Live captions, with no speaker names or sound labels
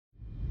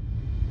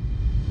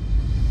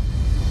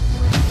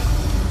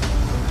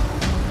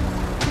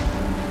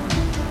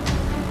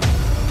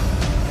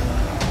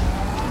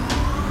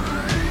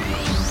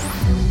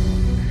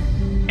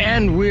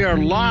And we are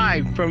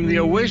live from the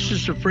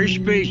oasis of free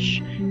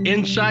speech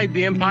inside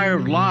the empire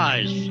of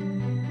lies.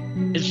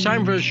 It's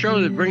time for the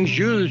show that brings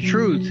you the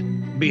truth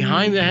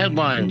behind the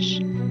headlines.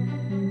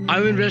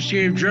 I'm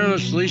investigative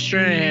journalist Lee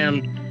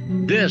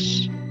Stranahan.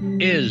 This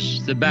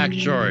is The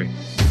Backstory.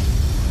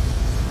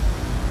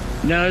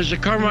 Now, is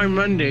it Carmine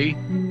Monday?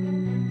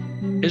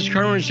 Is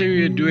Carmine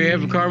saying, do we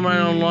have a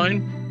Carmine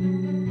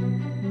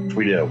online?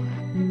 We do.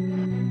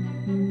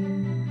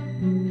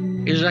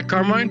 Is that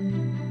Carmine?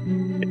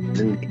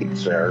 Indeed,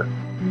 sir.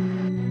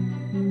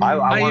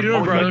 How you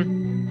doing, brother?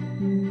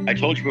 I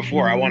told you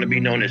before, I want to be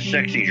known as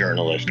sexy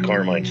journalist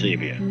Carmine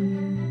Sabia.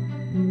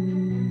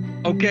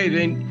 Okay,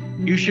 then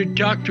you should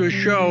talk to a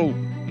show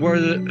where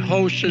the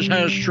host has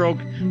had a stroke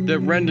that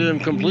rendered them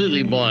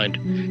completely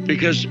blind,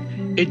 because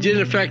it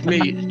didn't affect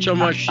me so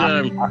much that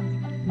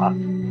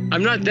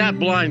I'm not that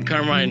blind,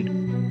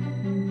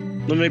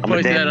 Carmine. Let me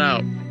point that out.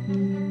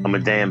 I'm a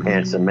damn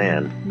handsome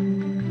man.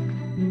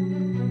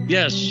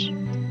 Yes.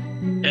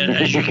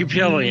 As you keep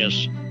telling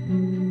us.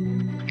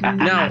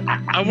 Now,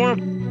 I want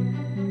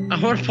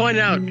to point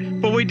out,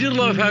 but we did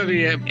love having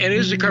you. It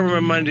is a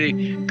Carmine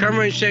Monday.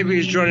 Carmine Sabia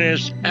is joining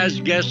us as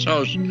guest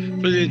host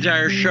for the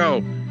entire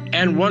show.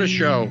 And what a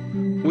show.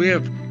 We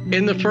have,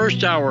 in the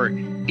first hour,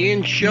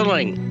 Ian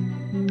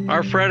Schilling,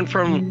 our friend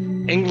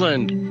from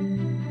England,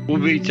 will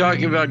be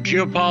talking about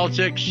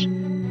geopolitics.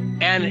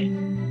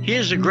 And he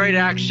has a great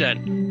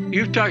accent.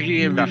 You've talked to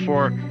Ian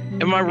before.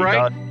 Am I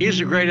right? He has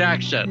a great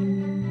accent.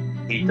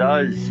 He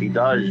does. It's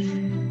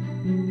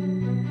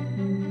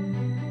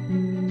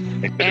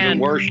even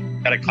worse. He's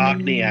got a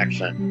Cockney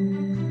accent.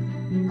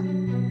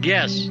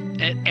 Yes,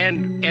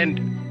 and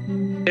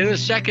in the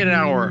second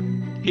hour,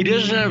 he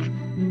doesn't have.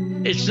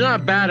 It's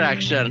not a bad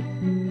accent,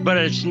 but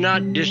it's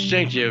not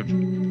distinctive.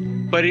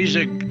 But he's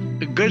a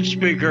good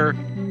speaker.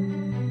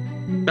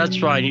 That's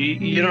fine.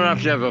 You don't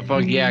have to have a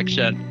funky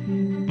accent,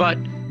 but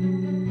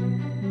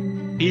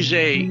he's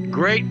a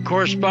great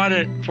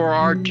correspondent for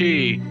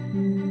RT.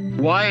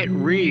 Wyatt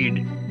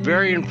Reed,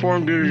 very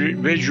informed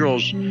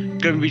individuals, going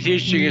to be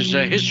teaching us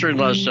a history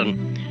lesson.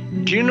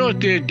 Do you know what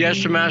the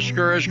Odessa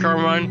Massacre is,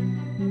 Carmine?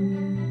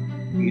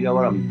 You know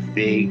what? I'm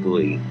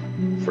vaguely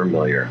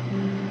familiar.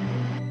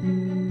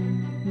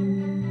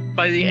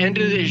 By the end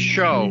of this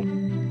show,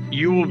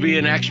 you will be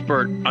an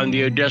expert on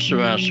the Odessa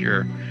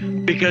Massacre,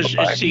 because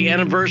it's the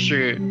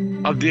anniversary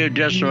of the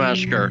Odessa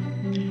Massacre.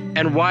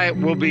 And Wyatt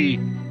will be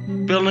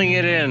filling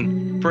it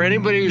in. For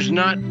anybody who's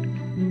not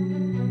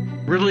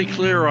really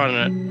clear on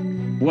it,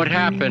 what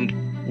happened,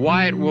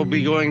 Wyatt will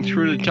be going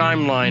through the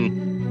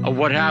timeline of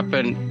what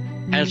happened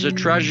as a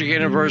tragic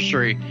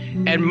anniversary.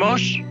 And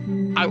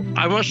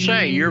I must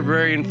say, you're a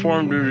very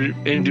informed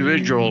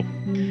individual,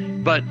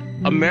 but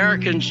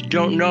Americans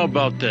don't know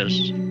about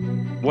this,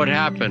 what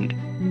happened.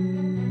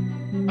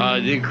 The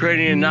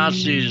Ukrainian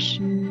Nazis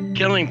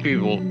killing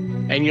people,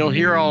 and you'll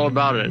hear all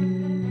about it.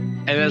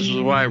 And this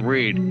is why I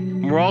read.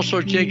 We're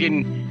also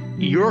taking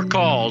your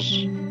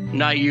calls,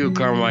 not you,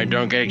 Carmine,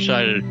 don't get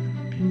excited.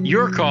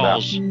 Your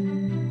calls to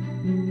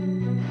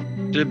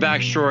the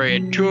Backstory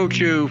at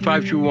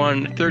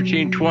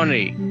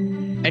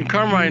 202-521-1320. And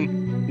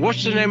Carmine,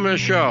 what's the name of the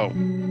show?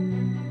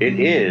 It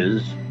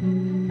is,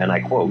 and I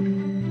quote,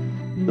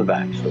 The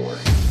Backstory.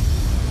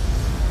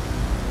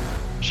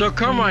 So,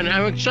 Carmine,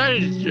 I'm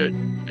excited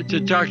to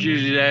talk to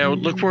you today. I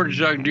look forward to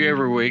talking to you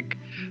every week.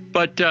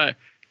 But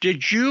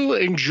did you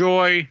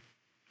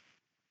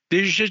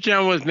sit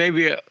down with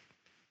maybe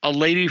a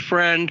lady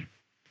friend,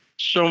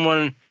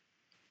 someone,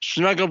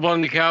 snuggle up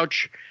on the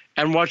couch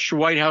and watch the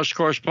White House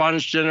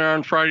Correspondents' Dinner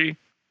on Friday?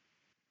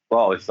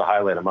 Well, it's the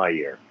highlight of my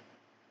year.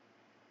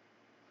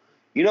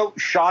 You know,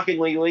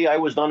 shockingly, Lee, I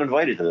was not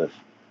invited to this.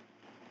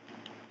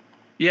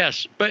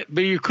 Yes, but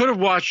you could have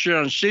watched it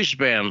on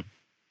C-SPAN.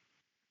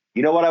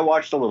 You know what? I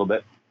watched a little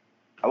bit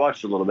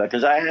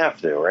because I have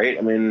to, right?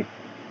 I mean,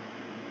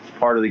 it's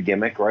part of the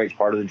gimmick, right? It's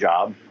part of the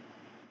job.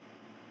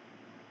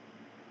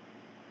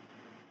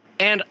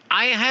 And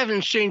I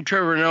haven't seen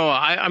Trevor Noah.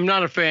 I'm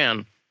not a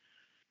fan.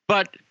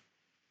 But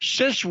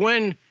since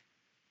when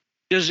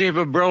does he have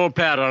a Brillo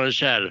pad on his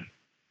head?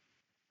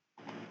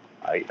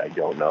 I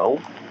don't know.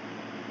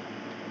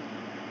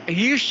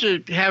 He used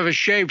to have a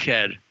shaved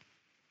head.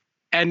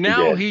 And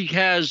now he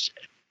has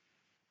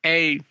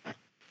it's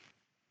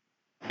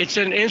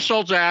an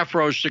insult to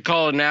afros to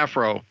call it an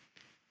afro.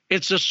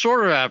 It's a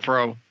sort of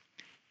afro.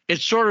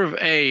 It's sort of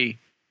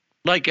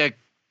like a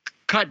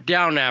cut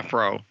down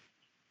afro.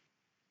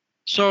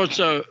 So it's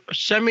a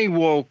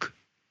semi-woke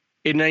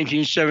in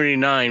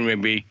 1979,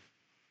 maybe.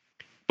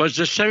 But it's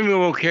a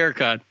semi-woke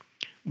haircut.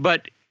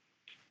 But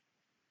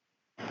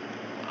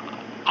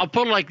I'll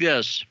put it like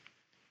this.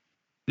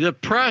 The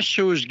press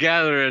who was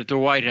gathered at the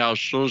White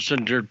House to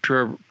listen to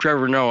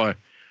Trevor Noah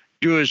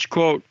do his,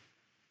 quote,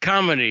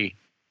 comedy,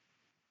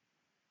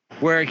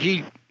 where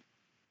he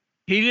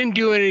didn't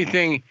do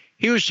anything.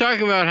 He was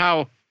talking about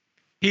how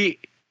he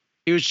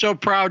was so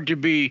proud to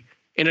be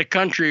in a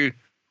country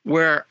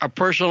where a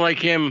person like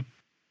him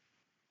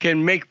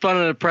can make fun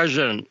of the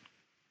president.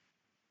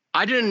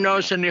 I didn't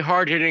notice any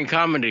hard-hitting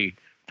comedy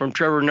from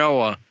Trevor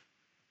Noah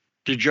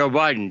to Joe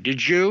Biden.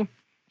 Did you?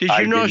 Did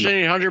you notice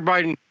any Hunter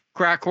Biden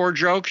crack whore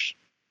jokes?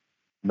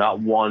 Not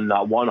one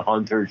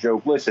Hunter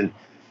joke. Listen,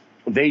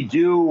 they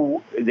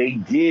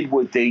did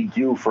what they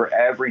do for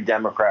every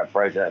Democrat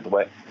president at the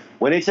White.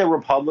 When it's a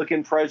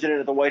Republican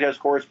president at the White House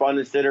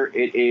Correspondents' Dinner,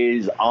 it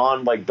is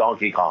on like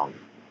Donkey Kong.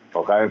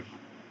 Okay?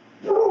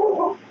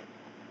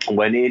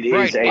 When it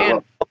is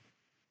a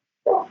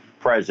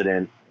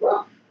president,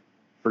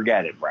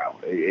 forget it, bro.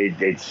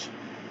 It's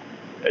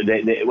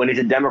when it's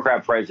a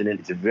Democrat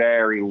president, it's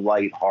very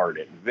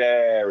lighthearted.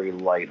 Very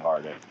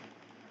lighthearted.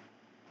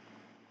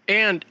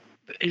 And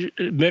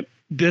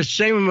the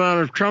same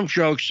amount of Trump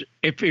jokes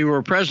if he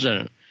were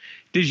president.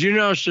 Did you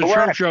notice the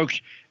Trump jokes?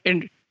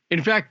 And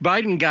in fact,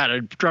 Biden got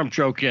a Trump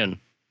joke in.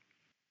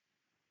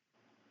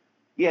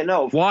 Yeah,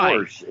 no, of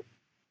course.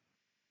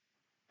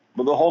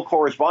 But the whole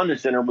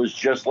Correspondents' Dinner was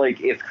just like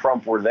if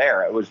Trump were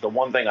there. It was the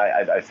one thing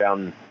I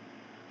found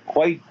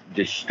quite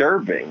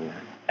disturbing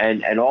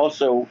and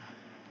also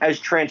as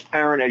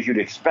transparent as you'd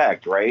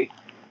expect, right?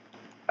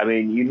 I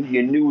mean,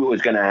 you knew it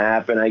was going to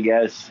happen, I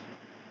guess.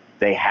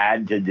 They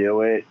had to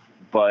do it,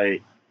 but,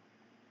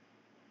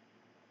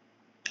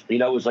 you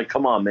know, it was like,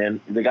 come on,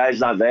 man. The guy's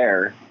not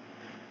there,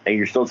 and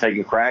you're still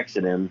taking cracks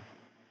at him.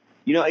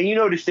 You know, and you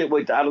noticed it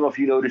with, I don't know if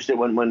you noticed it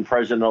when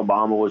President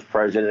Obama was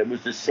president. It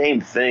was the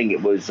same thing.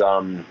 It was,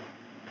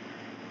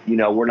 you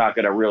know, we're not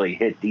going to really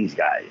hit these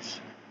guys.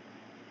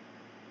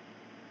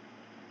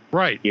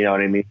 Right. You know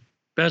what I mean?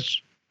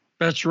 That's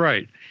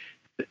right.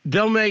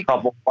 They'll make a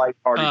couple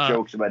lighthearted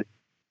jokes about it.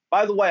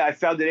 By the way, I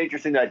found it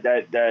interesting that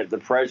the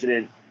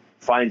president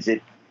finds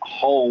it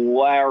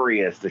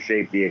hilarious to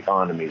shape the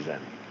economies in.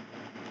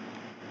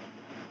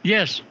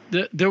 Yes,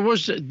 there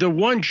was the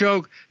one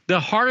joke. The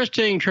hardest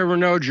hitting Trevor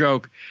Noah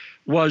joke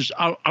was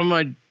I'm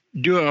going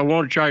to do it. I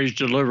won't try his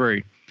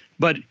delivery,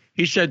 but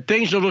he said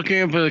things are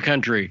looking up for the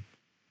country.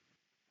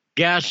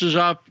 Gas is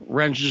up,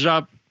 rent is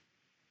up.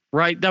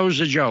 Right, that was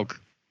the joke.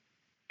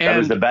 And that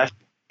was the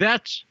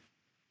best.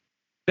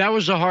 That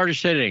was the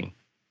hardest hitting.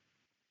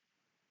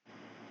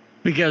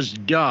 Because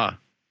duh,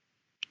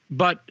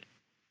 but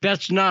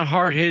that's not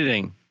hard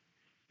hitting,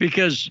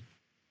 because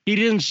he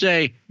didn't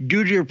say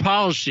due to your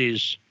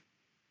policies.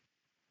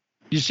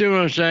 You see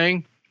what I'm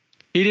saying?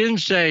 He didn't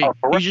say.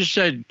 He just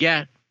said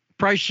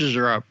prices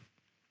are up.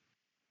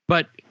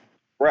 But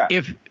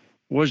if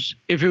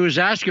he was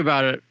asked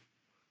about it,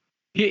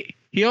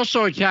 he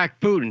also attacked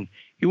Putin.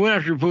 He went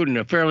after Putin,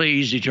 a fairly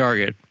easy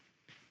target.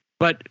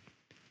 But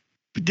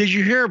did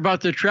you hear about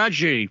the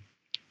tragedy?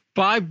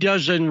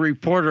 6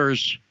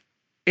 reporters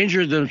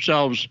injured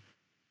themselves,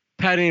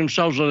 patting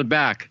themselves on the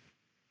back.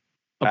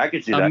 I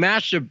could see that. A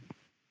massive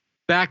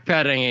back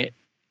patting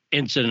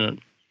incident.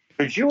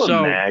 Could you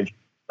imagine,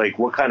 like,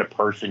 what kind of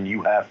person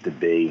you have to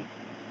be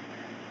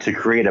to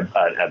create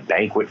a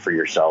banquet for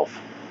yourself?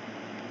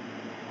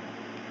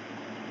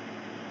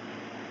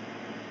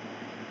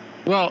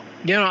 Well,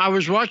 you know, I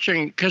was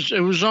watching because it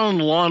was on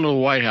the lawn of the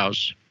White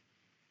House.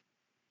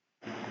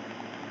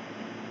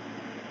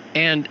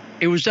 And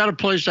it was at a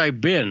place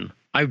I've been.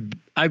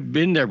 I've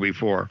been there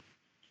before,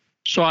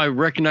 so I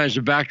recognize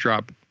the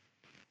backdrop.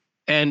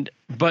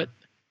 But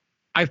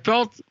I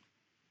felt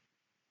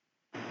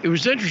it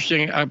was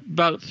interesting.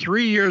 About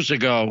 3 years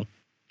ago,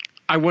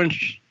 I went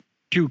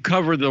to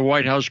cover the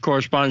White House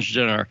Correspondents'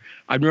 Dinner.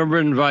 I'd never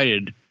been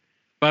invited,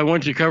 but I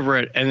went to cover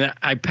it, and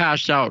I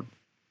passed out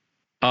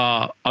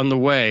on the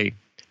way.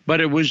 But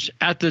it was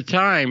at the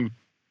time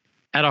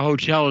at a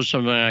hotel or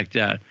something like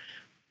that.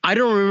 I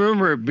don't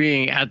remember it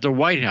being at the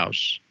White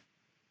House.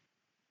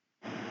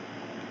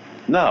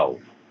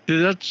 No.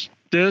 Did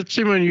that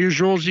seem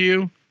unusual to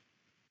you?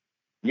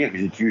 Yeah,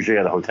 because it's usually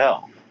at a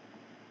hotel.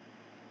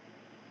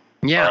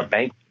 Yeah. Or a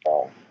banquet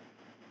hall.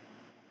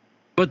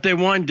 But they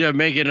wanted to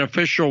make it an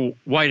official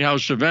White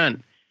House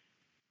event.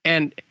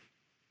 And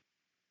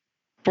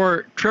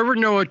for Trevor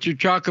Noah to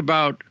talk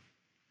about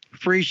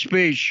free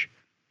speech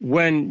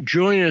when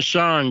Julian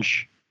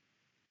Assange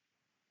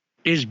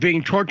is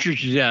being tortured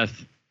to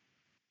death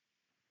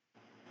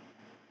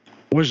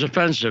was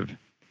offensive.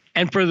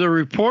 And for the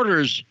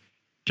reporters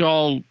to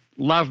all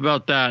laugh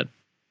about that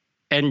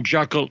and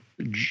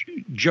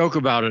joke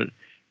about it.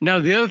 Now,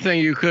 the other thing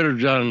you could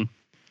have done,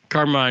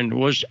 Carmine,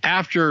 was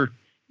after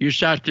you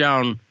sat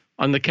down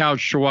on the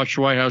couch to watch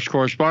the White House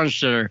Correspondents'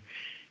 Dinner,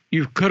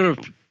 you could have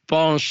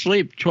fallen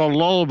asleep to a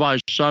lullaby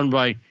sung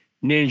by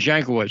Nina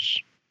Jankowicz.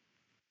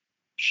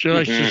 She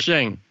likes to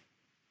sing.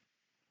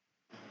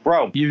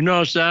 Bro. You've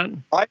noticed that?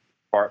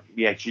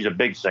 Yeah, she's a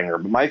big singer.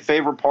 But my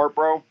favorite part,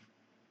 bro,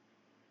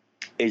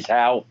 is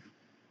how,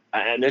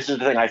 and this is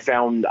the thing I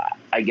found,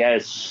 I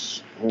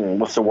guess,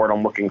 what's the word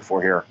I'm looking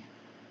for here?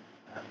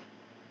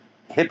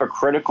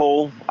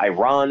 Hypocritical,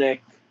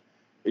 ironic.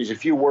 There's a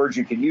few words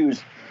you could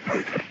use.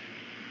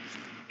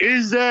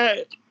 Is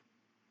that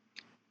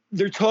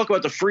they're talking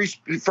about the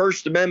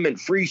First Amendment,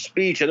 free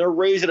speech, and they're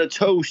raising a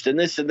toast and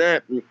this and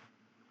that, and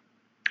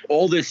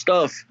all this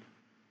stuff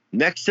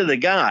next to the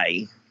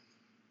guy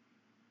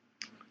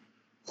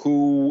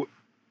who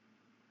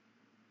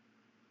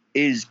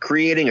is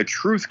creating a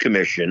truth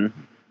commission,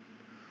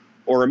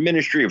 or a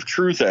ministry of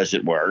truth, as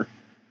it were.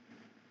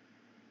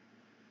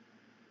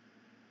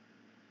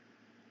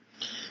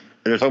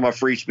 And they're talking about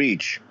free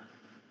speech.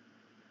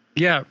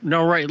 Yeah,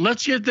 no, right.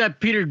 Let's get that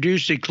Peter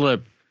Ducey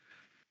clip.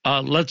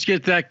 Let's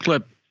get that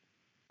clip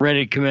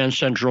ready, Command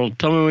Central.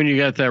 Tell me when you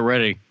got that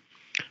ready.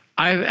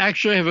 I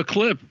actually have a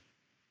clip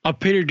of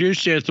Peter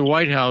Ducey at the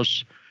White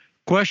House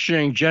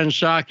questioning Jen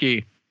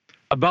Psaki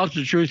about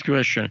the Truth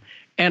Commission.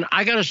 And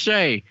I got to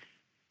say,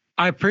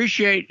 I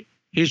appreciate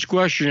his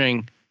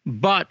questioning,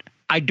 but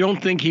I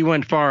don't think he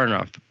went far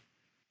enough.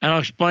 And I'll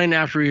explain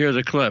after we hear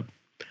the clip.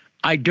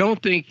 I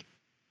don't think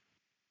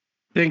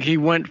he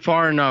went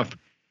far enough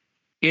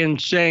in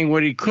saying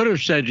what he could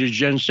have said to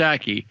Jen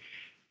Psaki.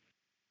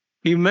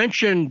 He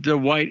mentioned the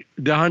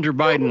Hunter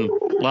Biden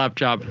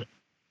laptop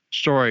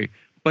story,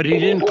 but he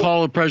didn't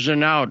call the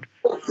president out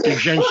to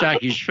Jen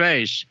Psaki's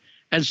face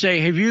and say,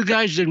 have you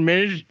guys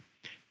admitted?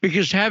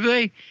 Because have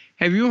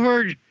you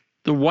heard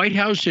the White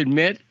House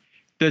admit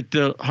that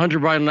the Hunter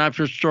Biden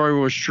laptop story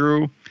was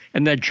true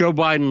and that Joe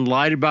Biden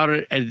lied about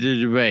it at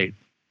the debate?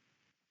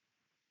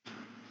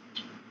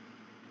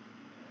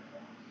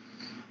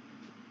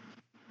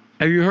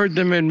 Have you heard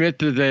them admit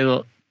that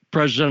the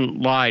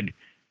president lied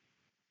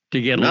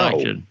to get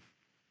elected?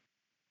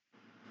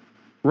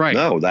 Right.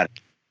 No, that.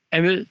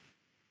 And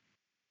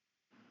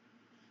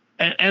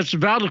it's a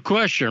valid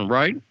question,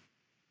 right?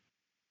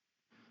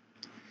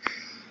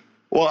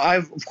 Well,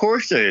 of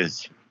course it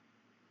is.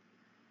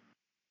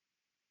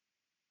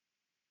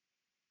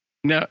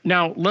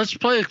 Now let's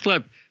play a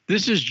clip.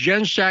 This is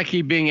Jen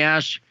Psaki being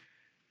asked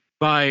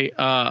by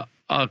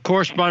a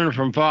correspondent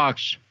from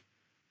Fox.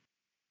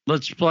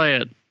 Let's play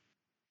it.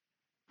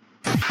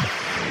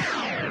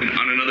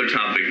 On another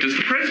topic, does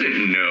the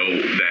president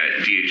know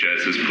that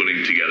DHS is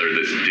putting together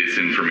this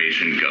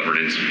disinformation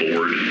governance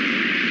board?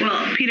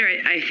 Well, Peter,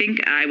 I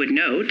think I would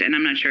note, and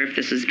I'm not sure if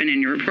this has been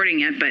in your reporting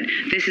yet, but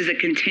this is a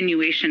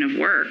continuation of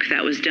work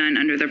that was done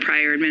under the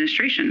prior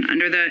administration,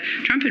 under the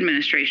Trump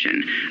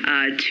administration,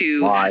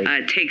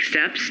 to take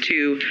steps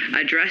to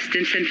address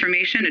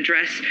disinformation,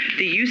 address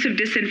the use of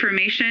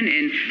disinformation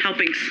in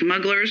helping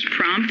smugglers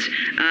prompt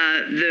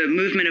the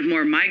movement of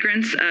more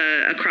migrants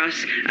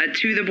across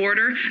to the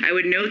border. I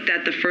would note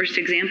that the first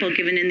example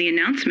given in the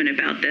announcement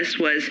about this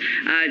was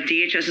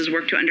DHS's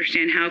work to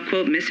understand how,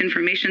 quote,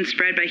 misinformation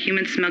spread by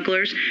human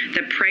smugglers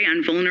that prey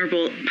on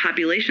vulnerable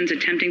populations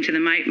attempting to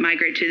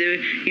migrate to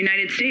the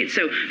United States.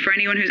 So for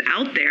anyone who's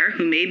out there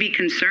who may be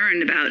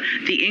concerned about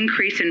the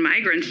increase in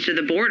migrants to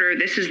the border,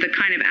 this is the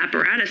kind of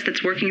apparatus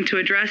that's working to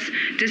address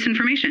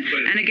disinformation.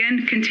 And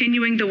again,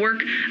 continuing the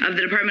work of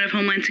the Department of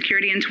Homeland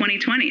Security in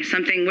 2020,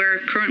 something we're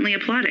currently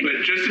applauding.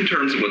 But just in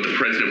terms of what the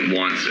president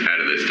wants out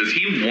of this, does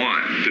he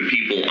want the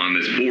people on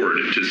this board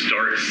to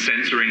start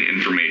censoring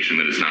information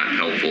that is not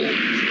helpful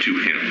to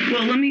him?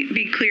 Well, let me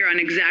be clear on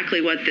exactly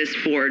what this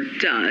board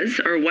does,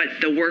 or what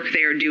the work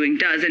they are doing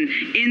does. And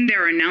in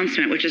their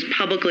announcement, which is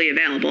publicly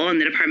available on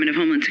the Department of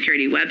Homeland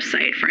Security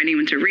website for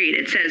anyone to read,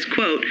 it says,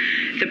 quote,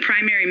 the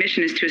primary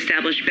mission is to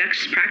establish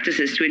best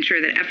practices to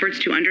ensure that efforts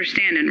to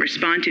understand and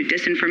respond to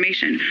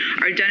disinformation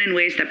are done in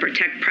ways that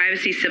protect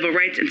privacy, civil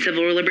rights, and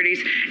civil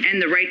liberties,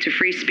 and the right to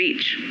free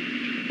speech.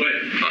 But,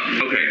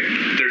 okay,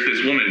 there's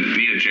this woman,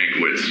 Nina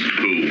Jankowicz,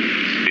 who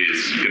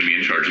is going to be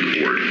in charge of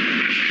the board.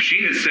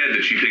 She has said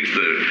that she thinks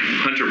the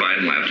Hunter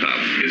Biden laptop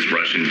is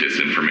Russian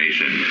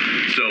disinformation.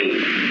 So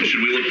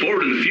should we look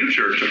forward in the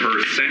future to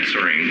her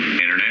censoring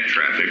internet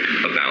traffic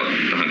about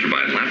the Hunter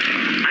Biden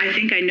laptop? I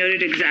think I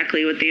noted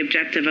exactly what the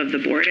objective of the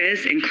board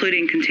is,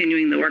 including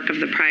continuing the work of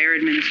the prior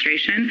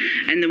administration.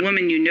 And the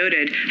woman you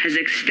noted has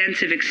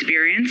extensive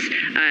experience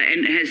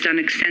and has done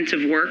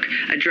extensive work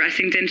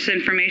addressing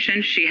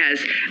disinformation. She has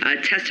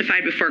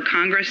testified before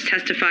Congress,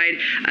 testified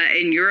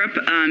in Europe.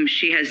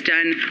 She has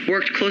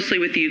worked closely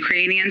with the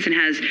Ukrainians and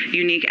has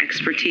unique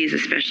expertise,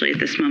 especially at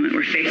this moment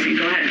we're facing.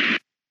 Go ahead.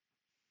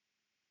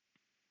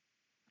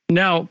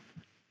 Now,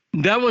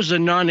 that was a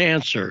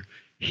non-answer.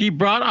 He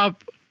brought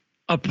up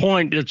a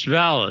point that's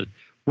valid,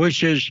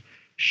 which is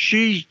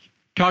she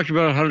talked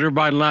about a Hunter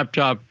Biden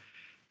laptop,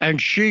 and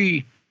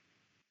she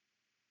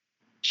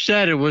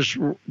said it was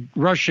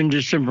Russian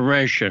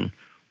disinformation.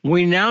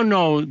 We now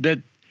know that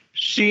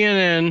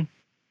CNN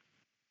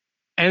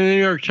and the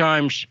New York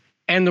Times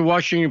and the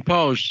Washington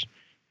Post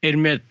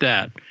admit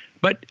that.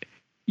 But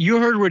you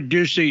heard what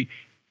Ducey,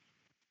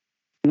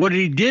 what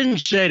he didn't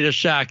say to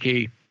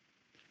Psaki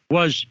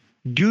was,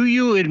 do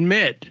you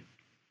admit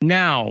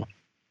now?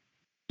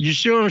 You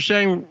see what I'm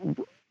saying,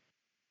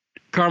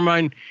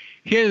 Carmine?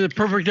 He had the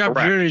perfect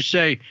opportunity to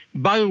say,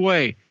 by the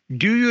way,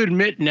 do you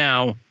admit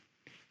now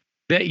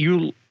that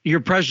your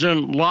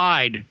president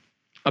lied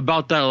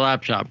about that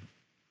laptop?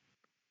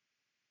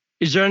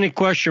 Is there any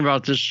question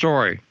about this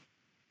story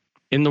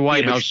in the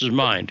White House's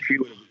mind?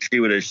 She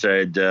would have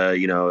said,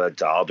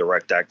 that I'll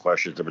direct that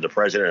question to the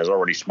president has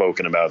already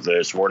spoken about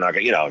this. We're not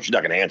going to, she's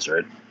not going to answer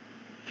it.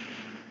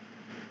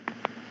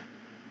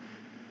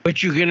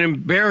 But you can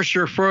embarrass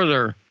her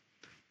further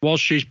while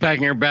she's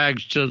packing her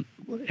bags to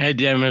head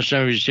to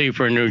MSNBC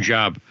for a new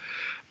job.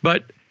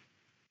 But,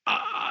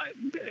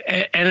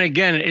 and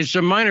again, it's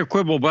a minor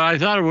quibble, but I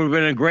thought it would have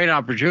been a great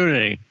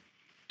opportunity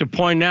to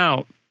point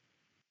out,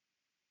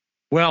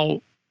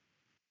 well,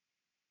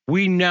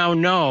 we now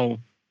know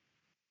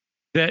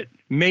that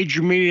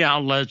major media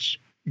outlets,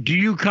 do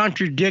you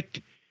contradict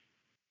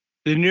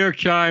the New York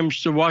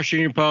Times, the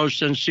Washington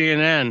Post, and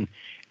CNN?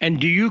 And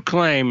do you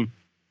claim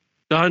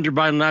the Hunter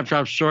Biden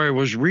laptop story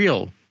was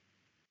real,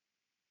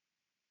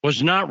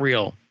 was not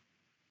real,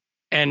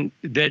 and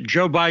that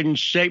Joe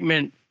Biden's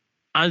statement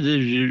on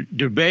the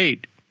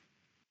debate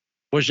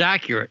was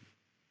accurate?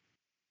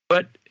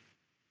 But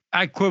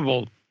I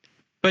quibble.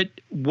 But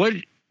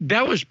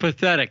that was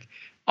pathetic.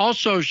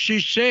 Also,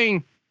 she's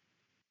saying,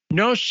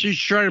 no, she's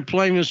trying to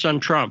blame this on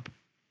Trump,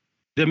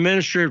 the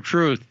Ministry of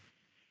Truth.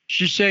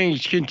 She's saying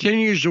it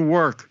continues the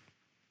work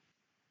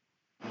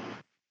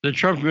the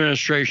Trump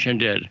administration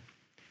did.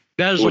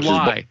 That is a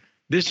lie.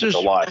 This is a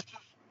lie.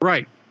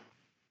 Right.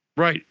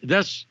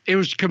 It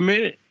was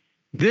committed.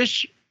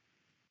 This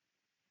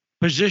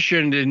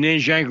position that Nina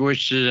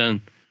Jankowicz is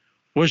in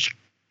was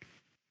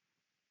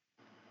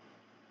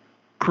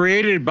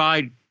created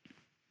by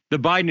the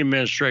Biden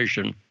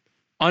administration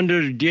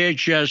under the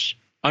DHS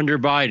under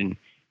Biden.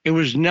 It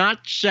was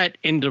not set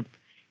into.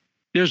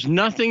 There's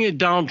nothing that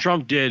Donald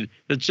Trump did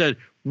that said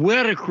we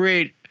ought to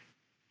create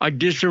a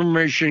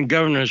disinformation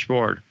governance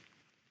board.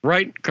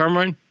 Right,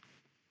 Carmine?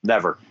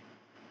 Never.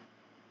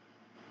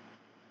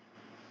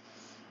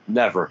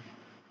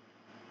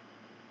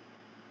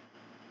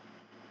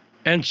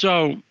 And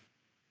so,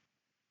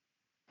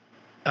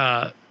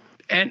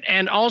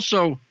 and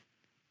also,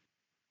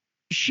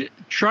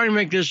 trying to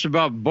make this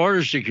about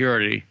border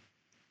security.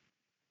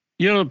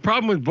 You know, the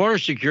problem with border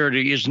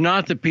security is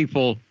not that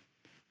people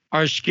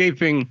are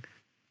escaping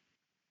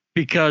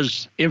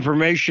because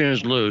information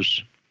is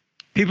loose.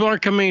 People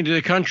aren't coming into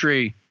the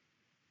country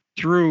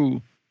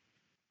through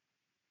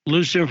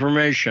loose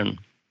information.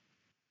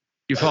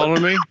 You follow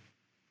me?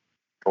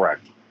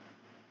 Correct.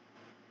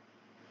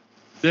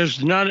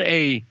 There's not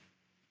a.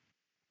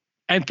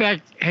 In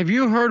fact, have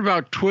you heard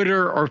about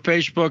Twitter or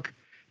Facebook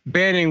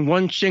banning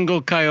one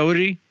single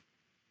coyote?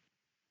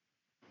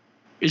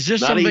 Is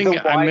this something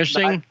I'm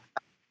missing?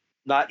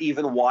 Not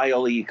even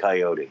Wile E.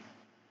 Coyote.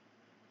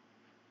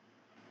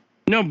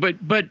 No, but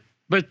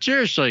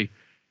seriously,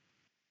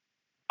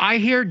 I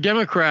hear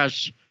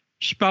Democrats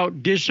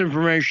spout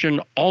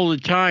disinformation all the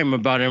time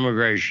about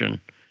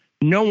immigration.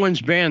 No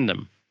one's banned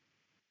them.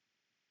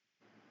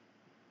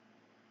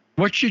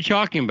 What's she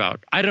talking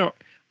about?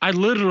 I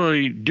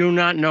literally do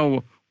not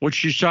know what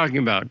she's talking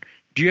about.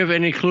 Do you have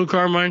any clue,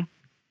 Carmine?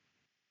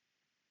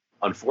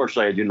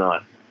 Unfortunately, I do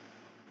not.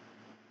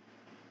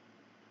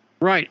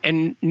 Right,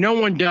 and no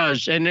one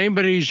does. And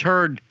anybody who's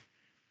heard,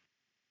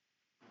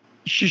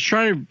 she's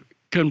trying to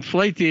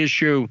conflate the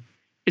issue.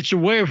 It's a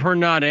way of her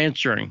not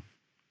answering.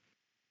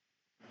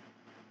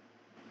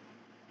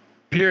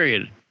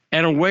 Period.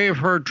 And a way of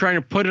her trying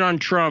to put it on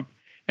Trump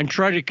and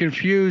try to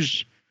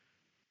confuse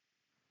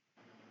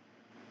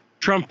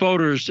Trump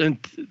voters. And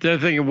they're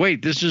thinking,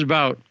 wait, this is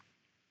about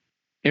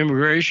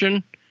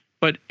immigration?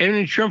 But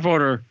any Trump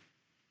voter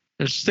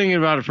that's thinking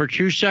about it for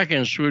 2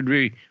 seconds would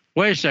be,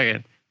 wait a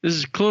second, this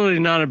is clearly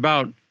not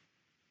about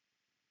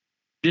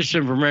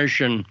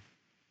disinformation.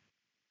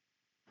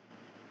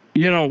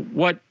 You know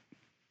what?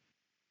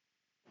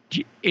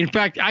 In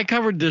fact, I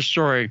covered this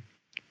story.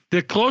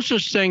 The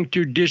closest thing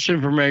to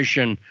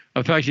disinformation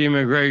affecting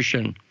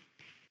immigration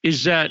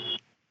is that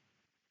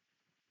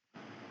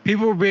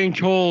people are being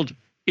told,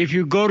 if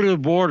you go to the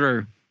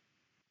border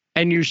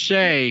and you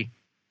say,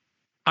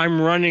 I'm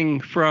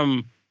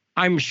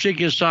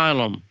seeking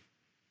asylum,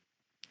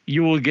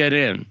 you will get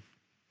in.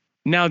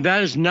 Now,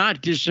 that is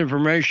not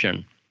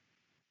disinformation.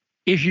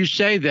 If you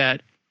say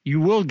that, you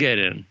will get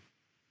in.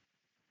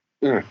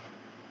 Mm.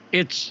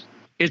 It's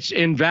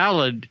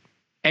invalid,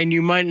 and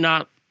you might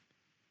not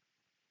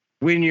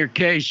win your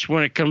case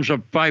when it comes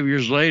up 5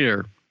 years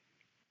later.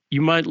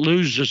 You might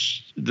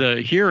lose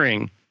the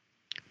hearing,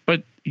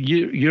 but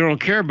you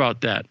don't care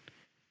about that.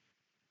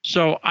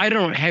 So I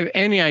don't have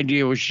any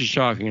idea what she's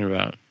talking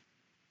about.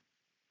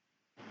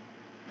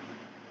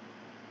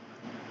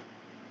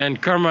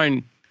 And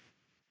Carmine,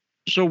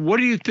 so what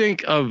do you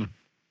think of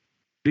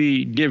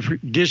the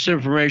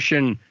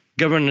Disinformation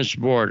Governance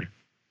Board?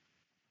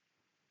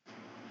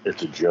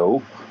 It's a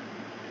joke.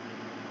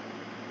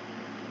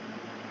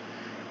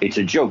 It's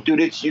a joke,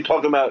 dude. You're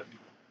talking about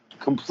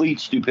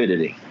complete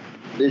stupidity.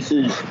 It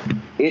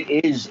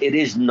is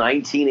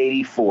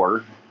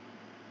 1984.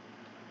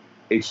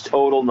 It's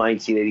total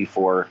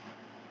 1984.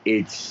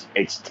 It's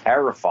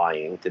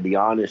terrifying, to be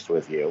honest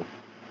with you.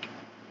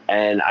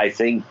 And I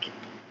think,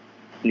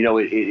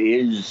 it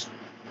is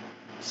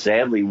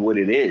sadly what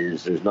it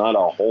is. There's not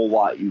a whole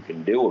lot you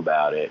can do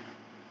about it.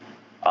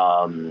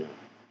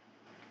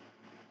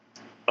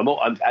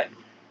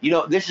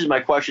 This is my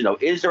question, though.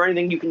 Is there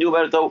anything you can do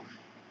about it, though?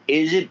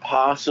 Is it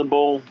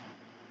possible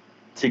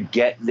to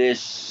get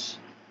this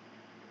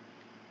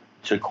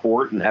to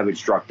court and have it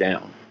struck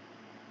down?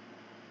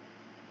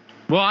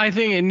 Well, I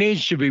think it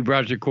needs to be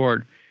brought to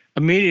court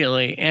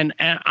immediately. And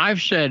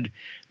I've said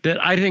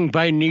that I think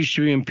Biden needs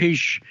to be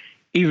impeached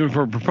even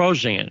for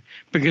proposing it,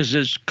 because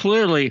it's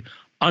clearly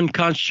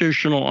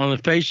unconstitutional on the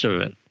face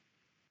of it.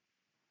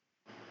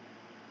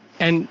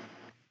 And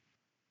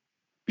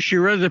she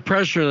read the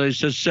press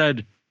release that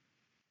said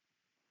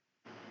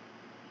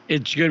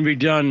it's going to be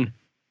done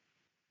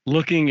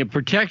looking at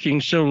protecting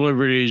civil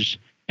liberties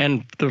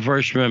and the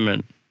First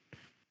Amendment.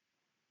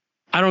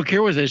 I don't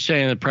care what they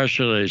say in the press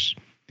release.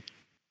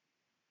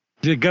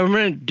 The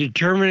government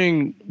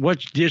determining what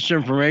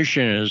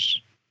disinformation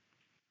is.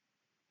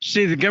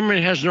 See, the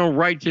government has no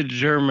right to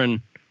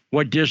determine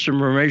what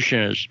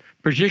disinformation is,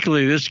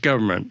 particularly this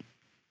government.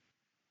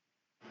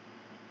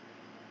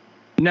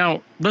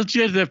 Now, let's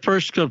get the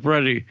first clip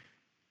ready.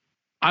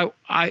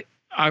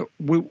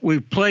 We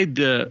played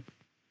a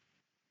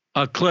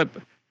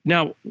clip.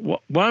 Now,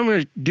 what I'm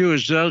going to do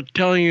is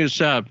telling you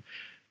this up.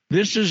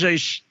 This is a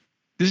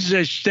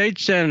state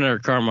senator,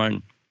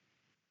 Carmine,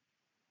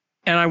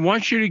 and I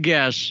want you to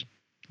guess,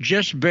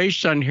 just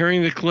based on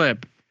hearing the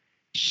clip,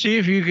 see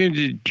if you can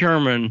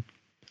determine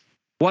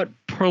what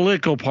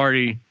political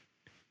party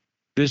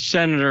this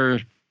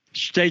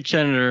state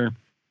senator,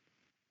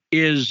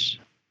 is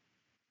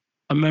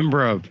a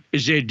member of.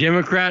 Is he a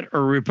Democrat or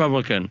a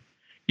Republican?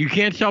 You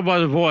can't tell by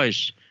the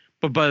voice,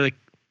 but by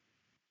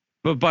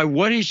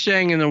what he's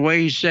saying and the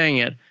way he's saying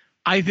it,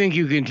 I think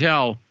you can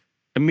tell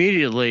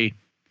immediately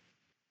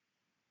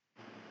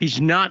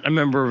he's not a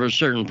member of a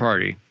certain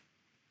party.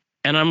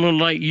 And I'm going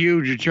to let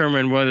you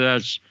determine whether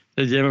that's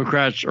the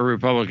Democrats or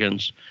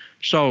Republicans.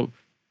 So,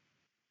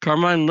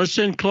 Carmine,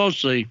 listen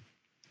closely.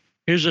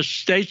 Here's a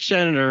state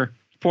senator,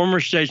 former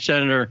state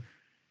senator,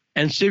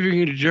 and see if you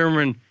can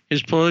determine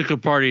his political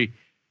party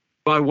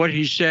by what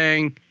he's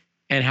saying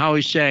and how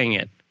he's saying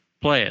it.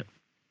 Play it.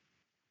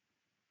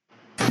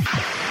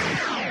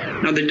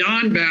 Now, the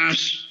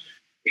Donbass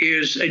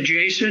is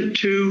adjacent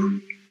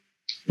to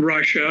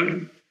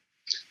Russia.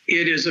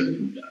 It is a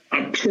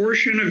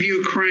portion of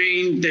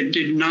Ukraine that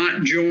did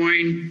not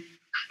join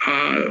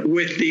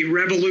with the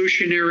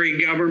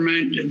revolutionary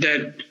government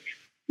that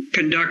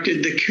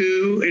conducted the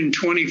coup in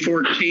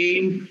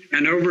 2014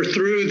 and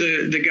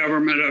overthrew the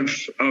government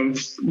of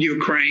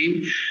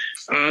Ukraine.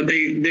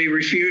 They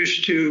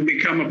refused to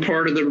become a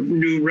part of the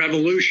new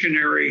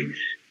revolutionary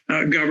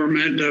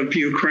government of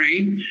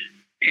Ukraine,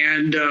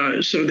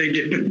 and so they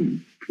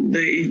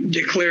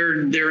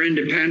declared their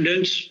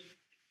independence.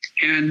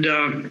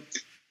 And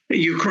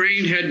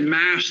Ukraine had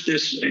massed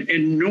this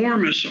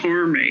enormous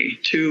army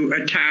to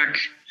attack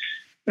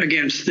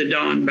against the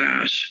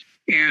Donbass.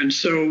 And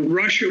so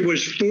Russia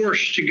was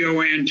forced to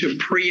go in to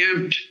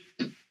preempt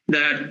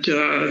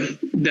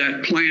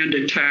that planned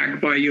attack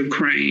by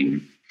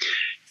Ukraine.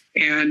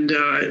 And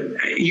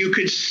you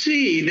could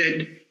see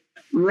that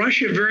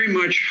Russia very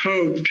much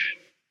hoped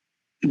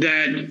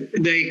that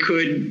they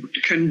could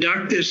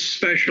conduct this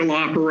special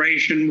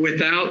operation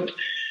without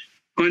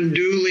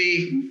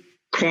unduly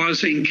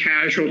causing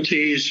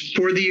casualties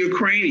for the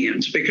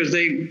Ukrainians, because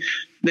they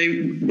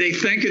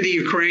think of the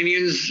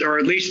Ukrainians, or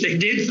at least they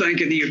did think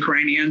of the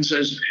Ukrainians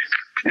as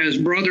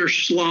brother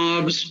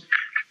Slavs,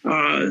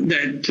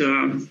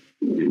 that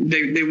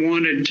they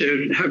wanted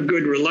to have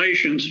good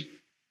relations.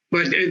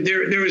 But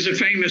there was a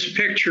famous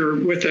picture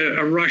with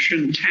a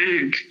Russian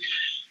tank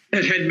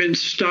that had been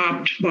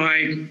stopped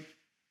by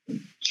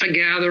a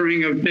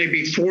gathering of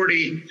maybe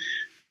 40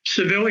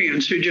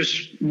 civilians who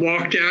just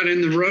walked out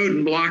in the road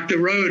and blocked the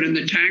road, and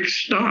the tank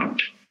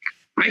stopped.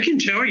 I can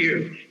tell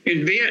you,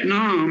 in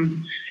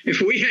Vietnam, if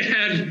we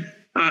had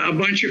a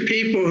bunch of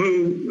people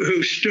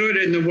who stood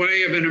in the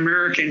way of an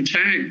American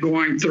tank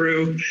going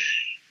through,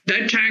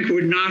 that tank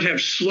would not have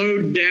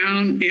slowed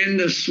down in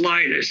the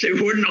slightest.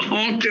 It wouldn't have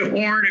honked a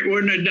horn. It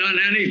wouldn't have done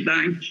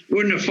anything. It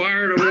wouldn't have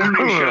fired a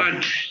warning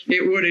shot.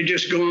 It would have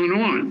just gone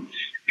on.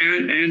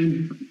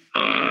 And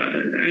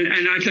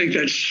I think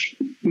that's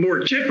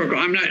more typical.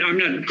 I'm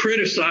not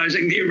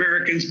criticizing the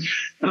Americans.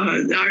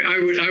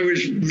 I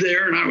was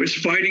there and I was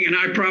fighting, and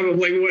I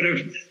probably would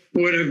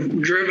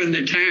have driven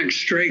the tank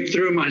straight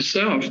through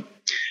myself.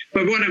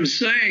 But what I'm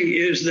saying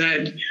is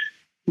that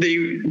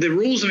the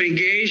rules of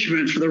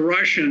engagement for the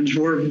Russians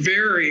were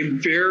very,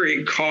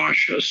 very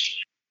cautious.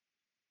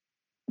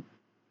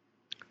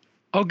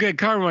 Okay,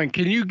 Carmine,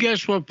 can you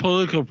guess what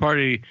political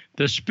party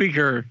the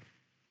speaker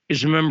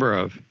is a member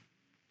of?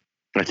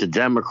 It's a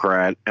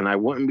Democrat, and I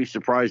wouldn't be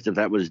surprised if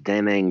that was Da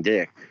Nang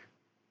Dick.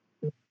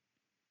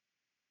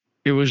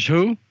 It was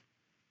who?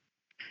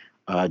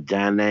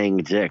 Da Nang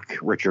Dick,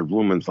 Richard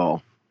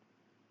Blumenthal.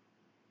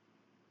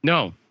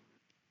 No,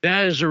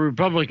 that is a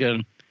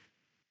Republican.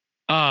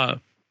 I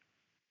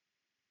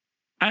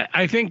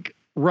think,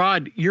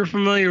 Rod, you're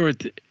familiar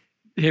with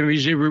him.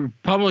 He's a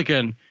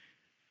Republican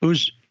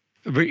who's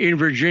in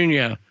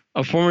Virginia,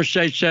 a former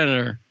state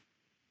senator,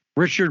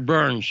 Richard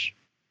Burns.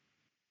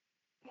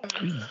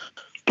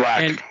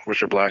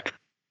 Richard Black.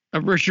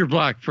 Richard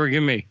Black,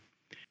 forgive me.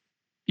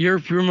 You're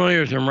familiar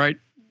with him, right,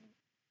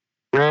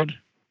 Rod?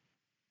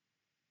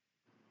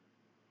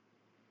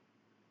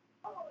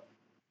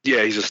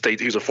 Yeah,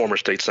 he's a former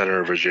state senator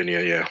of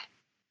Virginia. Yeah.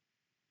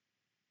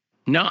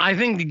 No, I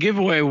think the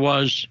giveaway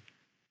was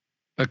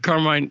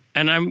Carmine,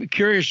 and I'm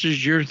curious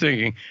as you're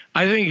thinking.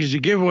 I think the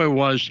giveaway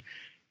was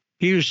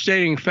he was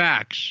stating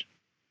facts.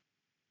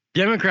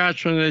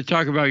 Democrats, when they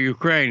talk about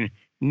Ukraine,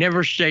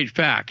 never state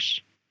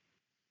facts.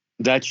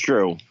 That's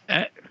true.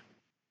 That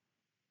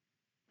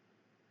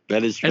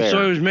is fair. And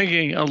so he was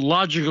making a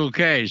logical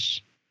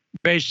case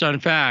based on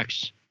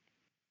facts.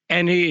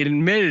 And he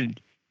admitted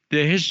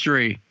the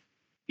history.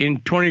 In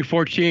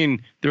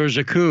 2014, there was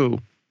a coup.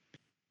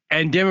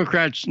 And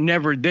Democrats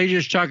never, they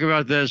just talk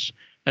about this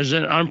as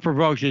an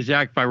unprovoked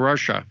attack by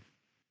Russia.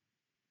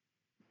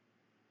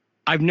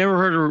 I've never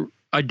heard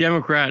a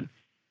Democrat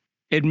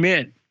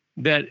admit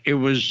that it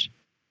was,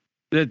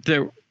 that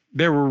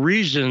there were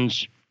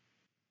reasons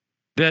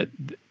that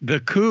the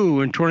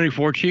coup in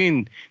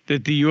 2014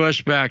 that the U.S.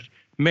 backed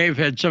may have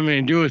had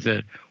something to do with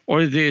it,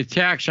 or the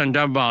attacks on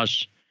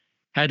Donbass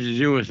had to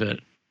do with it.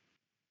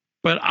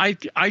 But I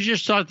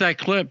just thought that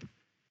clip,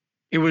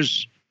 it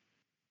was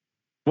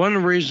one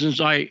of the reasons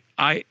I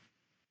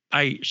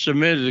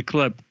submitted the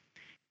clip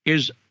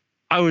is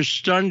I was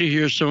stunned to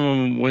hear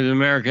someone with an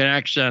American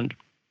accent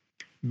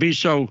be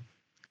so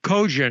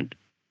cogent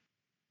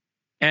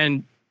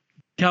and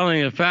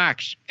telling the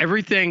facts.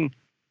 Everything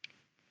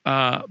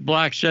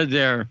Black said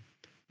there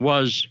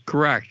was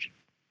correct.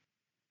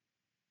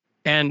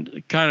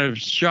 And kind of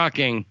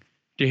shocking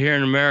to hear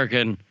an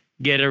American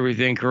get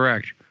everything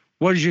correct.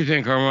 What did you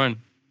think, Armand?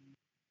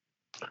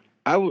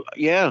 Well,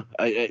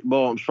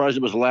 I'm surprised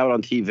it was allowed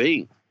on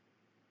TV.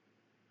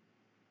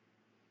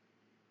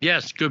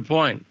 Yes, good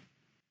point.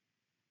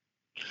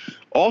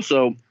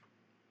 Also,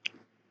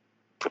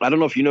 I don't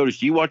know if you noticed,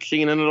 do you watch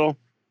CNN at all?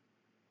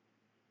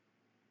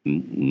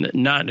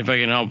 Not if I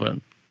can help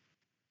it.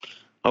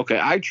 Okay,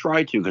 I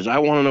try to because I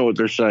want to know what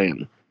they're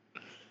saying.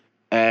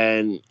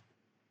 And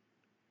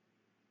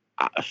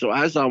so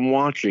as I'm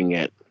watching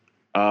it,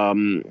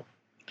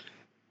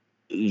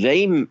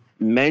 they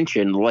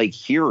mention like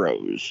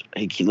heroes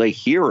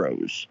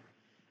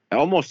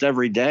almost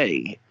every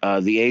day,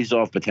 the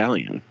Azov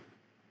Battalion.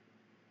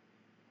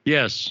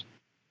 Yes.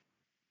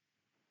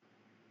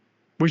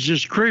 Which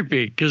is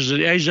creepy because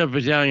the Azov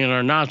Battalion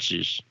are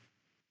Nazis.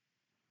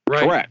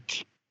 Right?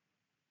 Correct.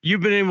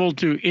 You've been able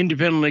to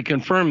independently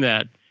confirm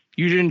that.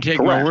 You didn't take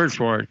my word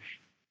for it.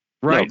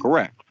 Right? No,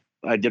 correct.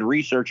 I did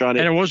research on it,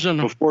 and it wasn't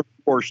before the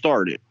war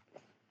started.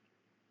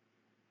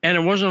 And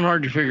it wasn't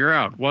hard to figure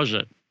out, was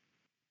it?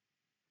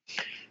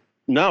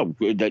 No,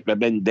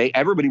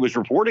 everybody was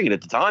reporting it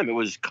at the time. It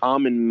was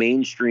common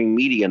mainstream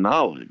media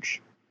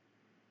knowledge.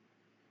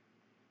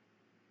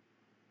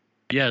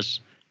 Yes.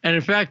 And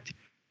in fact,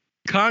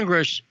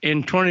 Congress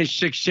in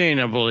 2016,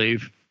 I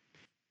believe,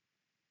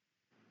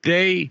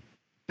 they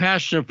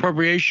passed an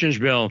appropriations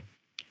bill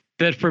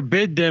that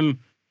forbid them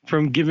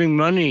from giving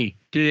money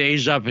to the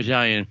Azov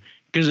Battalion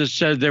because it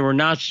said they were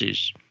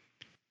Nazis.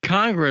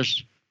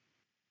 Congress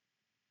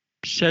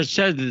said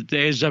that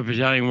the Azov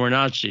Battalion were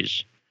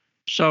Nazis.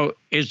 So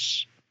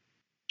it's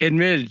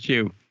admitted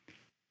to.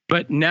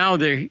 But now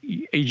they're,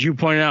 as you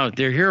point out,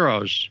 they're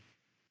heroes.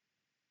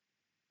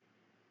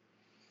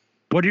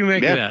 What do you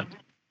make of that?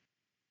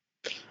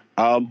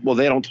 Well,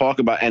 they don't talk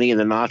about any of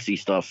the Nazi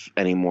stuff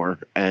anymore.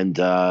 And,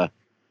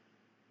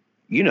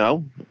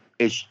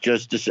 it's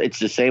just, it's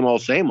the same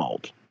old, same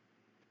old.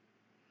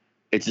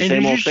 It's the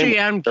same old,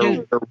 same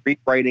old. They're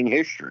rewriting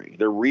history.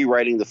 They're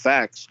rewriting the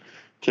facts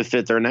to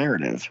fit their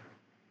narrative.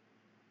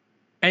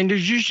 And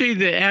did you see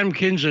that Adam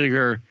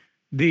Kinzinger,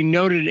 the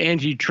noted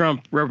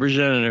anti-Trump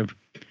representative,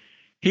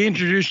 he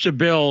introduced a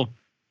bill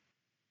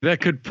that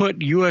could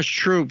put U.S.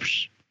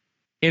 troops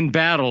in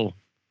battle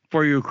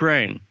for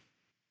Ukraine?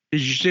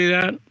 Did you see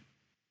that?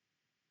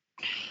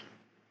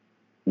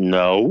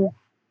 No.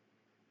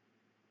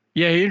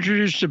 Yeah, he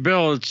introduced a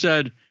bill that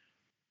said,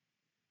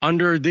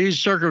 under these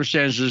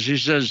circumstances, he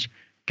says,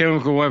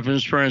 chemical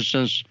weapons, for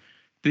instance,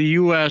 the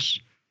U.S.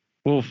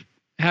 will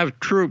have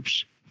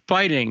troops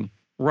fighting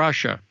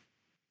Russia.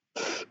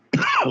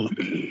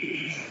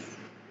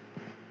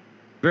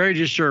 Very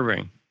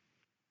disturbing.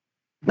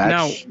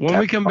 Now, when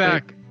we come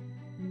back,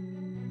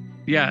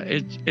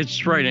 it's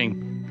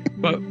frightening.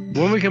 But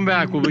when we come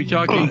back, we'll be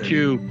talking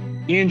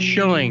to Ian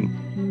Schilling,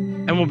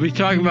 and we'll be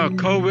talking about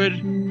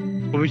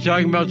COVID, we'll be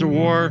talking about the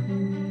war,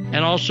 and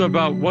also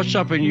about what's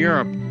up in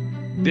Europe.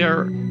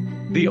 They're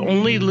the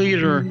only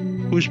leader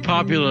who's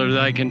popular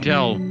that I can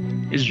tell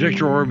is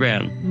Viktor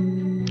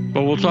Orban.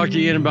 But we'll talk to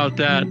Ian about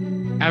that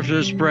after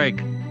this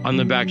break on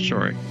The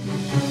Backstory.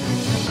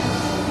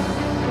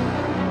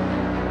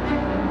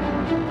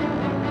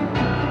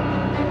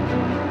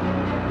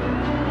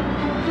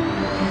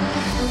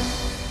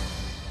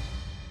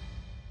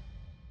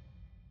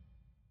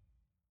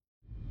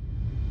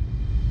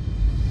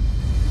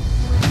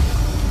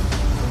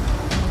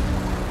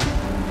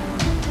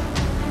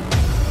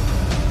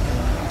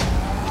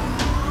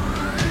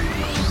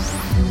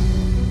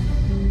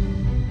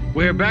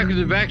 We're back with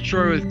The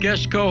Backstory with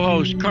guest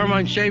co-host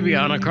Carmine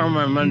Sabia on a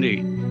Carmine Monday.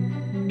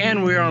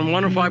 And we're on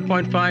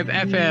 105.5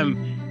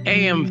 FM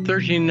AM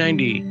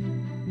 1390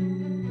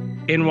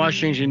 in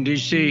Washington,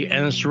 D.C.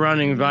 and the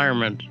surrounding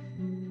environment.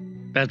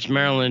 That's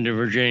Maryland and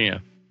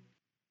Virginia.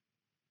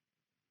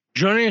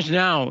 Joining us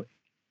now,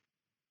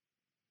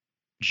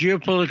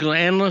 geopolitical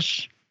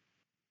analyst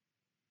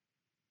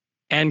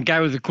and guy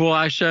with a cool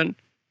accent,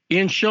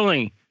 Ian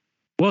Schilling.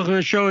 Welcome to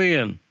the show,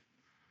 Ian.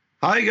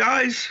 Hi,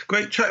 guys.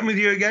 Great chatting with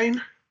you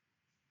again.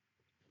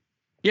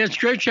 Yeah, it's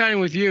great chatting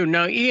with you.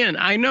 Now, Ian,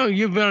 I know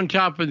you've been on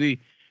top of the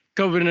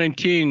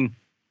COVID-19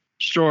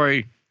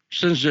 story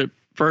since it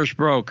first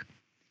broke.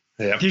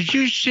 Yeah. Did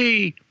you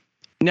see?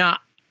 Now,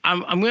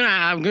 I'm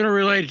gonna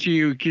relate it to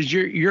you because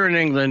you're in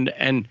England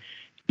and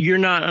you're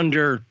not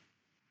under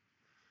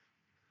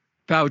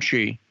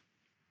Fauci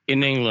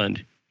in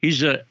England.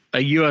 He's a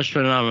U.S.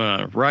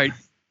 phenomenon, right?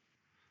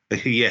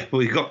 Yeah,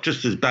 we got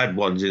just as bad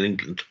ones in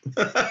England.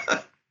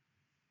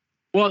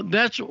 Well,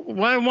 that's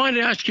what I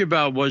wanted to ask you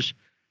about was,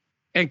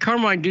 and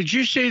Carmine, did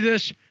you see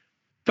this?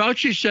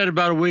 Fauci said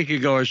about a week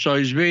ago or so,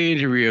 he's being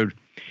interviewed,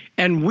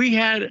 and we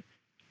had,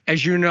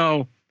 as you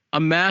know, a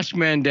mask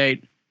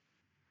mandate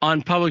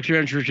on public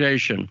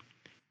transportation.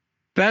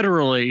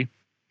 Federally,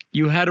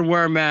 you had to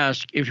wear a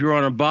mask if you were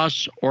on a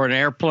bus or an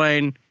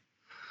airplane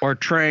or a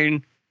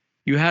train.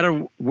 You had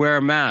to wear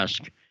a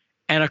mask.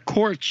 And a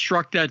court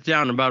struck that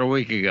down about a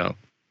week ago.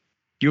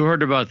 You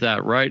heard about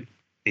that, right?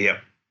 Yeah.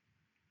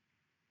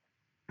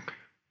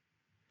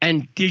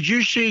 And did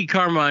you see,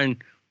 Carmine,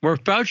 where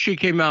Fauci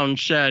came out and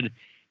said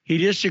he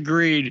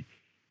disagreed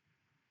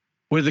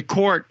with the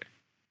court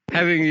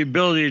having the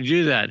ability to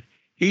do that?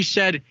 He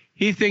said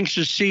he thinks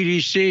the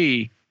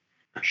CDC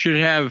should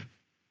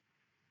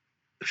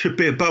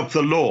be above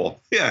the law.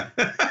 Yeah.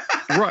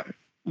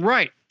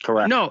 Right.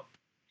 Correct. No,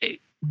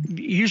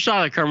 you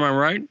saw that, Carmine,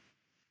 right?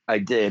 I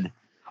did.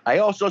 I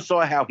also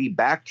saw how he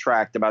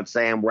backtracked about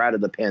saying we're out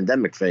of the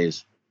pandemic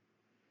phase.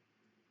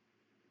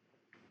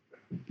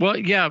 Well,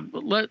 yeah,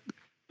 but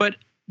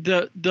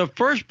the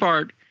first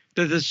part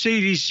that the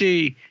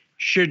CDC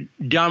should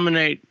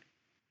dominate,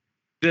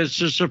 that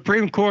the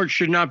Supreme Court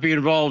should not be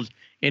involved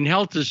in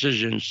health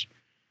decisions,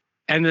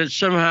 and that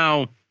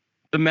somehow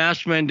the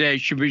mask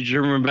mandate should be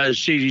determined by the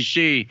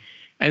CDC,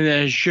 and that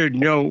it should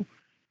know.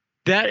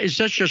 That is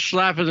such a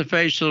slap in the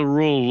face of the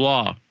rule of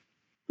law.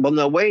 Well,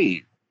 now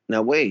wait.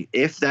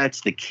 If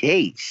that's the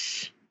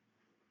case,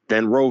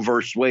 then Roe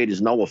versus Wade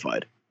is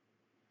nullified.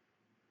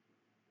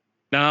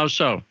 Now, how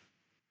so?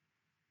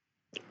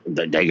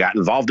 They got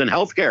involved in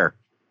healthcare.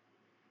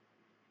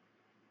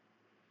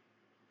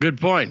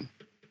 Good point.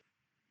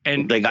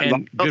 And They got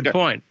and good okay.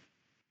 point.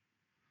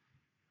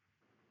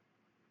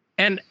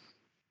 And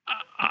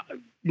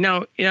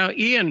now,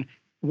 Ian,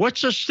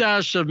 what's the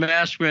status of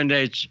mask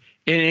mandates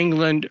in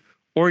England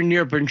or in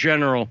Europe in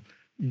general?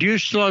 Do you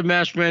still have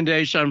mask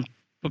mandates on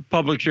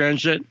public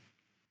transit?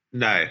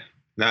 No.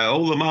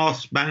 All the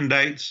mask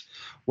mandates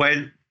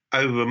went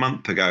over a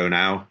month ago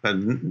now,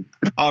 and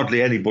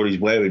hardly anybody's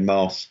wearing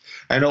masks.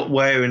 They're not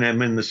wearing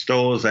them in the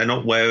stores. They're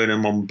not wearing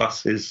them on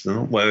buses. They're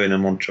not wearing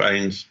them on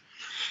trains.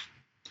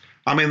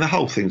 I mean, the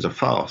whole thing's a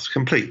farce,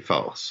 complete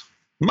farce.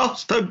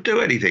 Masks don't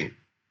do anything.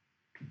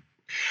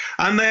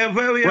 And they're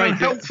very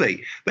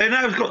unhealthy. They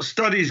now have got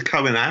studies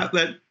coming out,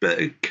 that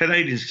a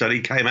Canadian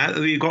study came out,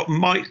 that you've got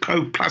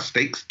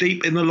microplastics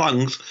deep in the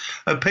lungs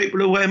of people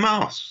who wear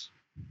masks.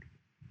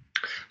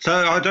 So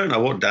I don't know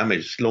what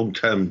damage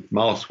long-term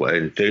mask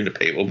wearing is doing to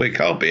people, but it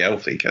can't be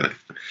healthy, can it?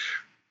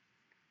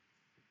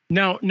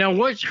 Now,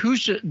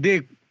 who's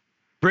the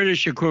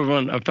British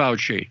equivalent of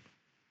Fauci?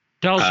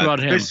 Tell us about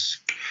him.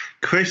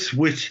 Chris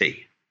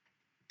Whitty,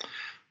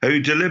 who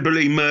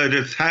deliberately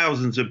murdered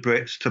thousands of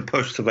Brits to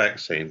push the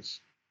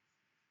vaccines.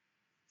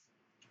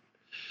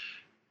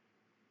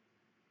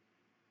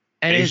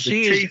 And is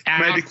he as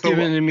active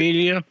in the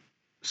media?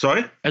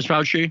 Sorry? As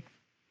Fauci?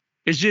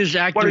 Is he as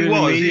active in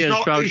the media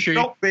as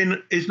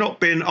Fauci? He's not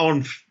been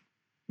on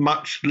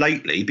much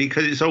lately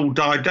because it's all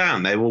died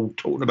down. They're all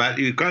talking about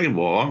the Ukraine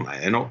war, aren't they?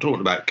 They're not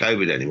talking about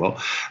COVID anymore.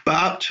 But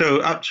up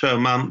to a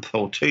month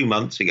or 2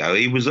 months ago,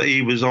 he was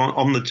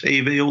on the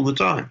TV all the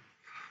time,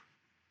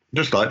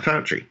 just like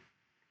Fauci.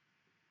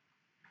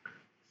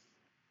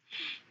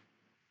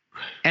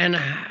 And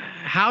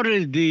how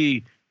did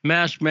the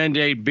mask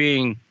mandate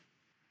being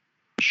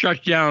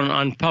shut down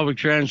on public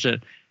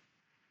transit,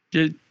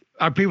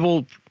 are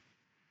people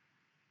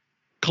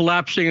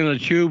collapsing in the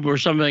tube or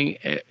something?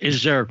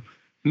 Is there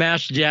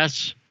mass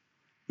deaths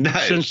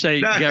since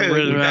they got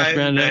rid of the mask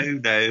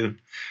mandate? No.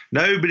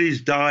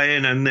 Nobody's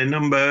dying, and the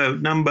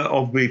number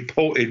of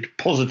reported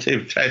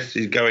positive tests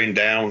is going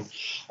down.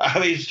 I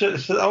mean, it's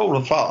just all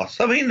a farce.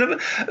 I mean,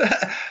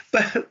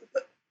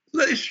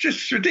 it's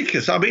just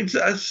ridiculous. I mean,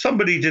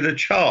 somebody did a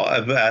chart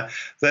of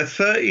the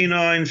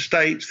 39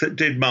 states that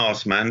did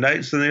mask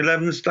mandates and the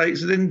 11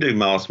 states that didn't do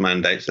mask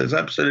mandates. There's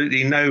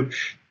absolutely no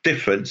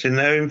difference in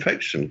their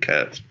infection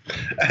curves.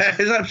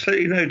 There's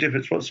absolutely no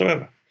difference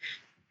whatsoever.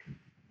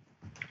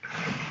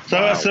 So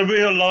that's a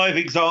real live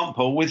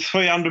example with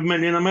 300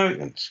 million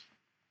Americans.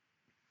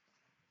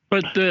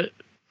 But the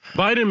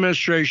Biden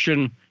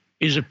administration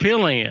is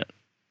appealing it.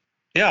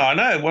 Yeah, I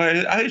know.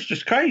 Well, it's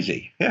just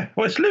crazy. Yeah,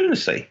 well, it's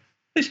lunacy.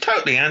 It's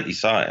totally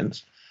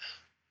anti-science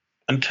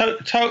and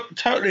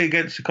totally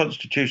against the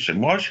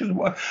Constitution. Why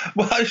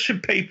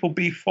should people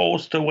be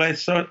forced to wear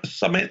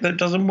something that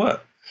doesn't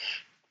work?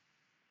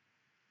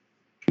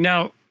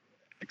 Now,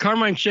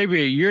 Carmine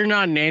Sabia, you're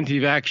not an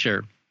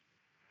anti-vaxxer.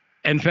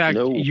 In fact,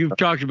 No. you've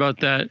talked about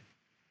that.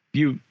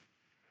 You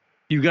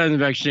got the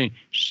vaccine.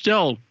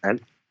 Still, and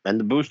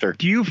the booster.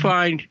 do you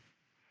find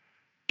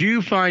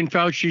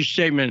Fauci's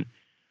statement?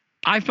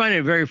 I find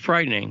it very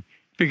frightening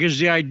because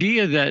the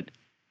idea that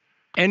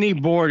any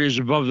board is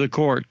above the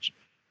courts,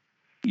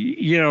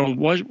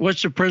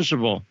 what's the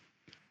principle?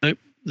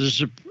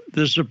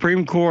 The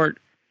Supreme Court,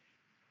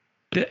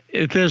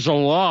 if there's a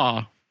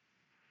law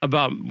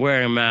about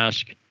wearing a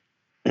mask,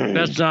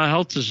 that's not a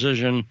health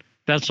decision.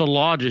 That's a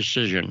law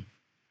decision.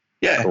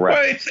 Yeah,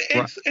 correct.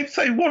 Well, if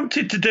they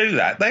wanted to do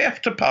that, they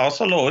have to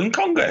pass a law in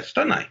Congress,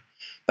 don't they?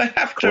 They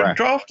have to Correct.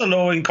 draft a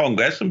law in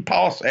Congress and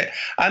pass it,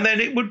 and then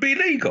it would be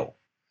legal.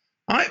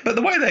 Right? But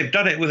the way they've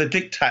done it with a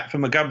diktat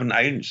from a government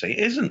agency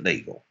isn't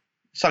legal.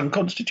 It's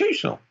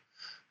unconstitutional.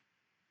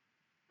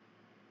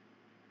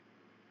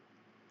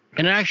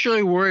 And I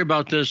actually worry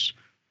about this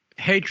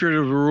hatred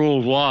of the rule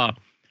of law.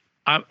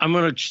 I'm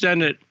going to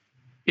extend it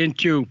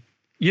into,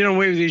 we have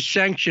these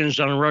sanctions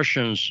on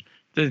Russians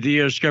that the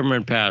U.S.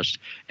 government passed.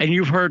 And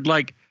you've heard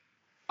like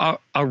a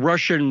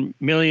Russian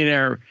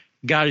millionaire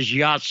got his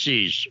yacht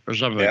seized or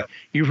something. Yeah.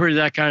 You've heard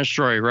that kind of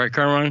story, right,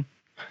 Carmine?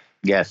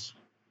 Yes.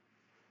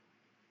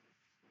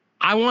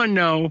 I want to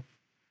know,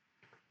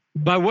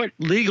 by what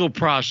legal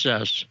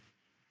process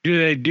do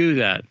they do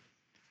that?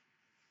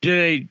 Do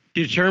they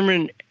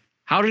determine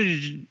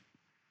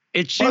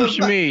it seems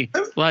to me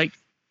like,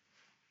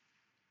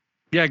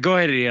 yeah, go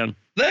ahead, Ian.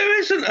 There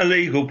isn't a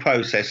legal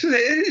process, is it?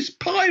 It's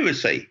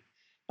piracy.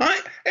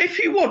 Right? If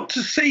you want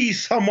to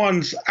seize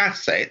someone's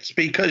assets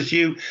because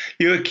you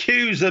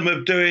accuse them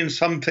of doing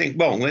something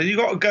wrong, then you've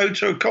got to go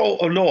to a court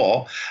of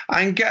law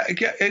and get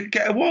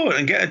a warrant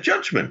and get a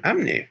judgment,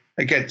 haven't you,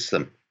 against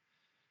them?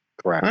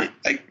 Correct.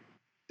 Right?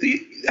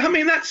 I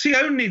mean, that's the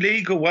only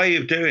legal way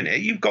of doing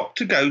it. You've got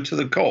to go to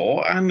the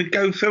court and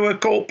go through a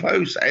court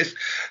process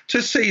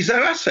to seize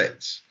their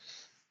assets,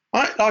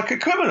 right? Like a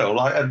criminal,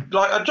 like a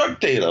drug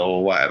dealer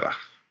or whatever.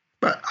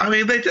 But I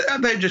mean, they're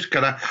just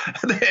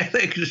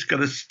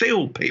gonna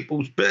steal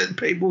people's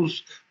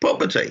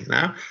property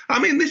now. I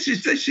mean, this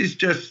is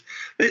just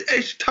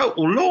it's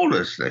total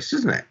lawlessness,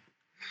 isn't it?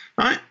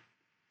 Right?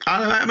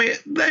 I mean,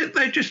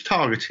 they're just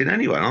targeting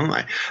anyone, aren't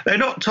they? They're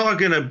not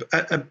targeting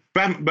a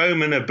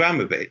Roman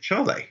Abramovich,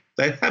 are they?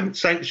 They haven't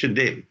sanctioned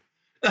him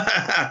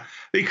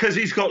because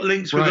he's got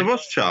links with the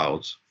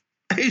Rothschilds.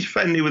 He's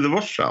friendly with the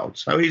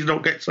Rothschilds, so he's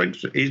not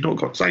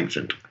got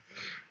sanctioned.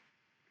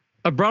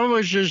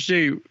 Abramovich is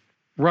the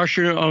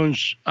Russia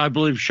owns, I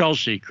believe,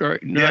 Chelsea.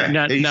 Correct?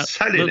 He's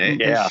selling it.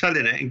 Yeah. He's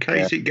selling it in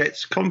case it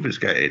gets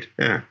confiscated.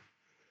 Yeah.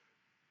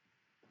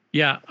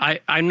 Yeah,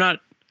 I'm not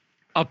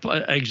up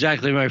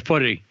exactly my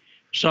footy,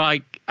 so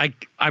I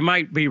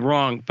might be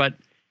wrong, but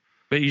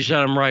you said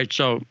I'm right,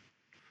 so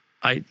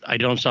I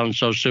don't sound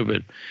so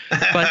stupid.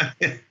 But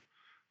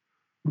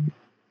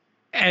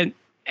and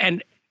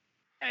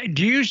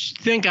do you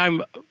think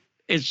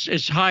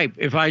it's hype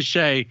if I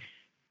say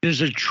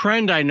there's a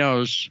trend I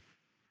notice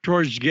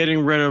towards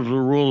getting rid of the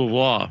rule of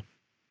law?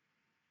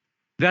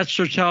 That's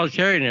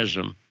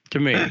totalitarianism to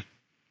me.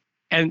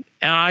 And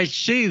I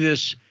see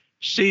this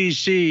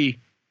CDC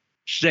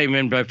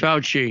statement by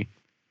Fauci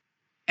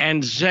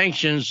and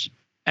sanctions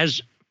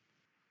as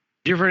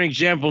different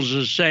examples of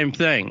the same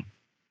thing,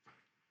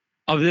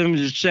 of them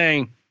just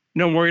saying,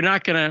 no, we're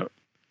not going to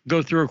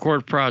go through a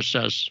court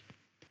process.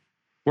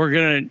 We're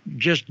going to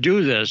just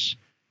do this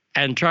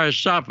and try to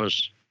stop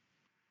us.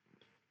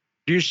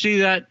 Do you see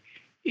that?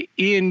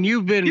 Ian,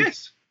 you've been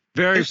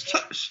very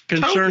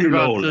concerned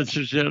about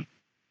this.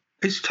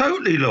 It's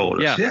totally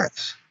lawless,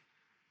 yes.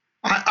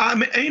 I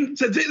mean,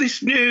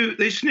 this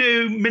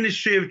new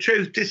Ministry of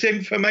Truth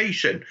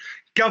Disinformation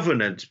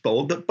Governance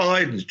Board that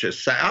Biden's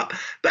just set up,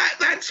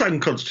 that's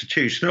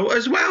unconstitutional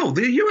as well.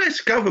 The US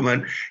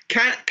government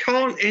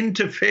can't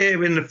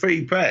interfere in the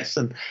free press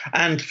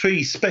and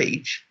free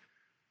speech.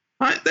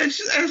 Right? There's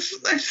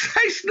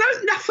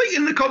nothing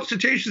in the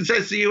Constitution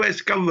says the US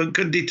government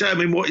can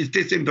determine what is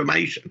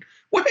disinformation.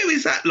 Where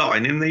is that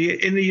line in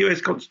the US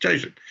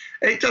Constitution?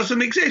 It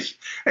doesn't exist.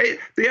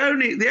 The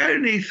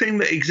only thing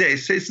that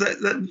exists is that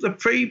the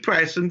free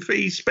press and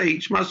free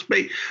speech must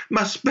be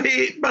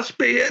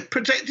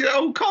protected at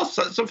all costs.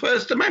 That's the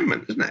First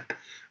Amendment, isn't it?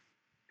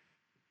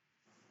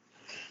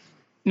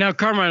 Now,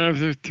 Carmine, I'm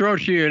going to throw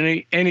to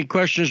you any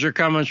questions or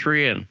comments for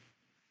Ian.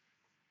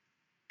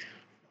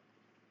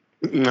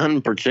 None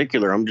in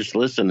particular. I'm just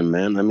listening,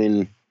 man. I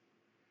mean,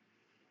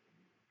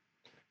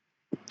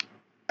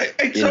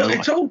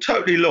 it's all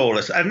totally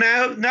lawless, and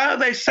now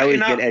they're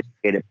setting up. Get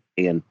educated,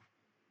 Ian.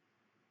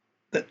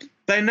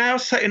 They're now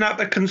setting up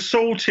a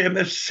consortium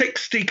of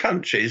 60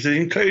 countries,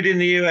 including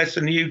the US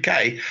and the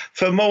UK,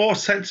 for more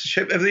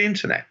censorship of the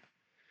internet.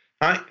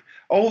 Right?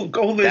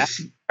 all this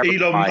That's Elon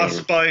terrifying.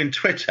 Musk buying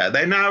Twitter,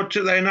 they're now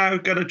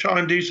going to try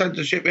and do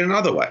censorship in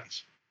other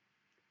ways.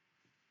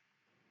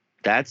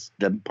 That's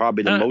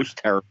probably the most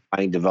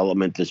terrifying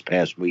development this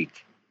past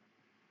week.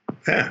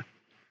 Yeah.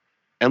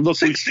 And look,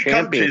 60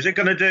 countries are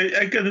going to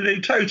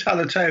do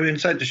totalitarian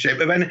censorship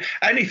of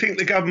anything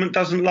the government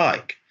doesn't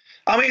like.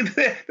 I mean,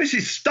 this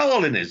is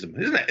Stalinism,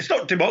 isn't it? It's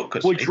not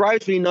democracy. What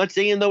drives me nuts,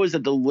 Ian, though, is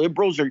that the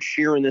liberals are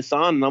cheering this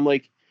on. And I'm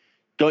like,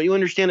 don't you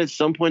understand at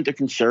some point the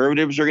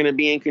conservatives are going to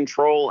be in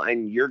control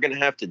and you're going to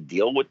have to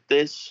deal with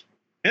this?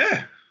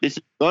 Yeah. This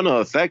is going to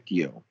affect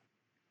you.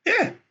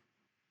 Yeah.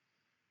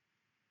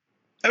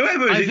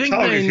 Whoever is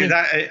targeted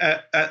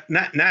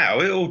now,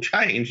 it will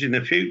change in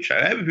the future.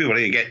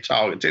 Everybody will get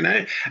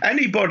targeted.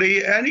 Anybody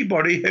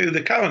who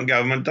the current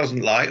government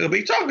doesn't like will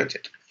be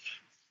targeted.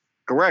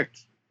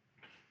 Correct.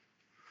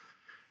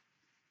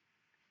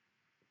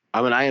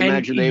 I mean, I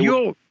imagine they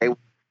would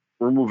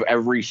remove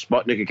every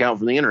Sputnik account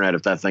from the internet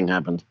if that thing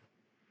happened.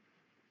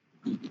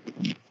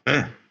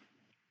 Yeah.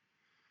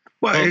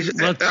 Well,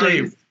 let's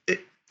see.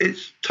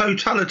 It's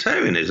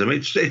totalitarianism.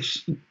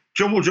 It's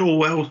George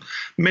Orwell's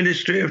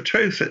Ministry of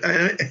Truth.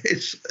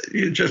 It's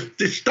just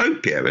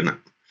dystopia, isn't it?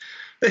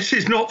 This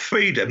is not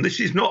freedom. This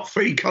is not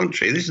free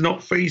country. This is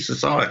not free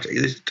society.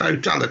 This is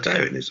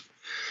totalitarianism.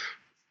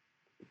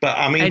 But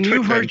I mean,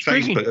 Twitter and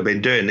Facebook have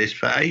been doing this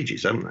for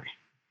ages, haven't they?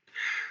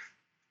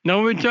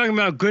 No, we're talking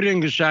about good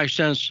English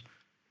accents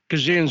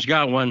because Ian's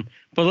got one.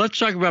 But let's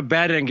talk about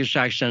bad English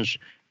accents.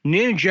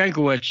 Nina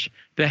Jankowicz,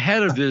 the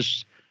head of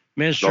this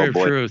Ministry of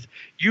Truth,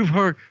 you've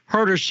heard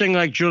her sing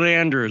like Julie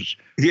Andrews.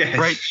 Yes,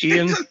 right,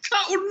 Ian? She's a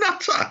total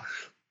nutter.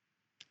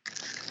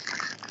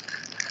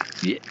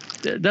 Yeah,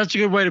 that's a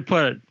good way to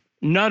put it.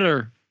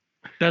 Nutter,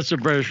 that's a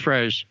British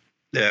phrase.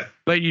 Yeah.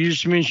 But it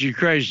just means you're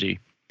crazy.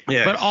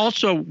 Yeah. But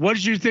also, what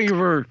did you think of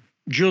her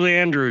Julie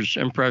Andrews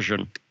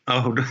impression?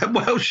 Oh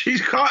well,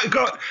 she's got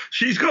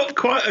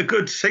quite a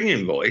good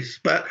singing voice,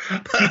 but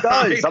she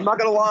does. I'm not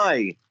going to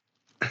lie.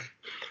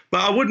 But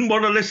I wouldn't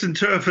want to listen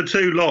to her for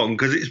too long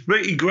because it's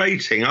pretty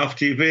grating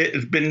after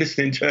you've been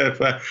listening to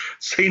her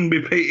seen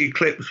repeated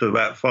clips for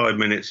about 5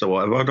 minutes or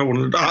whatever. I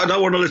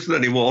don't want to listen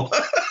anymore.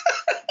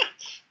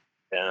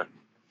 Yeah,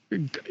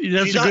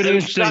 that's a good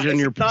insight on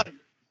your.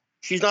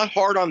 She's not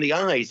hard on the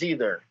eyes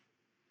either.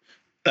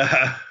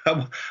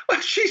 Well,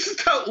 she's a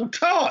total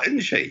tart,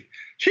 isn't she?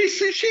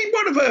 She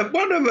one of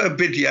her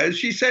videos.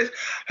 She says,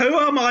 "Who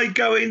am I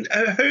going?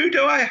 Who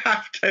do I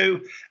have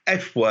to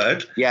F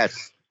word?"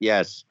 Yes.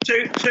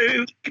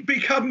 To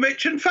become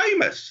rich and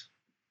famous.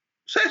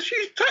 So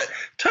she's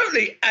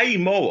totally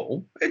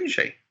amoral, isn't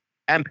she?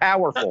 And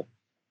powerful.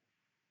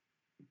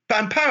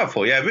 And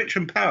powerful, yeah, rich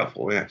and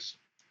powerful, yes.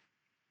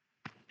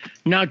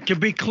 Now, to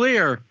be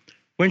clear,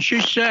 when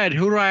she said,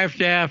 "Who do I have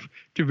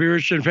to be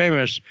rich and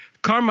famous?"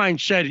 Carmine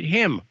said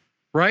him,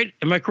 right?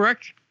 Am I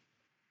correct?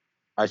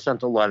 I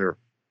sent a letter.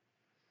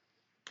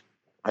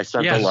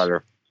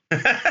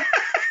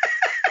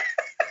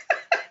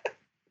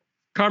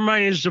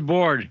 Carmine is the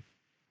board.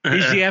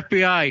 He's the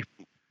FBI,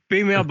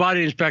 female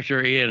body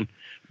inspector, Ian.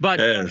 But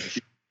it's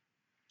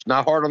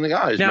not hard on the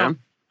guys, man.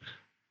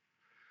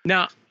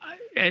 Now,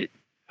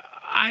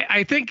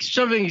 I think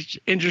something's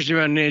interesting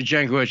about Nina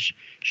Jankowicz.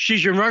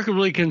 She's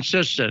remarkably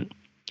consistent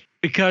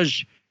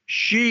because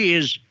she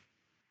is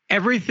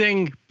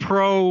everything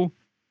pro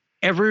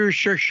every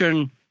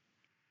restriction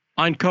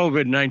on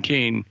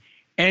COVID-19,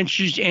 and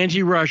she's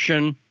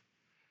anti-Russian.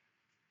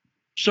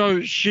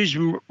 So she's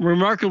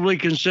remarkably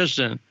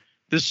consistent.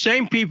 The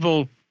same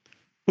people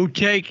who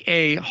take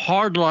a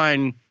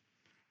hardline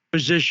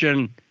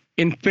position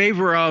in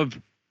favor of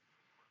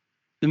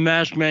the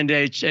mask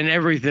mandates and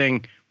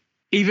everything,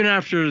 even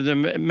after the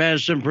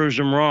medicine proves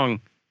them wrong,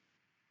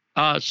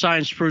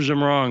 science proves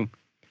them wrong,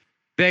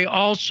 they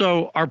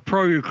also are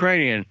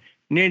pro-Ukrainian.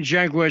 Nina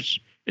Jankowicz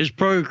is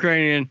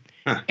pro-Ukrainian,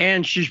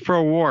 and she's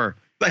pro-war.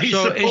 They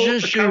support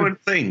the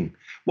current thing.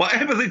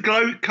 Whatever the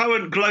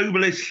current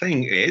globalist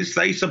thing is,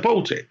 they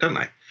support it, don't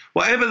they?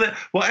 Whatever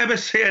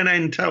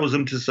CNN tells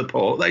them to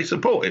support, they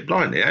support it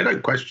blindly. They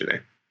don't question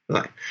it.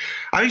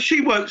 I mean,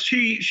 she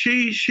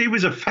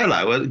was a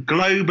fellow at a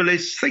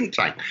globalist think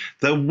tank,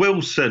 the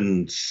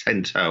Wilson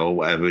Center or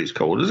whatever it's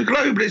called. It's a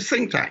globalist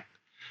think tank,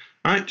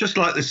 right? Just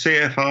like the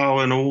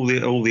CFR and all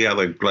the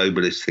other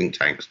globalist think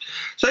tanks.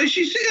 So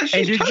she's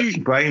totally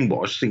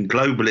brainwashed in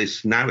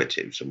globalist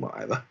narratives and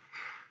whatever.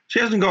 She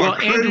hasn't got a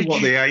clue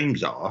what the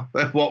aims are,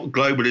 what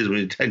globalism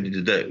is intended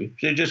to do.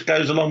 She just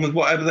goes along with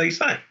whatever they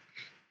say.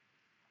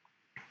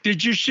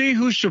 Did you see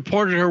who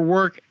supported her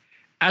work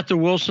at the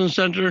Wilson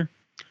Center?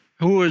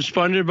 Who was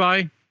funded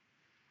by?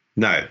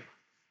 No.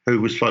 Who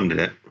was funding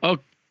it? Oh,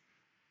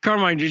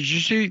 Carmine, did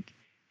you see?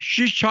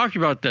 She's talked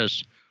about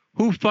this.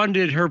 Who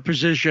funded her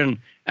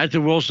position at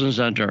the Wilson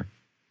Center?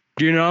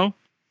 Do you know?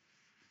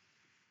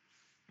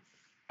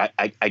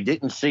 I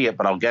didn't see it,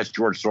 but I'll guess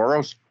George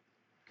Soros.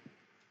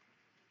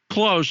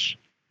 Close.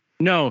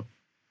 No.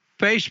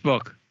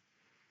 Facebook.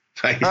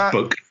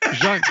 Zuckerberg.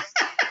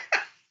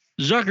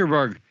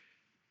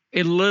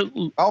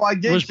 I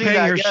did see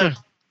that.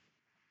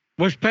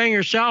 Was paying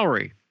her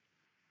salary.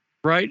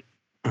 right?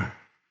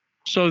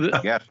 So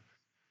Yes.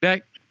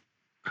 that,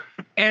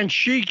 and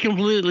she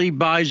completely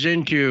buys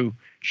into.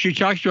 She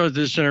talks about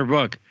this in her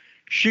book.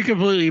 She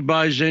completely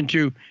buys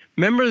into.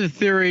 Remember the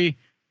theory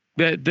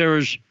that there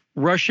was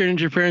Russian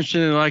interference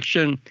in the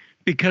election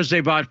because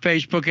they bought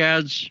Facebook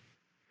ads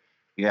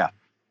Yeah.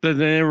 that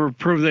they never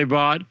proved they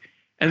bought,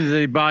 and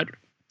they bought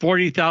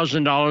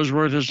 $40,000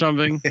 worth of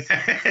something.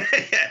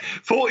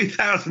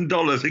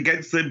 $40,000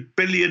 against the $1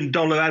 billion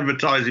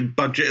advertising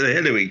budget of the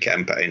Hillary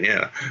campaign.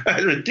 Yeah,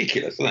 that's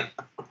ridiculous, isn't it?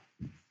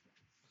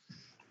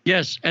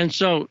 Yes, and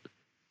so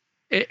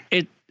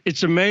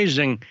it's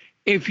amazing.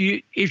 If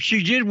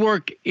she did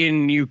work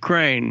in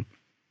Ukraine,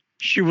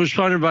 she was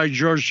funded by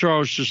George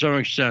Soros to some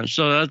extent.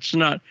 So that's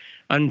not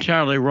an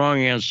entirely wrong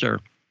answer,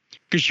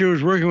 because she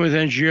was working with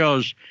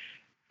NGOs,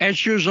 and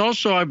she was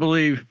also, I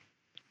believe,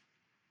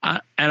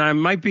 and I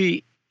might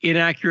be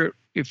inaccurate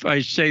if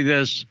I say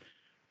this,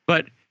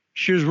 but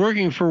she was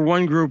working for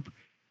one group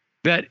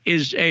that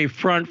is a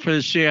front for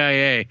the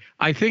CIA.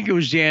 I think it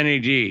was the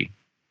NAD.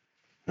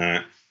 All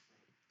right.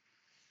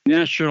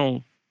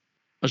 National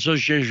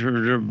Association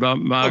for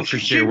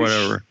Democracy or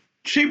whatever.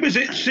 She was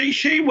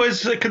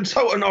a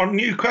consultant on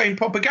Ukraine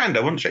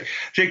propaganda, wasn't she?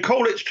 She'd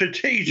call it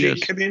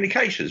strategic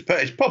communications,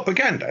 but it's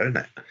propaganda, isn't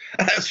it?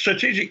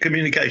 Strategic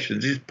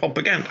communications is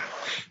propaganda.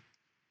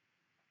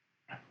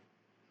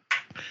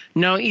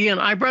 Now, Ian,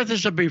 I brought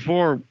this up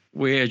before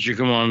we had you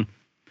come on.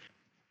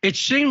 It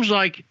seems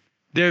like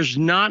there's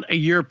not a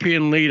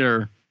European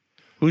leader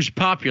who's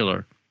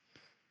popular.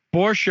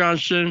 Boris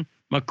Johnson,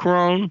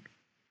 Macron,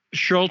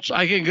 Schultz,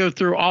 I can go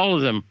through all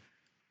of them.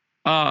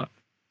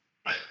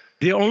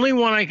 The only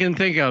one I can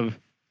think of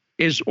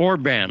is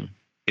Orban.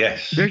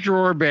 Yes. Viktor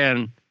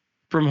Orban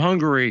from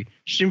Hungary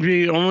seems to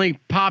be the only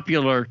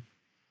popular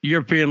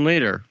European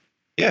leader.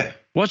 Yeah.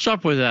 What's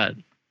up with that?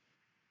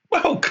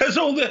 Well, because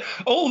all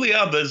the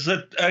others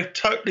are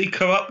totally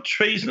corrupt,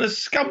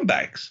 treasonous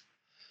scumbags.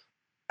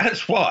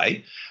 That's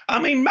why. I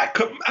mean,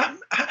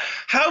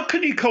 how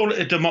can you call it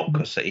a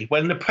democracy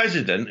when the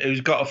president,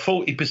 who's got a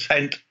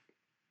 40%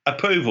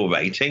 approval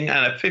rating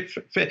and a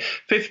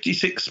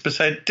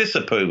 56%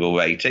 disapproval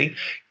rating,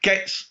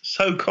 gets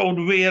so-called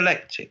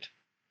re-elected?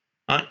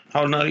 Right?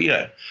 Oh no,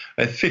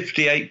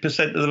 58%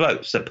 of the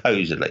votes,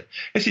 supposedly.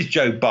 This is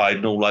Joe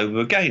Biden all over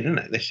again, isn't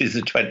it? This is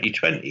the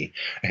 2020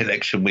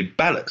 election with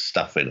ballot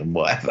stuffing and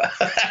whatever.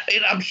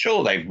 I'm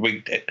sure they've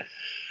rigged it.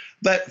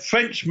 That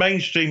French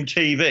mainstream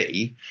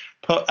TV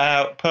put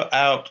out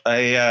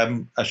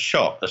a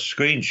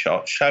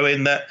screenshot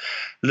showing that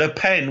Le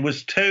Pen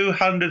was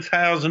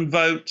 200,000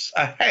 votes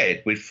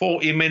ahead with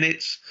 40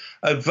 minutes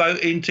of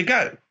voting to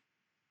go.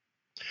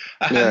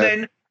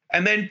 Yeah.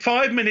 And then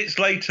 5 minutes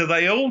later,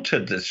 they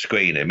altered the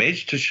screen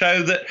image to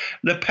show that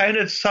Le Pen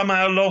had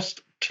somehow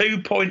lost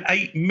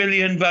 2.8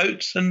 million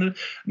votes and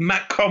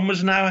Macron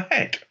was now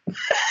ahead.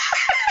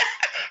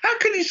 How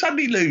can he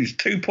suddenly lose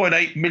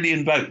 2.8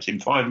 million votes in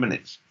 5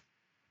 minutes?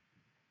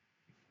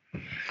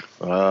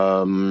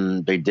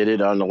 They did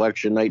it on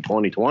election night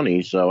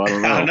 2020, so I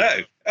don't know. I know.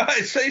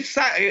 It's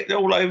that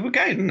all over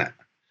again, isn't it?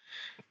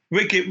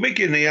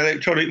 Rigging the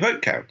electronic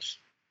vote counts.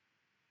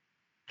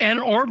 And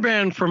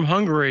Orban from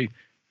Hungary,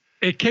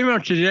 it came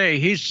out today,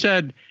 he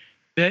said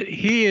that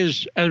he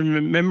is a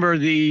member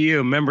of the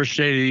EU, member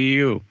state of the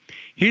EU.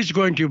 He's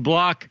going to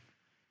block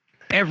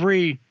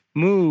every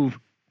move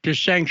to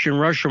sanction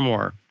Russia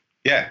more.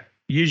 Yeah.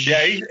 He's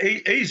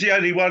the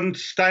only one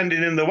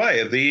standing in the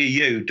way of the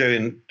EU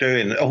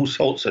doing all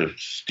sorts of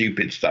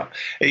stupid stuff.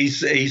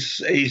 He's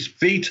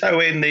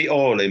vetoing the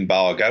oil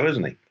embargo,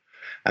 isn't he?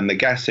 And the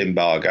gas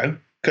embargo.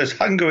 Because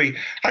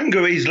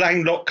Hungary's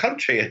landlocked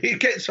country. It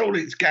gets all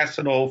its gas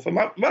and oil from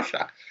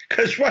Russia.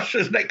 Because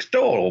Russia's next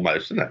door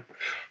almost, isn't it?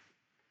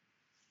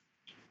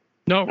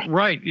 No,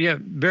 right. Yeah,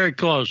 very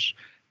close.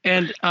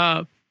 And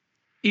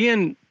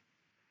Ian,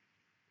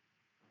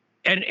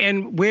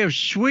 and we have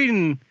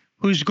Sweden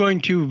who's going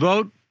to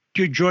vote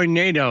to join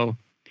NATO,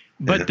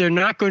 but they're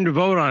not going to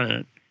vote on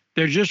it.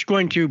 They're just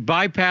going to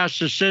bypass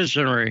the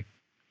citizenry.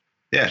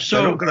 Yeah, so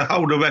they're not going to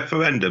hold a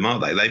referendum, are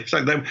they? They've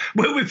said they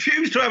will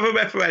refuse to have a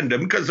referendum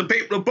because the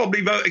people will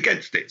probably vote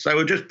against it, so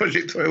we'll just push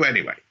it through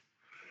anyway.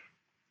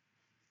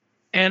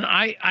 And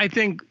I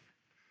think,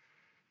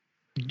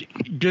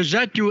 does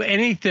that do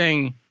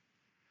anything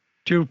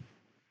to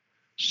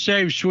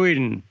save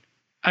Sweden?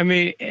 I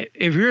mean,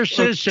 if you're a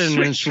citizen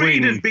in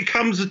Sweden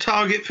becomes a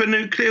target for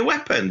nuclear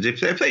weapons. If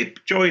they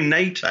join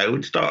NATO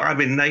and start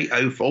having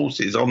NATO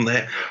forces on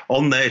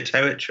their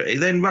territory,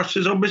 then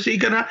Russia's obviously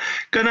gonna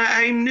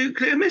aim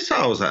nuclear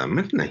missiles at them,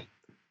 isn't he?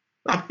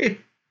 I mean,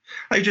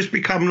 they just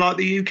become like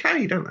the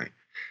UK, don't they?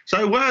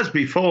 So whereas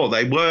before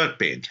they were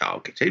being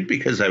targeted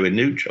because they were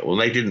neutral and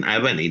they didn't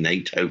have any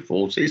NATO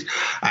forces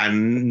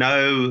and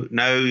no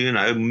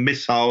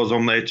missiles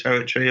on their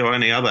territory or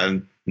any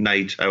other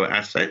NATO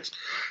assets,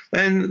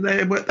 then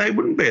they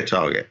wouldn't be a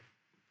target.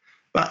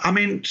 But I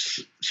mean,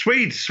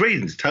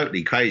 Sweden's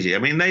totally crazy. I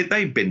mean,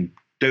 they've been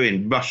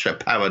doing Russia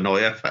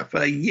paranoia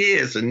for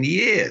years and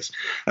years.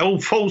 All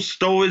false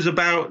stories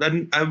about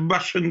a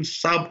Russian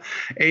sub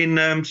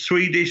in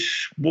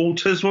Swedish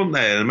waters, weren't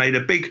there? They made a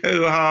big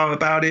hoo-ha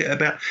about it,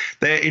 about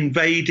they're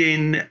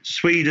invading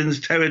Sweden's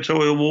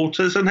territorial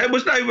waters, and there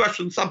was no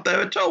Russian sub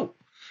there at all.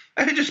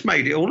 They just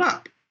made it all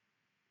up.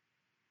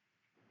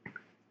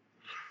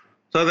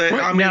 So they're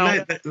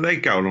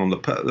going on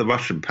the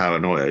Russian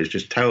paranoia is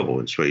just terrible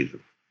in Sweden.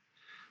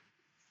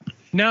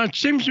 Now, it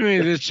seems to me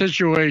the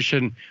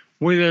situation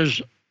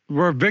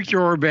where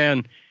Viktor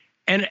Orban,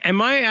 and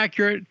am I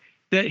accurate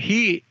that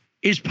he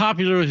is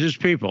popular with his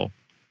people?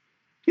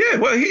 Yeah,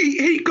 well,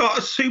 he got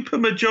a super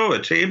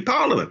majority in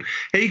Parliament.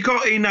 He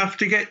got enough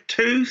to get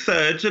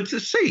 2/3 of the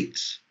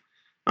seats.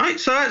 Right,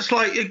 so that's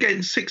like you're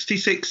getting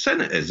 66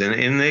 senators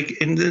in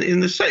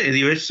the Senate, in the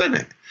US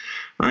Senate,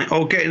 right?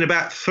 Or getting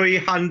about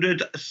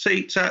 300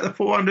 seats out of the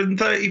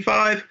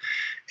 435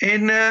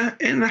 in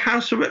the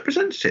House of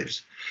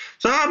Representatives.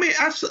 So, I mean,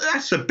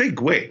 that's a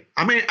big win.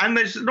 I mean, and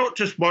there's not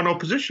just one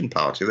opposition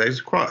party. There's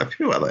quite a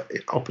few other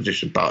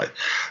opposition parties.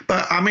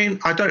 But, I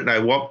mean, I don't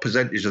know what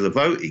percentage of the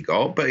vote he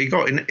got, but he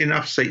got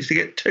enough seats to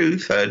get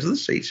 2/3 of the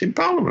seats in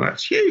Parliament.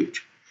 That's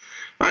huge.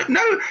 Right?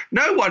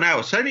 No one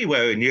else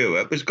anywhere in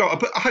Europe has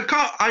got.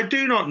 I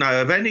do not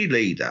know of any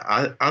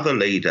other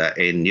leader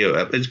in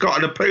Europe has got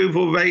an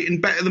approval rating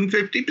better than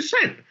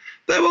 50%.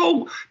 They've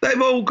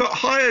all got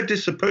higher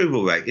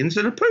disapproval ratings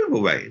than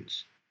approval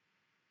ratings.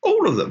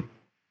 All of them.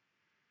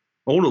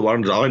 All the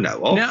ones I know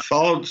of: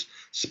 France,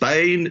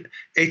 Spain,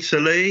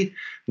 Italy,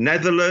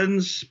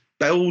 Netherlands,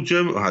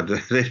 Belgium.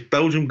 Has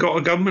Belgium got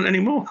a government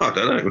anymore? I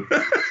don't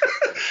know.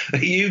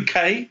 The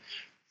UK,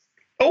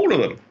 all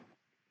of them.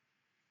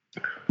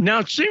 Now,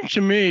 it seems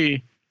to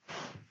me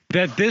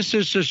that this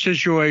is a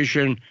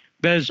situation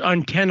that is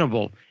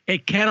untenable.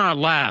 It cannot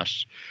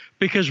last,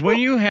 because when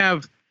you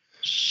have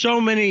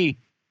so many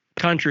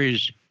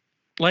countries,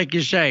 like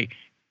you say,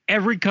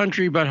 every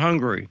country but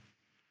Hungary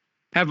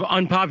have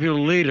unpopular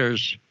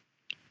leaders,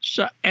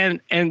 so and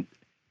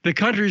the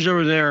countries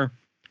over there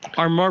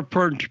are more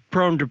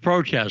prone to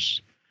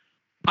protests.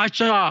 I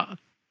saw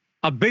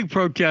a big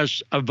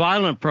protest, a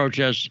violent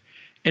protest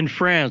in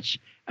France,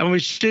 and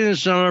we've seen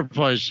this in other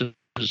places.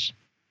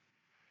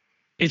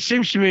 It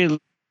seems to me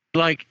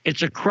like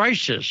it's a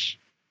crisis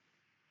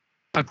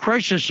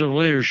of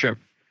leadership.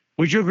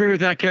 Would you agree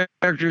with that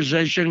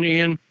characterization,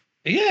 Ian?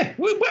 Yeah,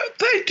 well,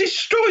 they're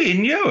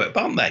destroying Europe,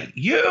 aren't they?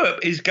 Europe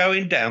is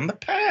going down the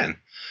pan.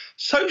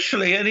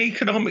 Socially and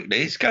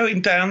economically, it's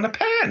going down the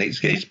pan.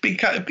 It's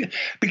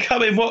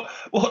becoming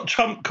what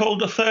Trump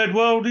called the third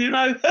world, you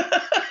know?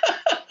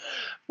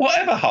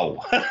 Whatever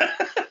hole.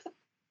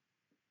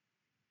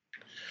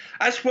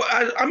 That's what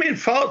I mean.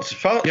 France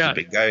has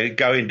been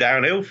going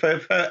downhill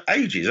for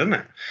ages, hasn't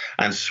it?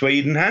 And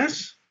Sweden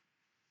has.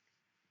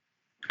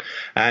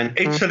 And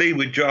Italy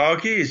with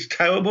Draghi is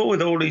terrible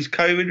with all these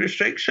COVID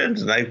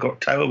restrictions, and they've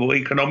got terrible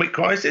economic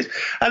crisis.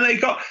 And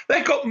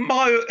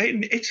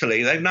in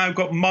Italy, they've now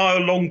got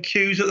mile-long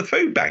queues at the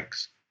food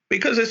banks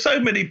because there's so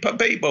many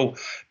people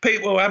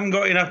haven't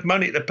got enough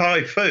money to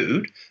buy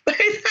food.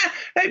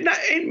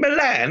 In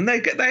Milan,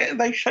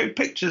 they show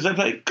pictures of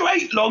a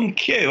great long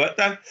queue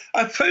at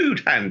a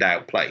food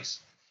handout place.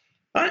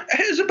 Right?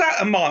 It was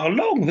about a mile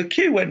long. The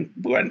queue went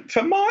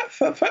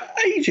for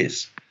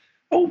ages.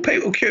 All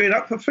people queuing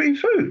up for free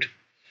food.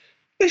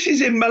 This is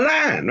in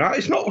Milan, right?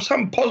 It's not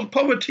some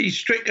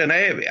poverty-stricken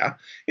area.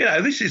 You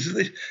know, this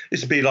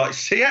would be like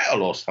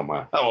Seattle or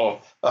somewhere.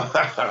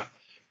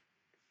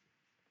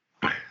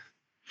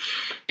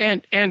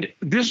 And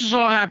this is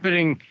all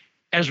happening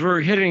as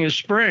we're hitting the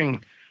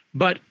spring,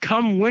 but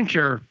come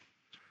winter,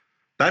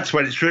 that's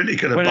when it's really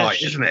going to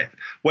bite, isn't it?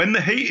 When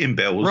the heating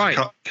bills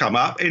come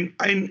up in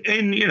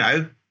you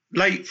know,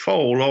 late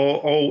fall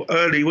or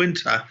early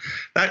winter,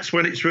 that's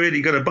when it's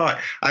really going to bite.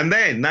 And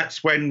then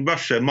that's when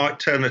Russia might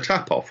turn the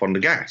tap off on the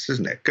gas,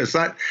 isn't it? Because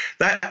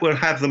that will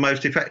have the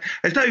most effect.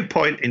 There's no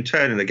point in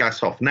turning the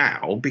gas off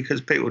now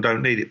because people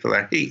don't need it for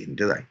their heating,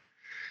 do they?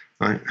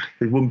 Right?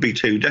 It wouldn't be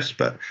too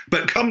desperate.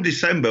 But come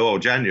December or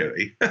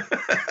January.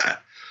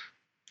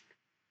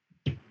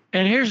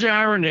 And here's the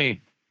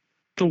irony.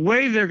 The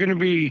way they're going to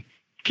be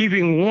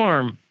keeping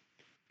warm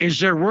is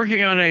they're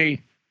working on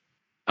a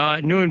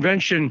new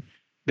invention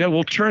that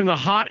will turn the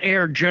hot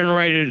air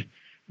generated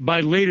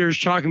by leaders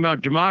talking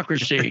about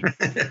democracy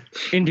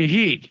into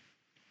heat.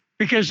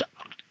 Because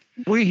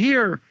we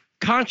hear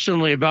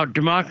constantly about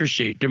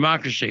democracy.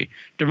 Biden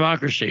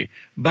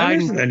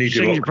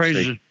singing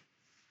praises.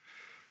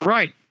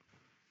 Right.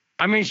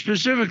 I mean,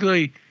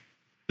 specifically,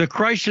 the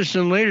crisis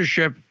in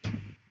leadership.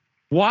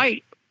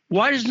 Why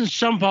doesn't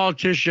some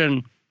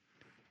politician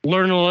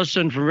learn a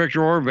lesson from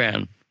Viktor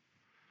Orban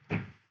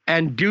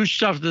and do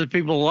stuff that the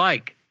people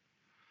like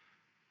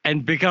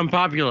and become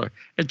popular?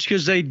 It's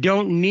because they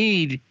don't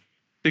need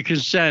the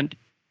consent.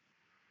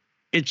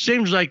 It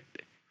seems like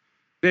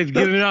they've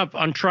given up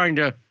on trying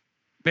to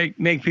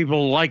make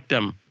people like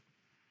them.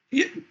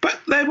 Yeah, but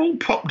they're all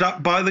propped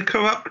up by the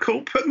corrupt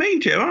corporate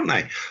media, aren't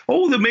they?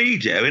 All the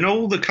media in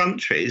all the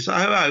countries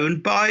are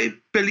owned by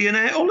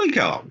billionaire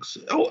oligarchs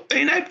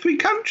in every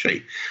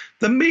country.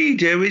 The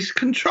media is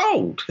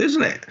controlled,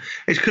 isn't it?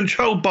 It's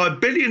controlled by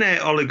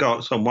billionaire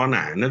oligarchs on one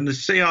hand and the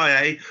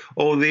CIA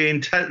or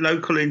the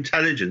local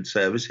intelligence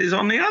services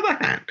on the other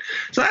hand.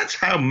 So that's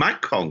how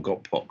Macron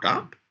got propped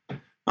up,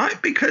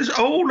 right? Because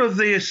all of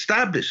the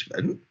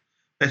establishment,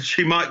 as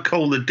she might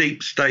call the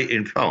deep state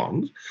in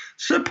France,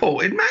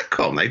 supported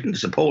Macron. They didn't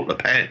support Le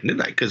Pen, did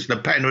they? Because Le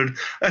Pen would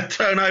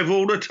turn over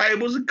all the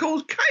tables and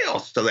cause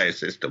chaos to their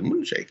system,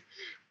 wouldn't she?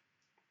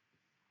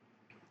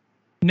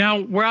 Now,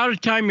 we're out of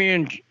time,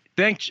 Ian.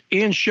 Thanks,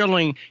 Ian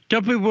Schilling.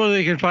 Tell people where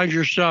they can find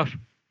your stuff.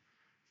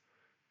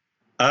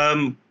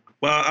 Well,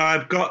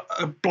 I've got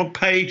a blog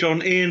page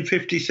on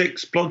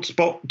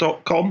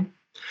ian56blogspot.com,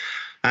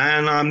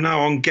 and I'm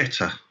now on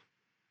Getter.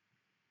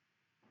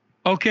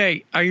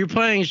 Okay, are you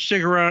planning to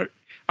stick around?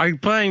 Are you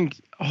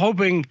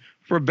hoping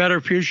for a better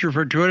future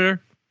for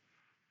Twitter?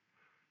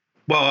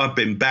 Well, I've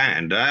been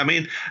banned. I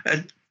mean,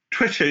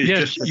 Twitter is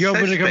just a you're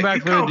hoping to come back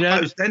you from the can't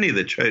dead? post any of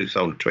the truth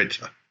on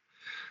Twitter.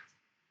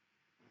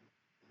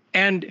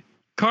 And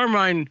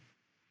Carmine,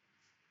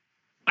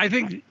 I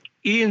think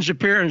Ian's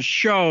appearance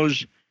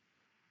shows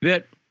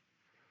that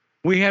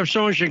we have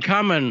so much in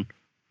common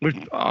with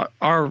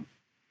our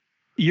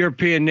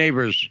European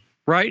neighbors,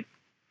 right?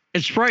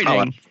 It's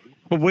frightening,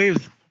 but we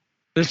have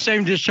the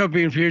same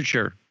dystopian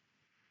future.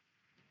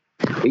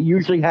 It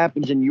usually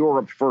happens in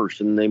Europe first,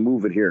 and they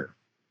move it here.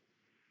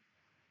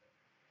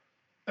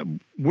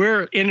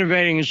 We're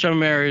innovating in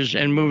some areas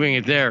and moving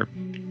it there.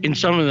 In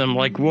some of them,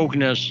 like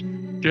wokeness,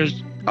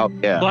 just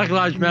Black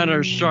Lives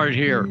Matter started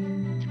here.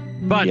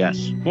 But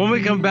when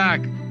we come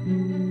back,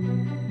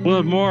 we'll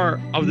have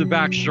more of the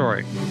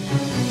backstory.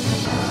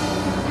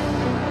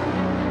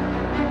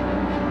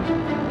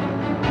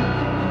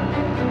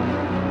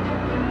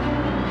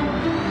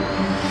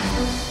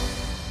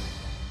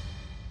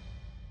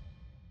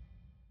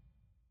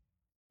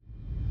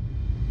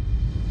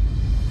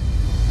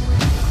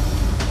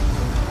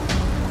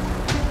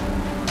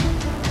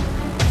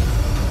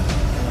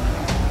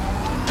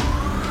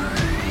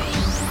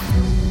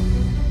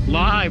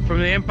 Live from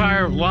the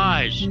Empire of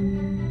Lies,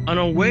 an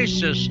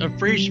oasis of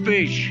free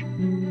speech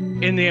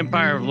in the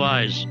Empire of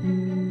Lies.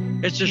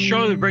 It's a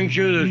show that brings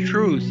you the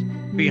truth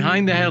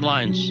behind the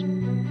headlines.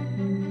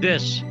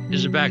 This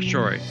is a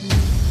backstory.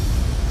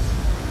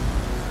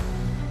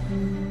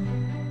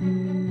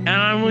 And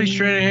I'm Lee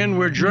Stranahan.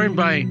 We're joined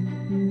by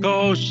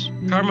co-host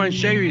Carmine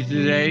Shavy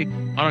today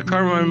on a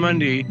Carmine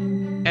Monday.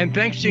 And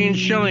thanks to Ian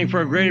Schilling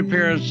for a great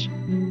appearance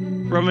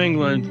from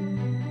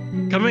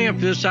England. Coming up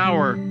this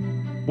hour,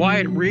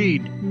 Wyatt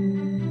Reed,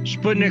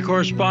 Sputnik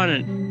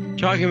correspondent,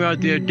 talking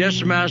about the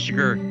Odessa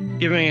Massacre,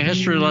 giving a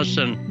history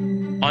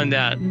lesson on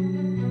that,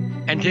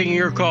 and taking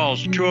your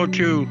calls,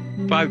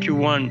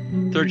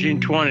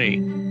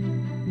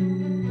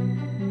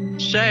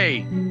 202-521-1320.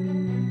 Say,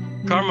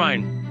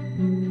 Carmine,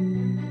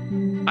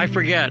 I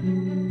forget,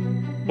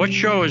 what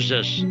show is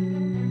this?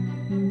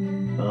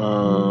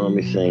 Let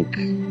me think.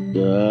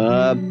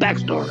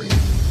 Backstory.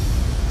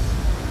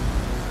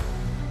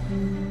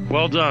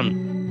 Well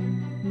done.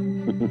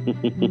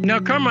 Now,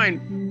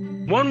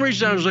 Carmine, one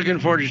reason I was looking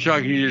forward to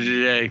talking to you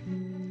today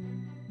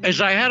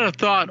is I had a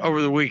thought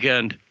over the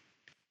weekend,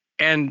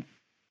 and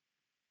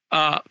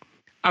I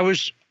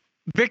was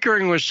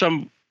bickering with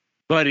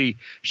somebody.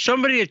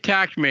 Somebody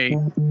attacked me,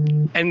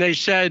 and they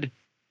said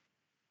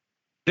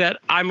that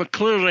I'm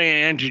clearly an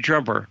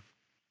anti-Trumper.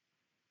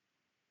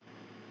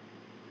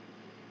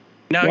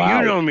 Now,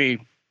 you know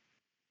me.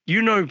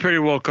 You know me pretty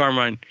well,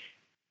 Carmine.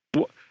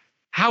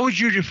 How would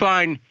you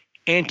define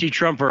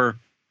anti-Trumper?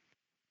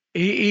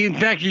 In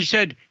fact, he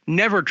said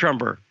never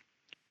Trumper.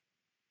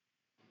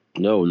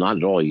 No, not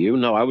at all.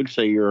 I would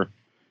say you're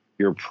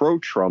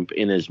pro-Trump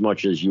in as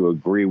much as you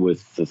agree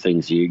with the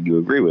things you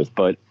agree with,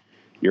 but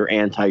you're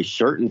anti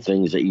certain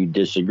things that you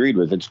disagreed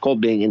with. It's called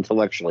being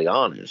intellectually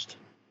honest.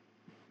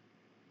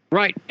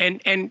 Right,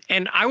 and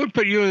I would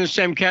put you in the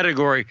same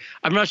category.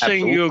 I'm not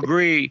saying you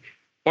agree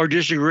or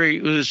disagree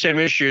with the same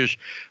issues,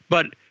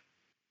 but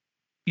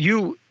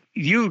you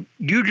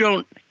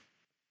don't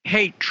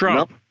hate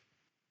Trump.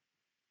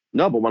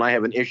 No, but when I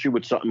have an issue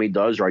with something he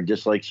does or I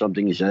dislike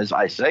something he says,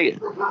 I say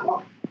it.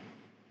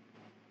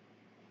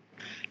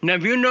 Now,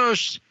 have you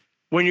noticed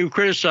when you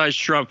criticize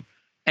Trump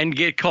and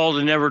get called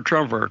a never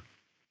Trumper?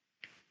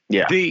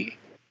 Yeah.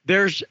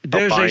 There's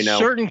a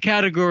certain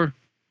category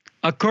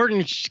of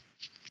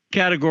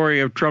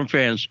Trump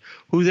fans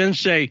who then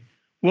say,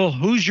 well,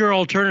 who's your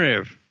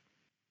alternative?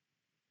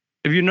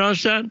 Have you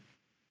noticed that?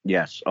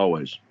 Yes,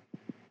 always.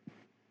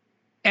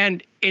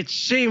 And it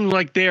seemed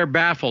like they are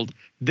baffled.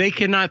 They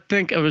cannot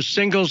think of a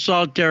single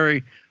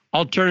solitary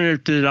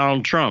alternative to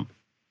Donald Trump.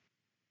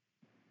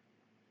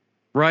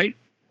 Right?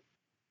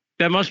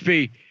 That must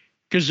be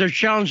because they're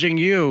challenging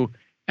you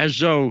as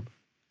though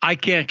I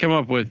can't come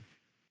up with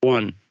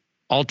one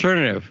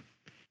alternative,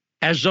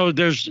 as though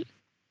there's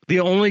the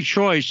only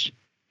choice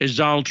is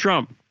Donald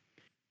Trump.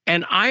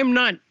 And I'm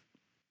not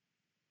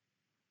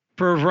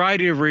for a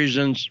variety of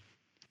reasons.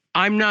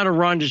 I'm not a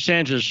Ron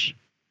DeSantis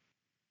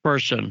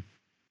person.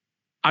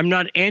 I'm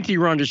not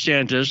anti-Ron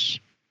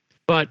DeSantis,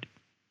 but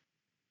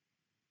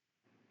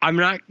I'm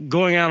not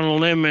going out on a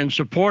limb and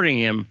supporting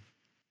him.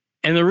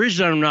 And the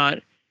reason I'm not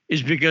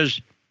is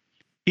because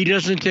he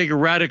doesn't take a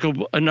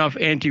radical enough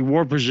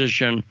anti-war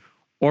position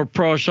or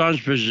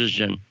pro-Assange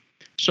position.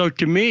 So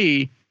to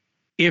me,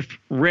 if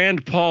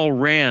Rand Paul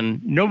ran,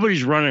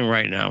 nobody's running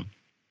right now.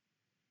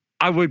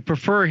 I would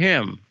prefer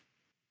him.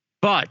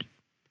 But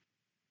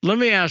let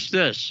me ask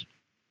this,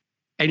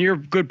 and you're a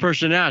good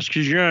person to ask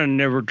because you're not a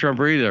never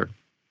Trumper either.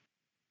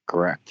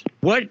 Correct.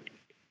 What,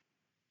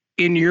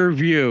 in your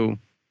view,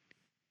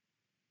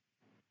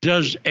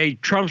 does a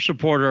Trump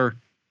supporter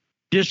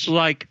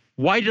dislike?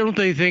 Why don't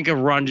they think of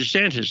Ron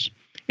DeSantis?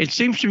 It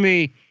seems to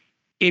me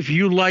if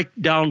you like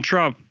Donald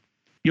Trump,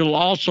 you'll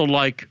also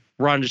like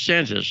Ron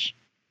DeSantis.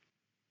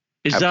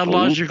 Is that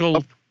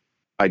logical?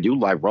 I do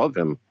love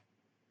him.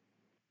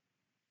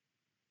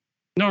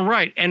 No,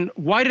 right. And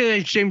why do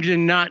they seem to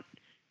not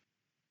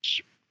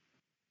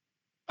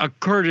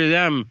occur to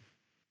them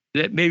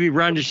that maybe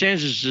Ron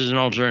DeSantis is an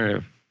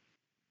alternative?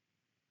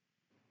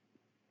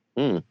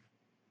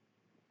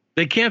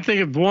 They can't think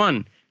of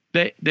one.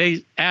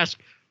 They ask,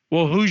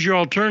 well, who's your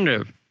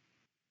alternative?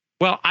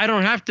 Well, I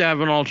don't have to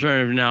have an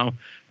alternative now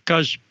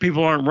because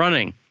people aren't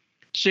running.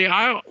 See,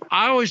 I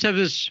always have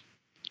this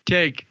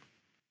take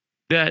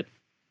that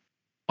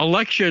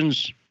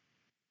elections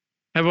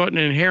have an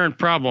inherent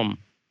problem,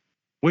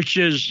 which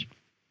is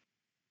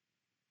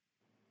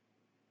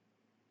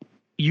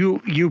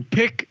you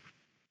pick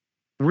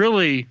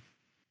really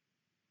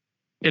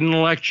in an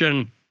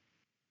election,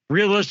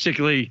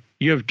 realistically,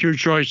 you have two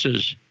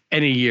choices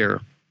any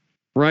year,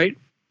 right?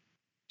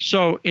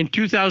 So in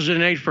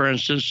 2008, for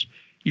instance,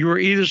 you were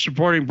either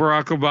supporting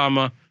Barack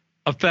Obama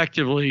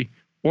effectively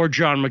or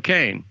John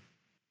McCain,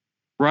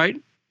 right?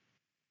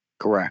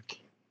 Correct.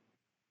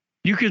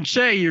 You can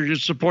say you're going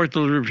to support the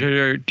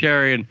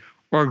Libertarian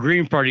or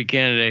Green Party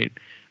candidate,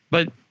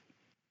 but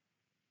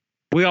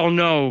we all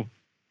know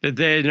that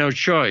they had no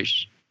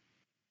choice.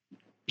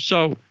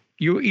 So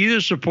you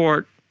either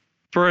support,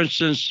 for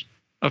instance,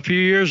 a few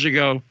years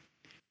ago,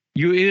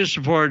 you either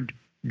supported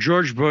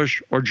George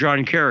Bush or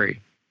John Kerry.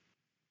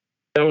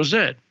 That was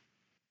it,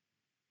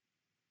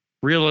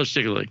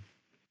 realistically.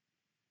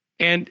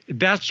 And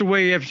that's the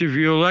way you have to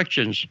view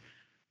elections.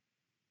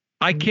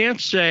 I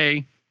can't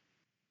say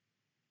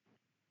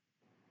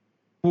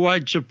who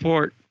I'd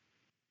support.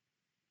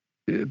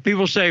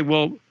 People say,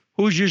 well,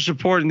 who's you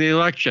support in the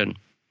election?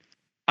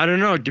 I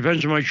don't know. It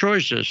depends on my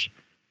choices.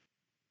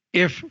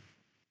 If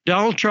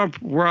Donald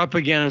Trump were up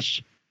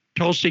against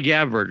Tulsi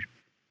Gabbard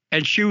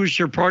and she was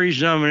her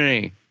party's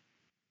nominee,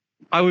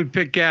 I would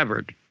pick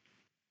Gabbard.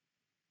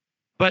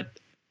 But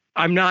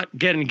I'm not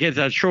getting to get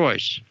that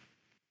choice.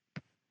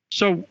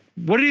 So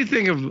what do you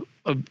think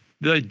of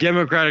the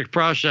democratic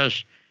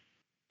process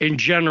in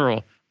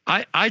general?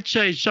 I'd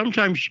say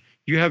sometimes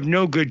you have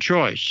no good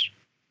choice.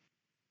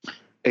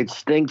 It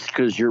stinks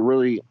because you're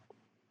really,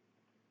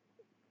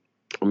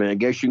 I mean, I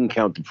guess you can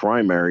count the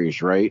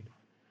primaries, right?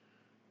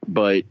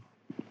 But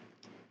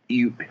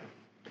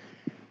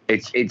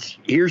it's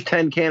here's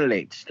 10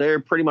 candidates. They're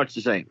pretty much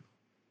the same.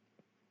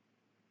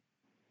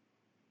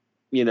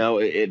 You know,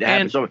 it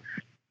happens. So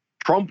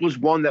Trump was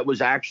one that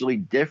was actually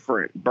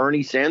different.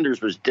 Bernie Sanders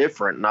was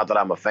different. Not that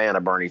I'm a fan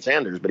of Bernie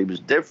Sanders, but he was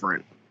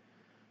different.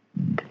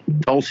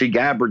 Tulsi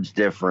Gabbard's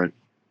different.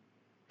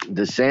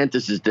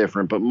 DeSantis is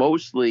different, but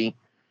mostly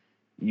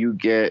you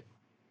get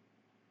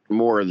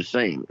more of the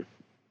same.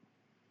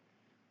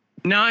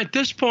 Now, at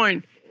this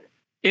point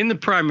in the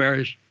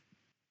primaries,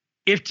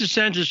 if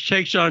DeSantis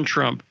takes on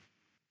Trump,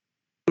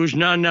 who's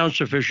not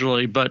announced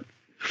officially, but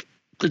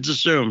it's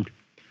assumed,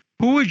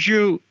 who would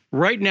you,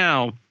 right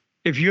now,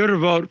 if you had to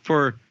vote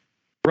for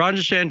Ron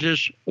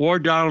DeSantis or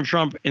Donald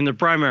Trump in the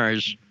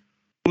primaries,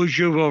 who would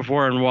you vote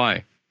for and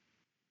why?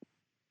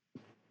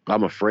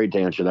 I'm afraid to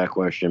answer that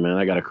question, man.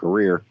 I got a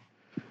career.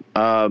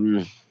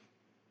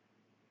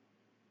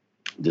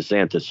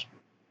 DeSantis.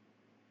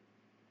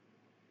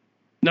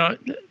 Now,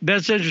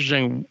 that's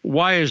interesting.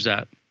 Why is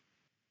that?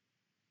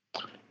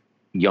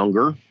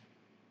 Younger.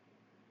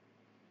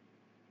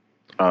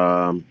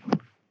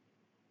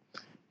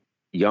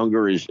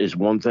 Younger is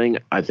one thing.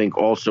 I think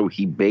also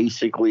he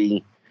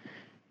basically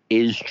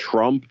is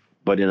Trump,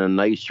 but in a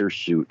nicer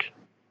suit.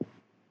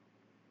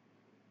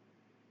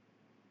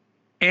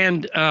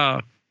 And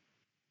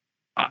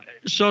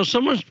so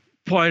someone's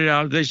pointed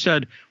out, they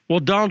said, well,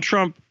 Donald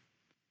Trump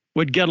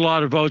would get a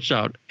lot of votes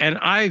out. And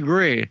I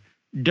agree.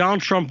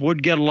 Donald Trump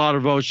would get a lot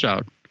of votes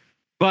out.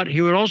 But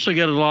he would also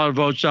get a lot of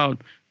votes out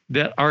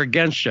that are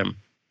against him.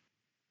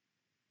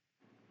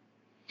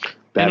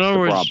 That's the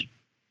problem.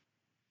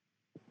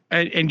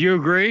 And do you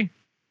agree?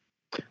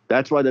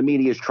 That's why the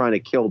media is trying to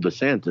kill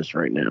DeSantis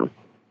right now.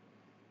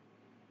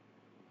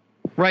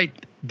 Right.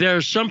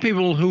 There's some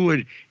people who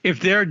would, if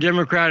they're a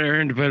Democrat or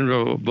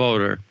independent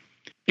voter,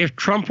 if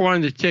Trump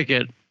won the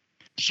ticket,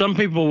 some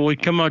people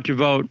would come out to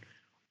vote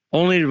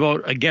only to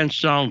vote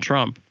against Donald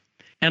Trump.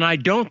 And I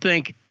don't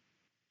think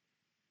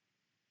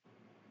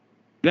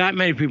that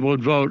many people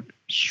would vote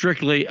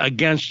strictly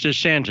against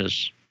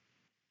DeSantis.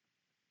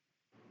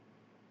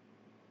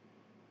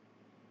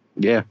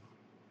 Yeah,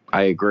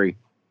 I agree.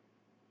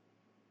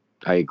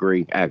 I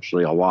agree,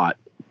 actually, a lot.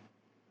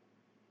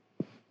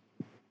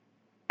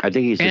 I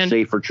think he's a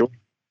safer choice.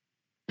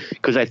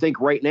 Because I think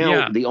right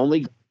now, the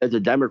only that the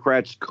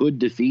Democrats could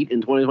defeat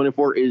in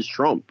 2024 is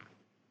Trump.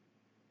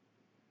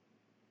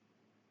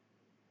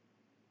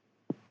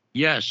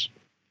 Yes,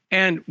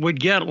 and would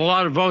get a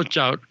lot of votes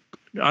out,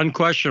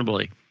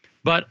 unquestionably.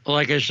 But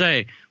like I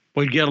say,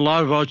 would get a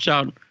lot of votes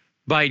out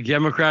by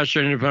Democrats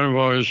or independent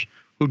voters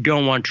who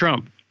don't want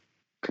Trump.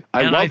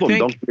 I love him,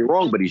 don't get me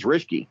wrong, but he's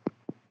risky.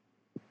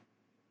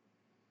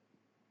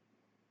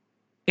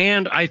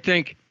 And I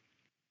think,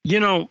 he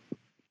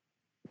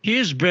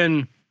has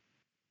been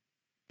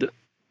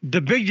the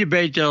big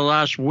debate of the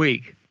last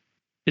week,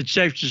 it's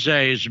safe to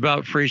say, is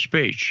about free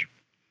speech.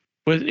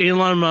 With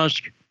Elon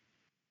Musk,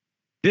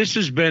 this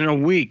has been a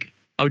week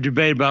of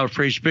debate about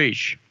free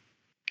speech.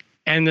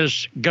 And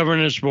this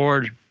governance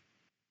board,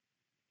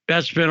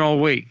 that's been all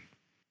week.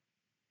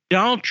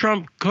 Donald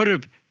Trump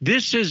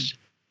this is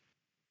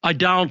a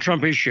Donald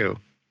Trump issue.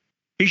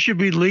 He should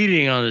be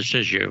leading on this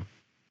issue.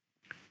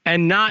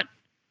 And not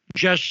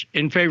just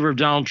in favor of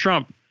Donald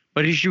Trump,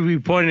 but he should be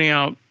pointing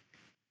out,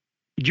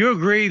 do you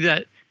agree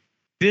that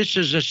this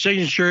is a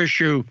signature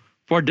issue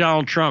for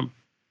Donald Trump?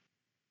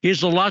 He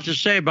has a lot to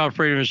say about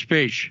freedom of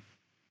speech.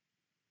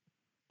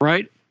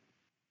 Right?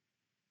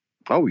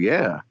 Oh,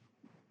 yeah.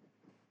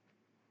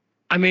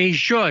 I mean, he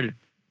should.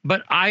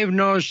 But I have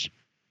noticed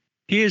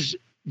there's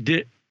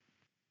been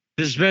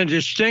a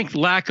distinct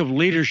lack of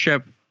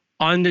leadership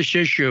on this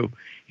issue.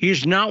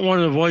 He's not one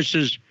of the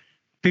voices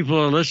people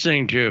are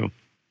listening to.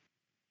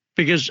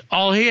 Because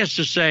all he has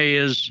to say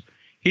is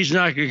he's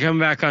not going to come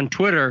back on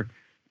Twitter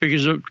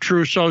because of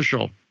True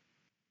Social.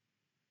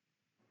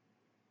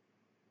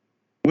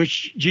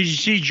 Which, did you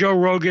see Joe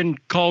Rogan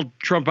called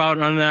Trump out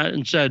on that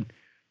and said,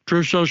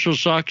 True Social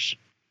sucks?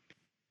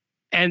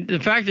 And the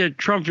fact that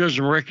Trump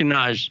doesn't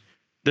recognize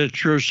that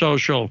True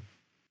Social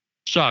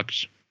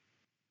sucks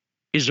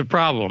is a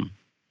problem.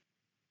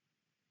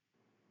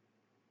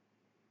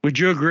 Would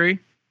you agree?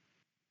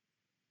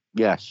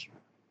 Yes.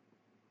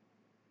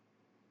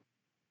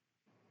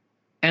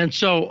 And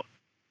so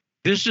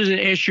this is an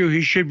issue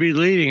he should be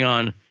leading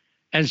on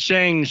and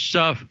saying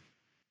stuff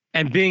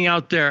and being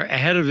out there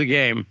ahead of the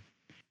game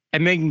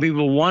and making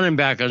people want him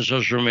back on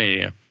social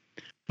media.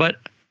 But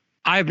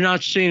I've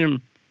not seen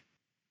him,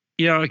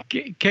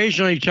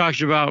 occasionally he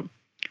talks about,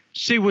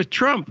 with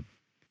Trump,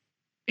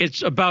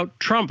 it's about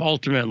Trump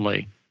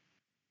ultimately.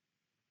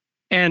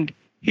 And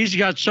he's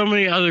got so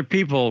many other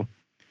people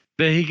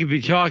that he could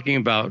be talking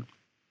about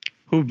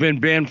who've been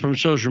banned from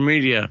social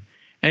media.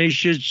 And he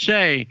should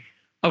say,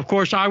 of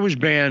course, I was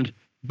banned,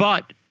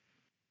 but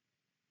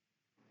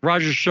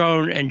Roger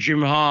Stone and Jim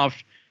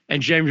Hoft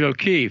and James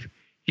O'Keefe,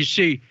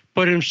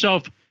 put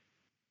himself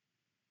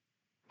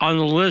on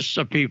the list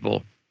of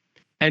people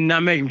and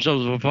not make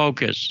himself a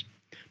focus.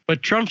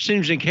 But Trump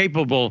seems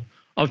incapable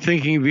of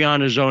thinking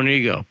beyond his own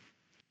ego.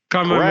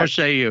 Carmen, what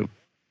say you?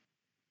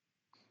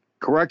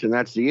 Correct, and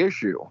that's the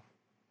issue.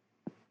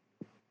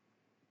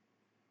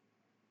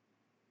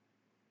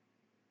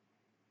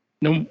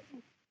 No.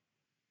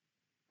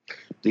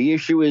 The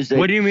issue is that.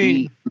 What do you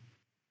mean?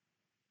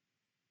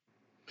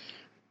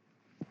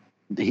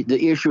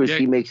 The issue is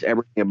he makes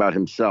everything about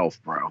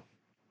himself, bro.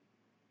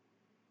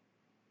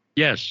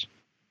 Yes.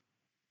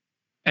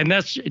 And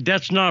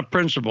that's not a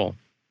principle.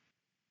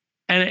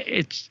 And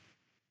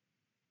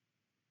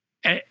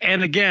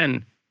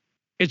again,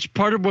 it's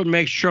part of what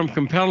makes Trump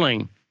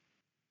compelling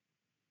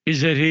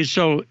is that he's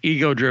so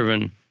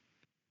ego-driven.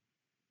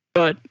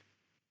 But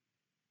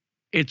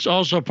it's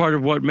also part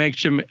of what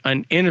makes him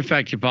an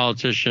ineffective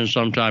politician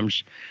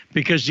sometimes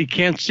because he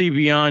can't see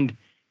beyond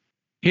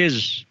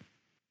his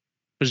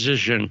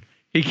position.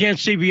 He can't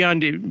see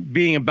beyond it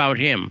being about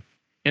him.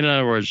 In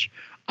other words,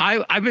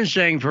 I've been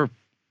saying for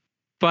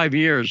 5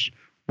 years,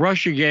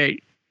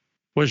 Russiagate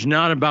was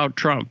not about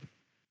Trump.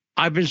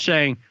 I've been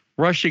saying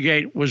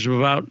Russiagate was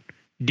about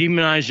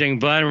demonizing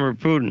Vladimir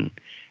Putin.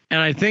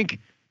 And I think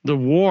the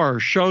war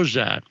shows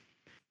that.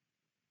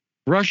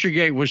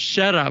 Russiagate was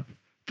set up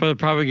for the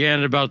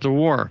propaganda about the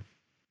war.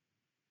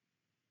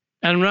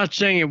 And I'm not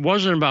saying it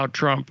wasn't about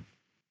Trump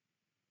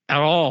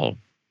at all.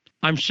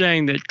 I'm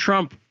saying that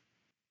Trump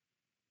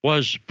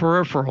was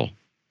peripheral.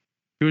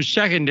 He was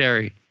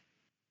secondary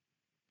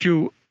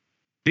to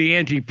the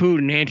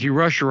anti-Putin,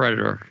 anti-Russia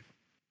rhetoric.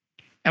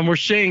 And we're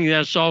seeing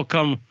that's all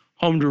come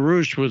home to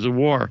roost with the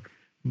war.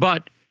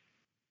 But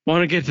I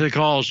want to get to the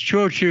calls.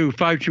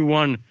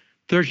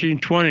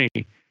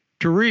 202-521-1320.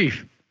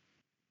 Tarif,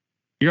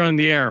 you're on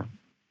the air.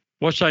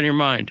 What's on your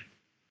mind?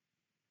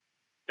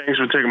 Thanks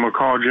for taking my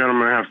call,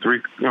 gentlemen. I have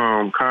three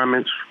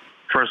comments.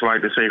 First, I'd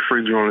like to say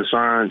free Julian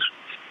Assange.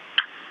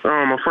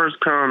 My first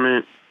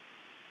comment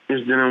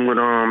is dealing with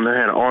they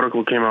had an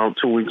article came out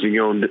 2 weeks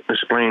ago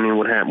explaining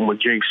what happened with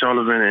Jake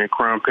Sullivan and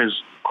Crown Prince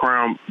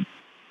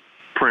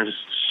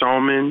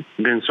Salman,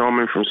 bin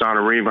Salman from Saudi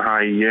Arabia, how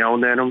he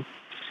yelled at him.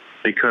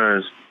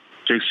 because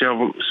Jake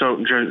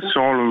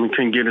Sullivan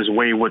can get his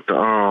way with the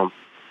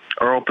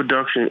oil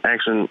production,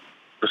 asking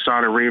the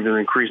Saudi Arabia to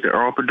increase the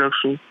oil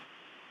production.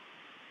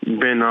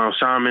 Ben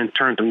Salman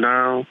turned them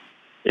down,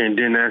 and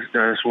then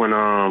that's when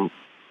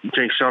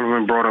Jake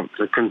Sullivan brought up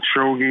the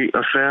Khashoggi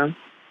affair,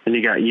 and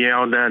he got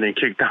yelled at and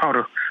kicked out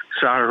of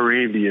Saudi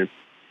Arabia.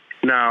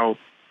 Now,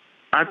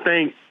 I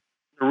think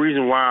the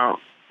reason why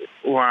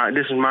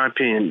this is my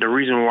opinion, the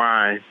reason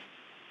why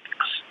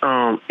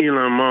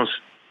Elon Musk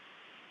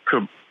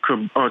could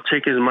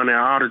take his money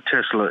out of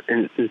Tesla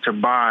and to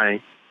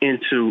buy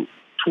into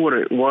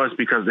Twitter was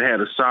because they had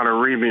a Saudi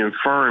Arabian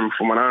firm,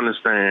 from what I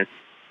understand,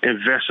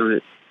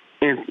 invested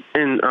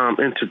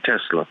into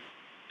Tesla.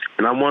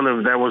 And I wonder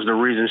if that was the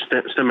reason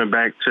stemming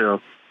back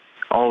to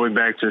all the way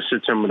back to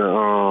September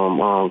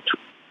of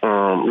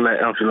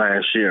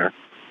last year,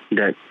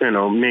 that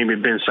maybe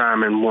Ben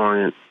Simon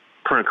wanted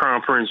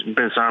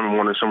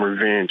some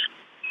revenge,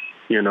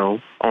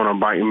 on a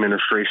Biden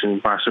administration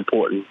by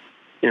supporting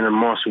Elon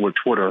Musk with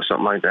Twitter or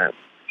something like that.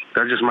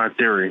 That's just my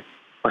theory.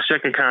 My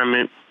second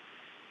comment: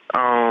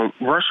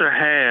 Russia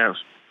has,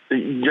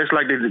 just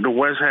like the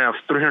West have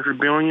 300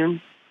 billion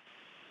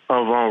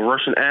of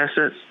Russian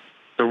assets,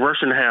 the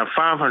Russians have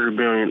 500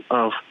 billion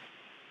of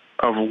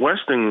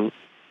Western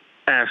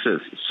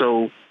assets.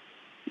 So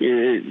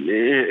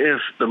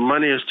if the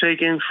money is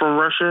taken from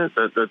Russia,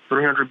 the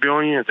 300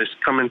 billion, if it's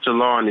come into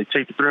law and they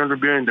take the 300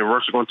 billion, then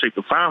Russia's going to take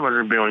the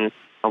 500 billion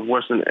of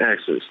Western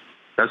assets.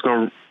 That's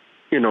going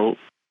to,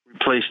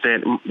 replace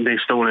that they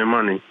stolen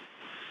money.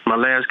 My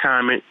last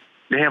comment: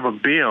 they have a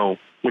bill,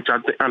 which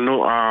I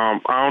know. I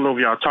don't know if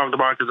y'all talked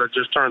about it because I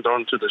just turned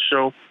on to the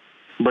show,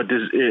 but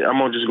I'm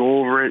gonna just go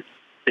over it.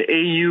 The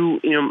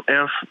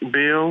AUMF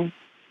bill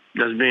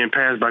that's being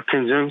passed by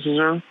Ken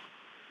Jefferson,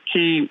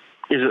 he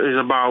is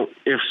about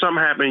if something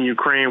happened in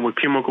Ukraine with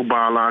chemical,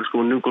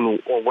 biological, nuclear,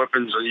 or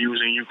weapons are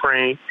used in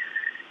Ukraine,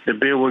 the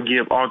bill will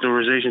give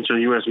authorization to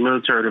the U.S.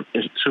 military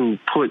to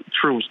put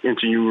troops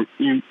into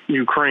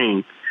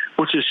Ukraine,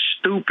 which is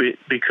stupid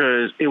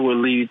because it will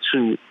lead to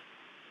an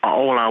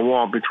all-out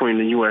war between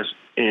the U.S.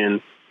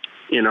 and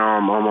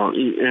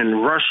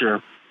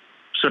Russia.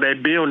 So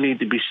that bill needs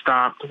to be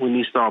stopped. We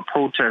need to start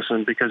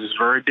protesting because it's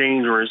very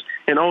dangerous.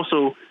 And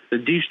also, the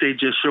deep state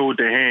just showed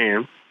their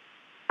hand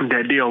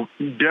that they are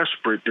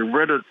desperate. They'd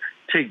rather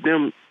take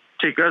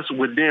us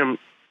with them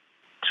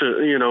to,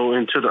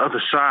 into the other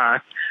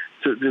side.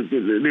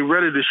 They'd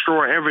rather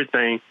destroy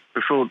everything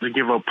before to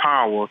give up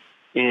power.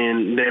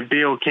 And that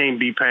bill can't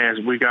be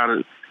passed. We got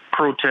to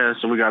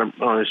protest and we got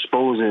to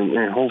expose it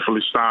and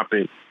hopefully stop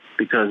it,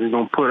 because it's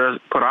going to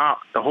put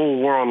the whole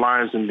world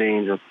lives in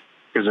danger,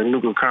 because a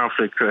nuclear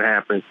conflict could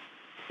happen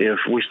if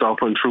we start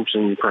putting troops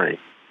in Ukraine.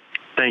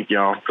 Thank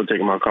y'all for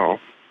taking my call.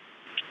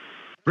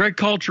 Great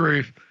call,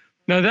 Sharif.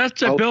 Now, that's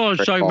the bill I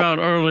was talking about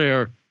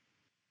earlier.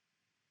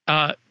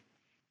 That's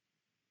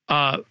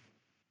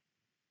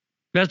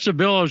the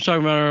bill I was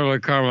talking about earlier,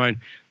 Carmine.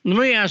 Let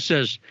me ask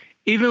this.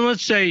 Even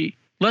let's say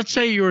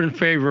you're in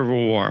favor of a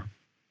war.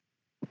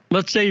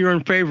 Let's say you're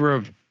in favor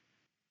of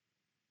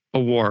a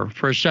war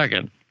for a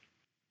second.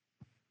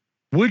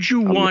 Would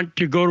you want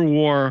to go to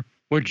war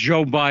with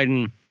Joe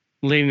Biden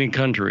leading the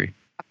country?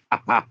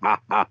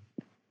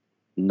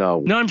 No.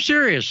 No, I'm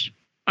serious.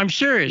 No.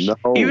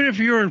 Even if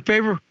you're in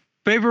favor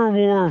of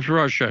war with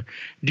Russia,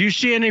 do you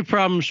see any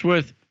problems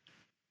with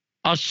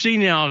a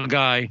senile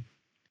guy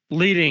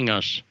leading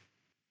us?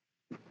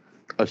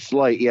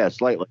 Slightly.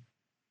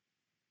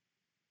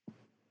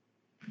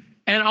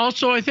 And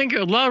also, I think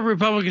a lot of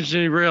Republicans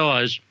need to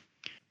realize,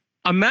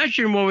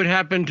 imagine what would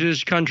happen to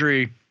this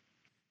country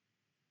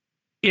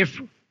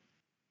if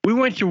we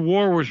went to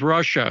war with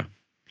Russia.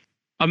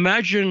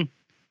 Imagine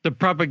the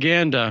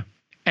propaganda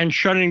and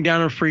shutting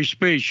down of free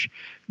speech.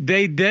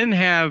 They then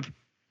have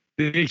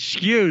the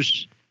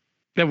excuse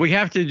that we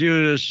have to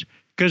do this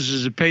because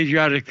it's a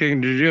patriotic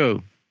thing to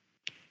do.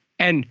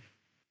 And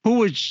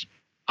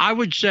I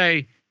would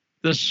say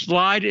the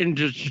slide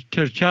into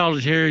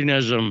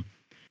totalitarianism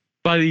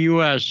by the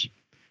U.S.,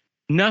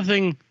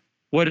 nothing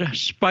would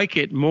spike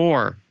it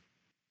more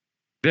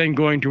than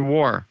going to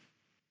war.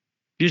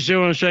 Do you see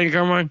what I'm saying,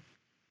 Carmine?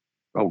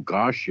 Oh,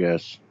 gosh,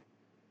 yes.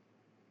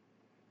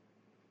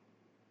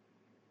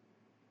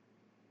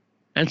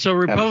 And so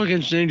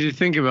Republicans need to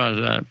think about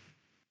that.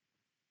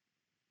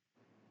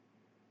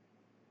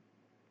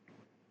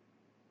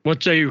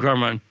 What say you,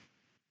 Carmine?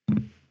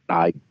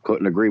 I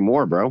couldn't agree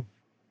more, bro.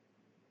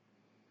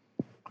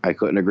 I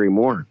couldn't agree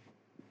more.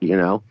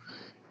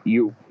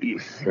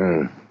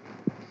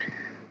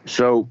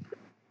 So.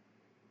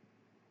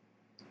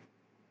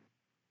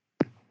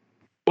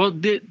 Well,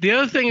 the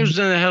other thing that was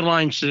in the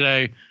headlines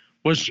today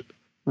was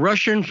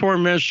Russian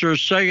Foreign Minister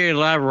Sergei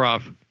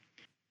Lavrov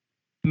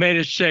made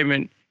a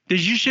statement.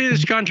 Did you see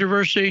this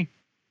controversy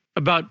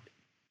about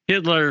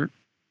Hitler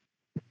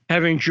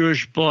having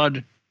Jewish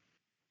blood?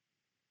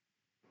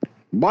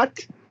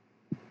 What?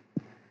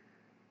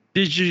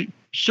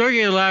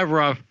 Sergei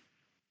Lavrov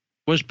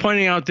was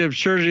pointing out the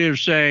absurdity of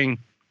saying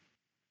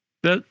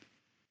that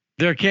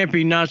there can't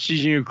be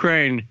Nazis in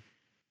Ukraine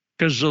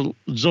because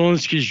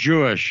Zelensky's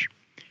Jewish.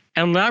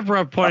 And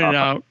Lavrov pointed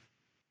out,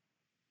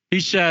 he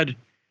said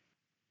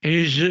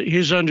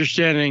his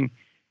understanding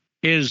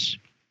is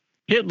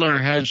Hitler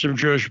had some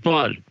Jewish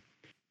blood.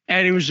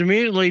 And he was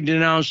immediately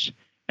denounced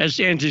as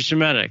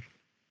anti-Semitic.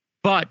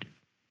 But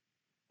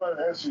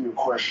answer your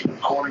question.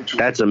 According to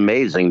that's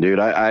amazing, dude.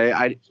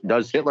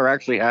 Does Hitler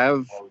actually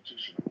have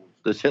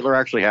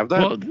that?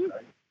 Well,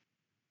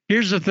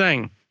 here's the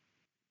thing.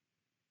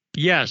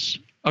 Yes,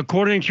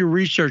 according to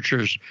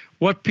researchers,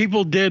 what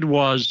people did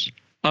was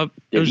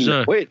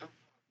Wait.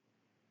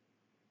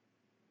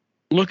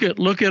 Look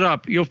it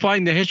up. You'll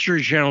find the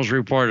History Channel's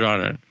reported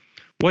on it.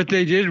 What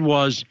they did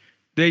was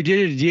they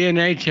did a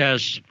DNA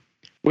test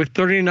with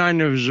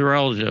 39 of his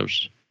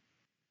relatives.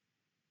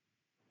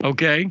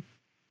 Okay?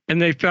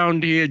 And they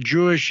found he had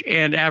Jewish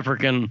and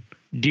African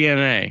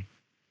DNA.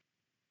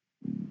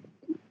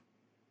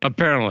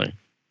 Apparently.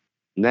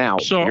 Now,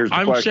 so here's the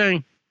I'm question.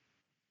 saying,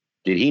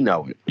 did he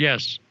know it?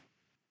 yes.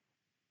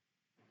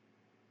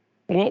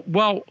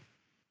 Well,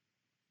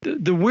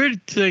 the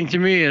weird thing to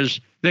me is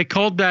they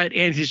called that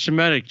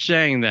anti-Semitic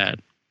saying that.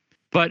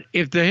 But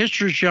if the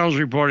History Channel's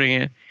reporting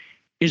it,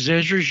 is the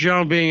History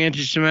Channel being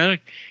anti-Semitic?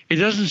 It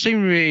doesn't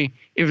seem to me,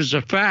 if it's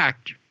a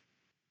fact,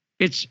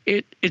 it's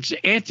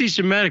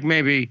anti-Semitic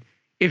maybe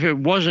if it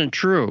wasn't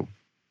true,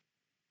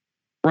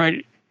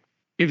 right?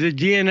 If the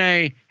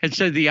DNA had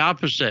said the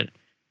opposite,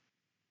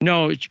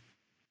 no,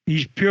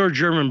 he's pure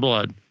German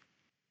blood.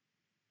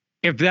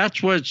 If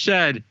that's what it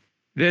said,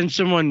 then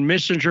someone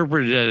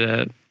misinterpreted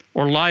it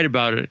or lied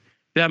about it.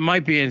 That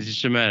might be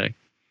anti-Semitic.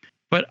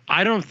 But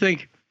I don't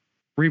think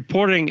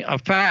reporting a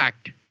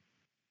fact,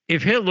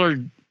 if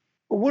Hitler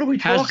what are we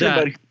talking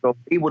about?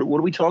 What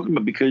are we talking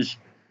about? Because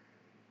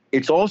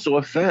it's also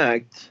a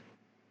fact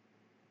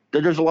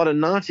that there's a lot of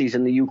Nazis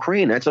in the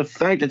Ukraine. That's a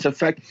fact. It's a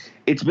fact.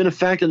 It's been a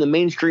fact in the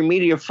mainstream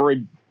media for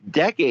a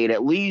decade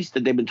at least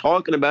that they've been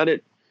talking about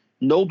it.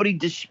 Nobody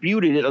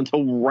disputed it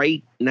until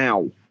right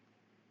now.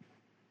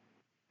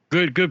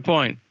 Good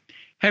point.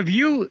 Have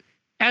you,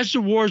 as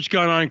the war's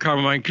gone on,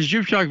 Carmine, because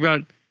you've talked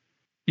about,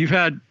 you've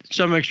had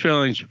some mixed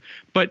feelings,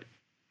 but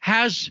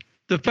has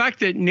the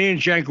fact that Nina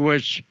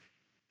Jankowicz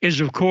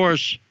is, of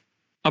course,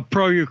 a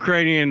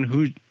pro-Ukrainian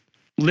who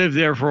lived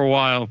there for a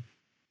while,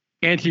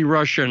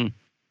 anti-Russian,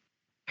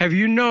 have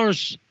you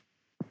noticed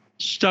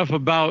stuff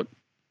about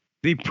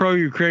the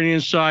pro-Ukrainian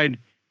side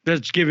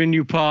that's given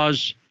you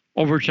pause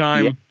over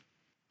time, Yeah.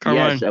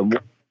 Carmine? Yes, and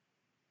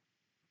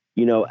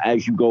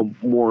as you go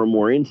more and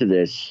more into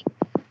this,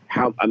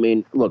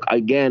 look,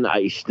 again,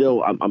 I'm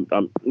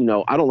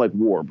I don't like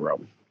war, bro.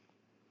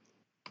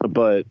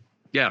 But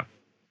yeah,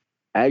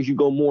 as you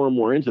go more and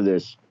more into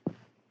this,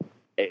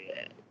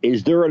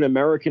 is there an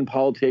American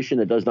politician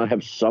that does not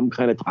have some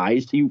kind of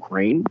ties to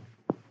Ukraine?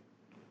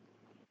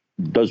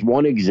 Does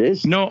one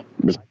exist? No.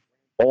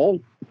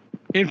 All?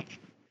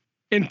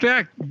 In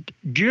fact,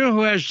 do you know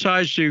who has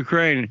ties to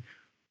Ukraine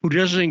who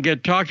doesn't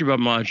get talked about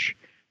much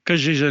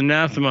because he's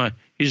anathema,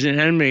 he's an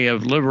enemy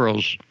of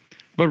liberals?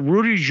 But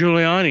Rudy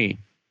Giuliani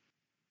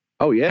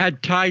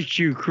had ties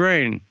to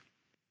Ukraine,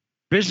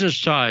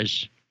 business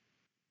ties,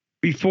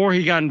 before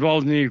he got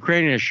involved in the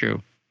Ukraine issue.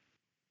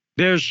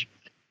 There's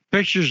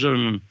pictures of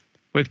him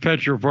with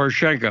Petro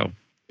Poroshenko.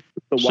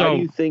 So why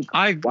do you think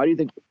we're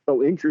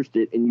so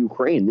interested in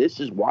Ukraine? This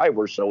is why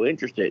we're so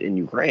interested in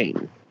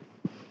Ukraine.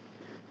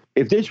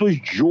 If this was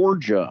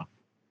Georgia,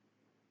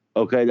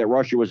 that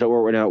Russia was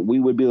over right now, we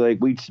would be like,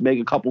 we'd make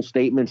a couple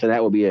statements and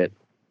that would be it.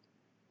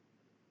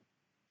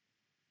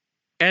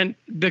 And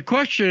the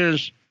question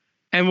is,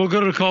 and we'll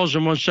go to the calls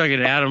in 1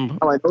 second, Adam.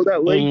 I know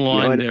that, Lee. You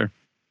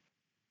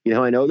know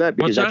how I know that?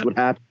 Because that's what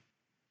happened.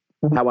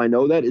 How I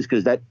know that is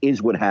because that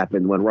is what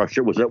happened when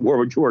Russia was at war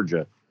with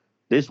Georgia.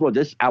 This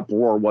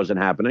uproar wasn't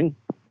happening.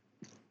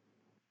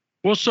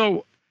 Well,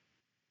 so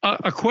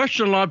a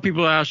question a lot of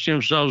people are asking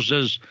themselves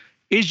is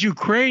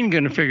Ukraine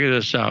going to figure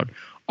this out?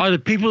 Are the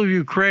people of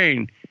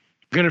Ukraine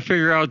going to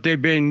figure out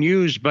they've been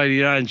used by the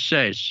United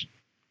States?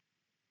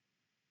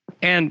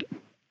 And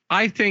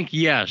I think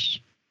yes.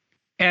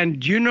 And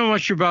do you know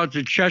much about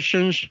the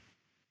Chechens?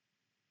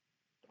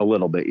 A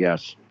little bit,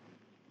 yes.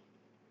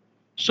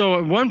 So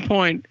at one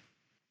point,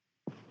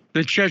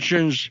 the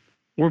Chechens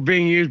were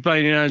being used by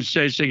the United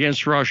States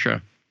against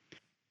Russia,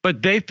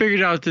 but they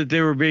figured out that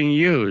they were being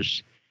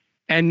used,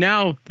 and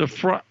now the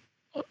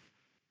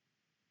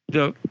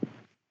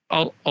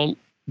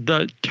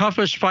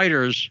toughest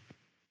fighters,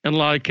 in a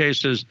lot of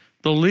cases,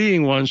 the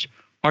leading ones,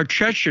 are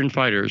Chechen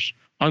fighters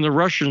on the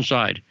Russian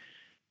side,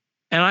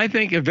 and I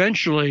think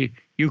eventually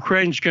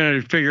Ukraine's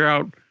going to figure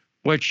out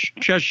what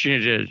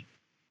Chechnya did,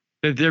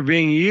 that they're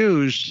being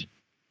used,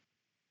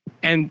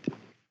 and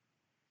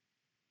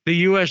the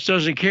U.S.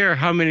 doesn't care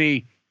how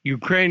many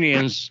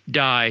Ukrainians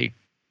die.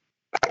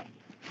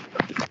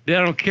 They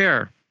don't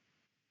care.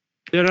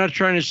 They're not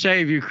trying to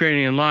save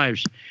Ukrainian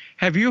lives.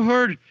 Have you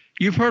heard?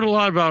 You've heard a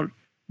lot about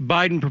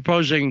Biden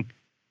proposing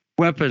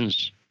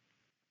weapons,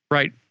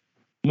 right?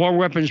 More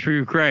weapons for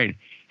Ukraine.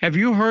 Have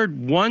you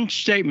heard one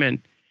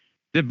statement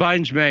that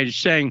Biden's made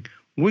saying,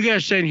 we got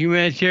to send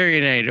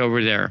humanitarian aid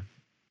over there?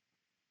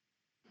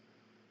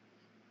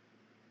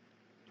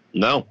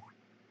 No.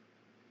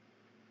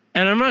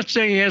 And I'm not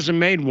saying he hasn't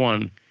made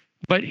one,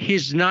 but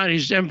he's not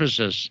his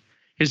emphasis.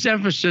 His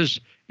emphasis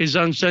is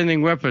on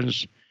sending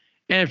weapons.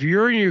 And if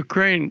you're in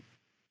Ukraine,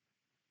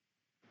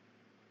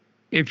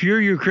 if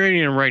you're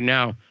Ukrainian right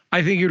now,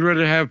 I think you'd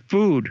rather have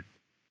food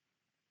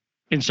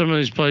in some of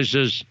these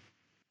places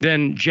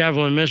than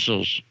Javelin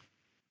missiles,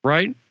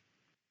 right?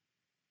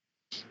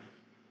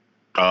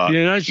 The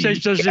United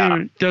States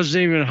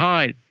doesn't even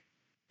hide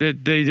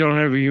that they don't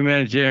have a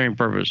humanitarian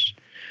purpose.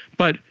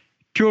 But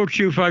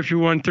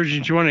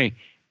 202-521-1320.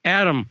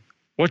 Adam,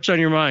 what's on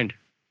your mind?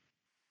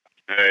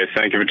 Hey,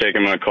 thank you for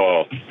taking my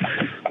call.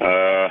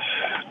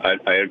 I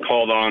had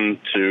called on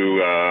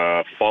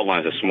to Fault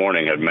Lines this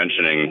morning,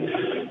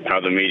 mentioning how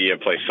the media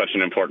plays such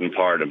an important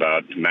part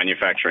about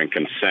manufacturing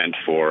consent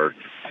for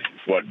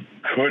what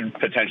could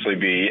potentially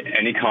be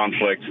any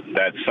conflict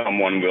that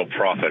someone will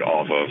profit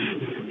off of.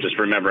 Just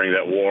remembering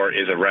that war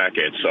is a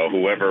racket, so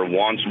whoever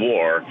wants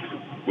war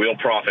will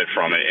profit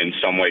from it in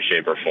some way,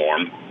 shape, or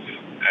form.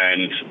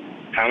 And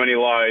how many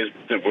lies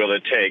will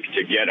it take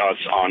to get us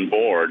on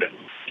board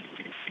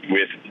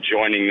with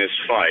joining this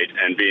fight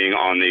and being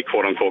on the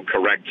quote-unquote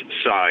correct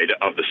side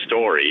of the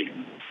story?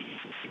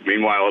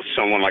 Meanwhile,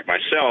 someone like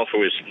myself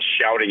who is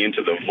shouting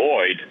into the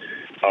void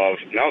of,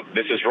 no,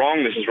 this is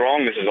wrong, this is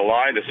wrong, this is a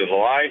lie, this is a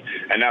lie,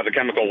 and now the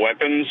chemical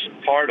weapons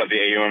part of the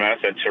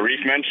AUMF that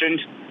Tarif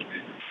mentioned,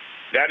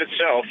 that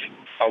itself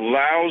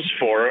allows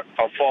for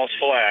a false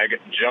flag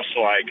just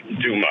like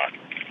Duma.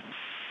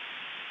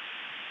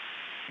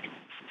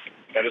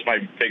 That is my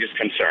biggest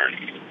concern,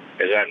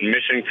 is that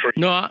mission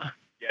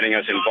getting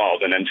us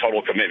involved and then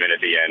total commitment at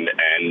the end,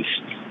 and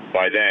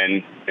by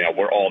then,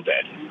 we're all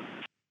dead.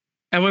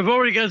 And we've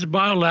already got the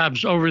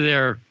biolabs over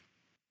there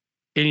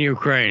in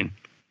Ukraine.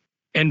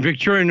 And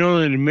Victoria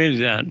Nuland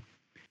admitted that.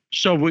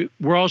 So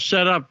we're all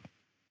set up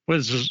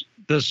with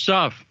the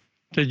stuff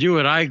to do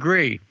it. I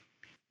agree.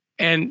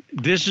 And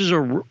this is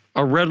a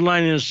red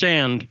line in the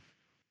sand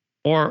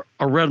or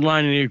a red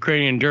line in the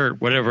Ukrainian dirt,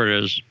 whatever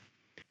it is.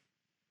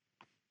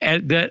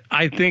 And that,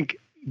 I think,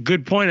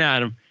 good point,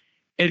 Adam.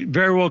 It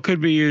very well could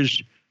be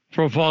used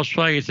for a false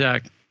flag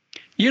attack.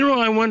 You know what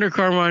I wonder,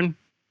 Carmine?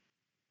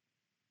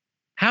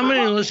 How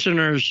many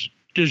listeners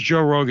does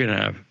Joe Rogan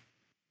have?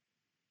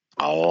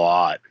 A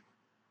lot.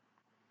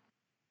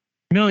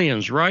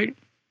 Millions, right?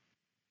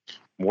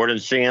 More than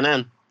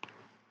CNN.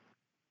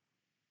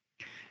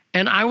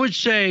 And I would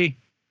say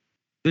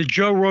the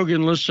Joe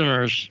Rogan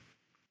listeners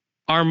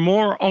are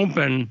more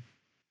open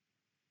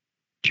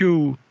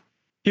to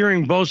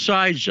hearing both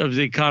sides of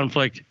the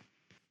conflict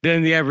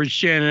than the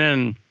average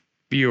CNN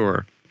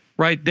viewer,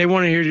 right? They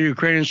want to hear the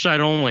Ukrainian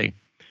side only.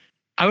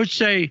 I would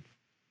say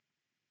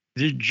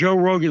the Joe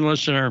Rogan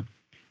listener,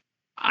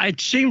 it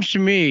seems to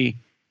me,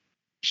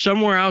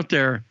 somewhere out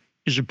there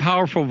is a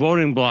powerful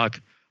voting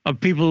bloc of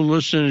people who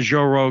listen to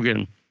Joe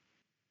Rogan,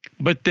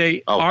 but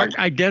they aren't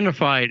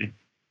identified.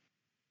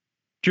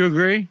 Do you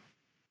agree?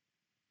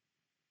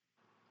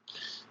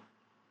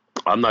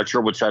 I'm not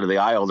sure which side of the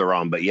aisle they're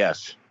on, but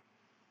yes.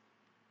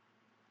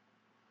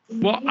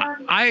 Well,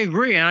 I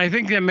agree, and I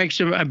think that makes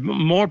them a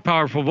more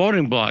powerful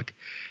voting bloc.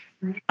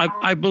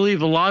 I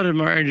believe a lot of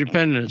them are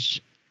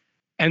independents,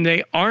 and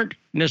they aren't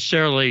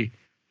necessarily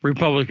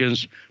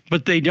Republicans,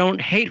 but they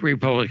don't hate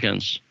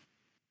Republicans.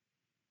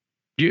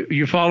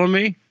 You follow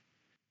me?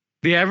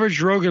 The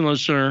average Rogan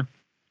listener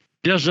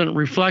doesn't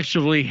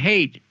reflexively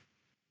hate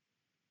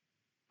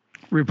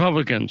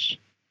Republicans.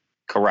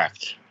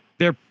 Correct.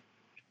 They're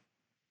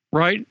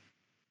right,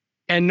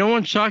 and no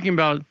one's talking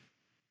about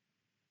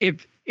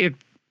if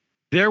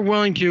they're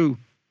willing to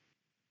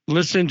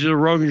listen to the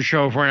Rogan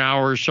show for an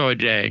hour or so a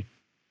day,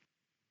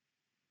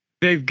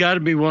 they've got to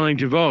be willing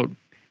to vote.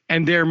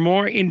 And they're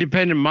more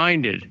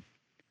independent-minded.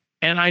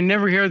 And I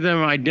never hear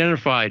them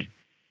identified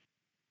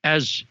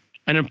as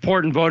an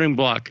important voting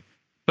bloc.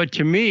 But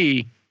to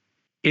me,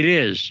 it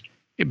is.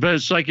 But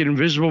it's like an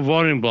invisible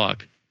voting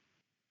bloc.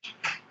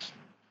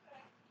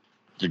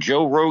 The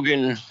Joe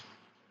Rogan,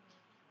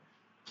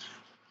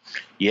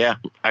 yeah,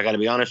 I got to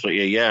be honest with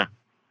you, yeah.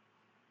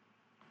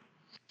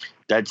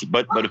 That's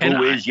but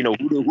who is,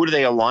 who do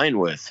they align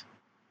with?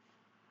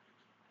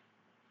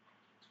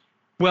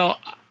 Well,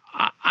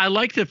 I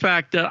like the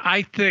fact that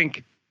I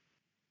think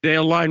they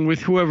align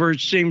with whoever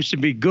seems to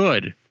be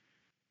good.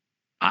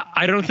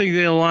 I don't think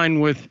they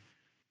align with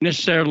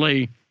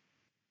necessarily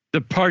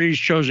the party's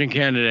chosen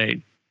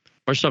candidate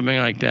or something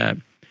like that.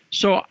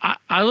 So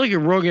I look at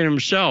Rogan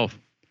himself.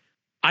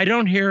 I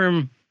don't hear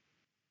him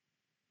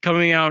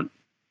coming out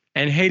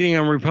and hating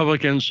on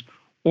Republicans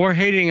or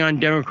hating on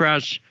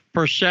Democrats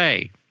per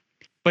se,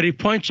 but he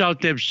points out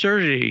the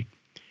absurdity,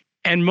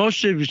 and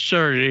most of the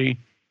absurdity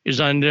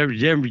is on the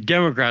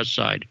Democrat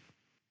side.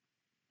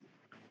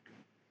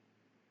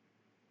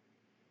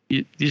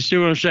 You see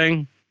what I'm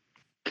saying?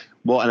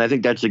 Well, and I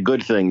think that's a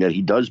good thing that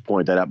he does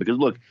point that out, because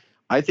look,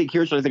 I think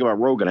here's what I think about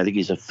Rogan. I think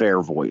he's a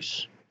fair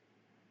voice.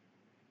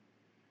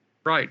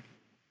 Right.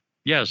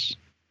 Yes.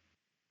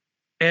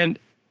 And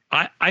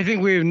I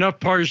think we have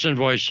enough partisan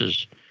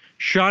voices.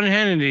 Sean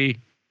Hannity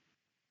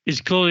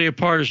is clearly a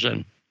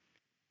partisan.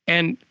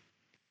 And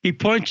he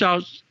points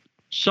out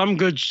some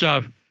good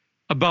stuff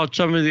about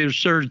some of the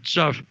absurd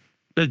stuff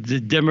that the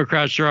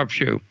Democrats are up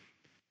to.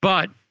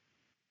 But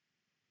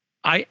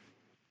I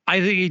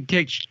think he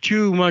takes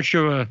too much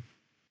of a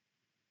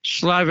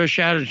slavish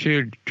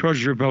attitude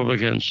towards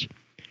Republicans.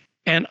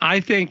 And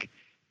I think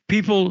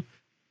people,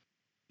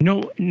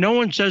 no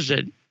one says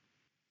it,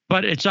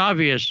 but it's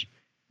obvious.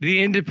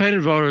 The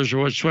independent voters are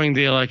what swing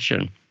the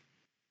election.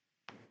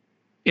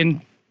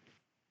 In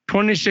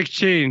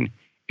 2016,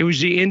 it was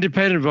the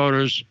independent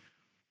voters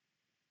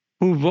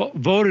who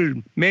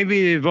voted,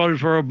 maybe they voted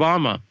for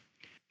Obama,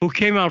 who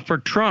came out for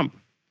Trump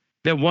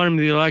that won him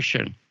the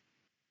election.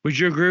 Would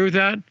you agree with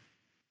that?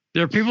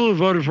 There are people who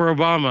voted for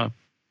Obama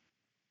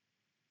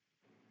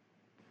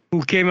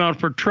who came out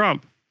for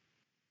Trump,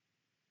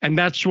 and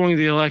that swung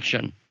the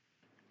election.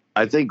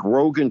 I think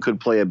Rogan could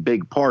play a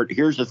big part.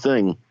 Here's the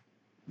thing.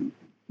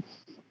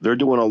 They're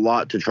doing a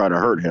lot to try to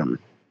hurt him.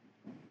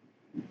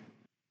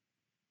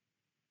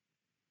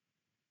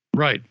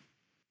 Right.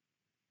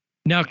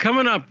 Now,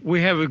 coming up, we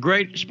have a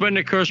great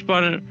Sputnik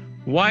correspondent,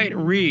 Wyatt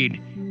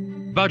Reed,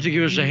 about to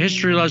give us a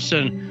history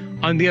lesson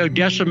on the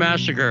Odessa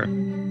Massacre.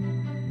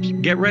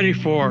 Get ready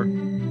for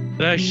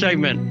the next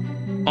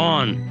segment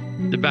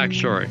on The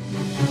Backstory.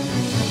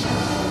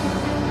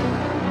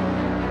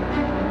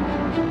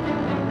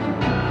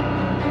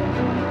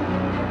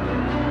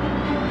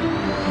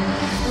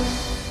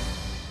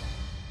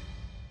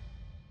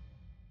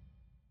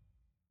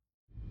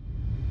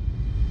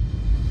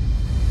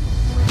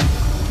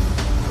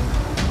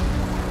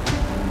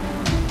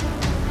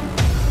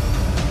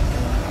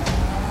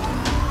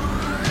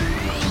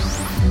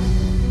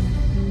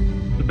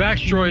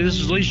 Backstory. This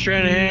is Lee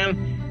Stranahan,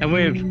 and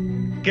we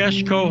have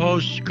guest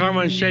co-host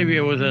Carmine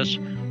Sabia with us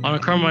on a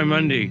Carmine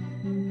Monday.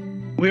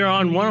 We are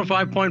on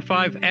 105.5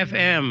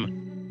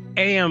 FM,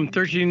 AM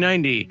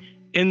 1390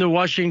 in the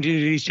Washington,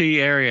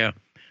 D.C. area.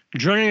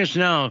 Joining us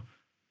now,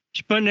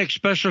 Sputnik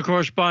special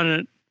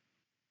correspondent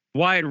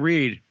Wyatt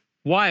Reed.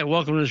 Wyatt,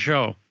 welcome to the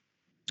show.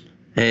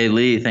 Hey,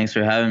 Lee. Thanks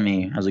for having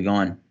me. How's it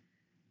going?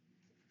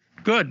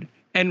 Good.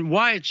 And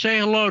Wyatt, say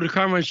hello to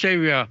Carmine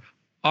Sabia,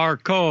 our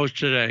co-host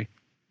today.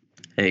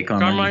 Hey,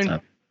 Carmine.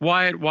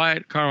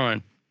 Wyatt,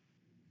 Carmine.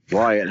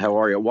 Wyatt, how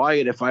are you?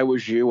 Wyatt, if I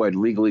was you, I'd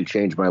legally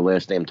change my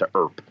last name to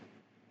Earp.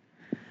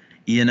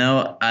 You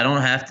know, I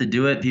don't have to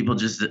do it. People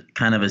just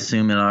kind of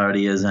assume it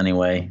already is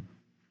anyway.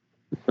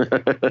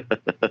 That's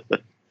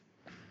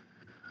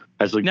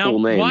a cool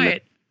name.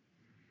 Wyatt,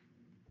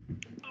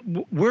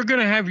 we're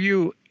going to have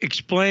you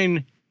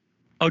explain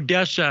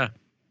Odessa,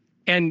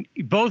 and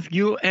both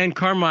you and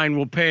Carmine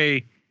will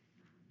play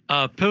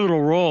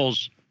pivotal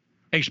roles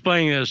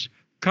explaining this.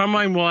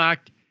 Carmine will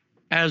act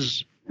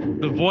as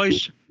the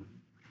voice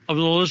of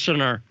the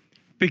listener,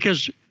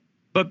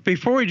 but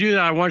before we do that,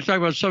 I want to talk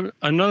about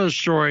another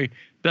story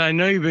that I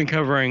know you've been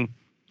covering.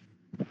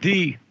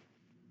 The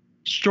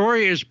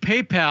story is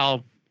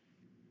PayPal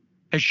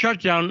has shut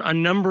down a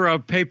number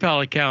of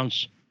PayPal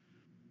accounts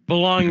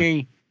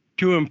belonging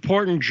to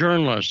important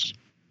journalists,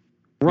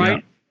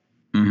 right?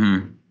 Yeah.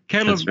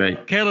 Mm-hmm. That's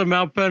right. Caleb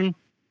Maupin,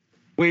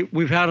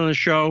 we've had on the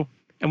show,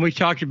 and we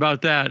talked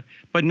about that.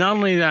 But not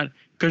only that,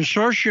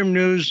 Consortium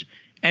News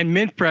and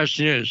Mint Press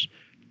News,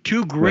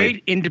 two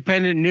great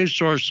independent news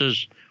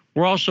sources,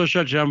 were also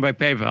shut down by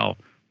PayPal.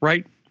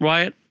 Right,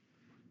 Wyatt?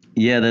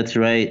 Yeah, that's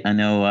right. I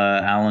know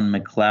Alan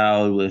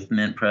McLeod with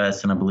Mint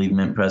Press, and I believe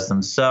Mint Press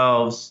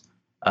themselves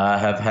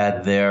have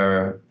had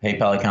their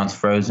PayPal accounts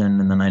frozen.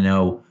 And then I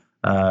know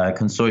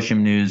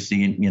Consortium News,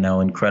 the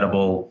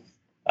incredible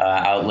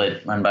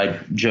outlet run by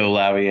Joe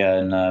Lauria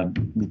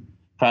and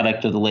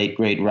product of the late,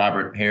 great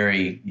Robert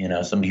Perry,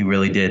 somebody who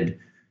really did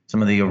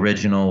some of the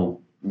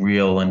original,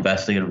 real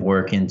investigative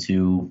work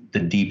into the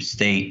deep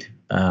state.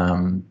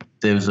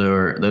 Those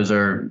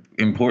are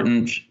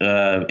important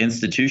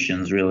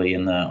institutions, really,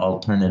 in the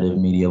alternative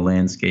media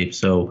landscape.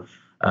 So,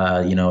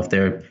 if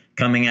they're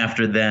coming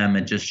after them,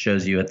 it just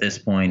shows you at this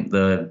point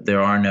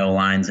there are no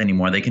lines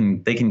anymore. They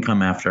can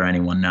come after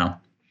anyone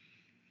now.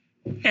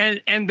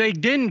 And they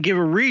didn't give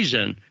a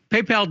reason.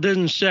 PayPal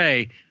didn't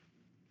say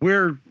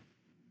we're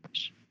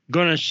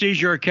going to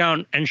seize your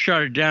account and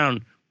shut it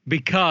down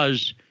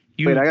because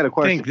you I got a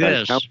question. Think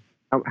this.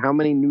 How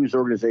many news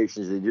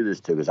organizations did they do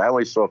this to? Because I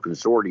only saw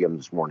Consortium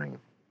this morning.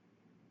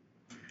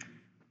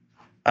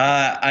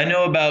 I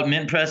know about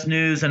Mint Press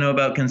News. I know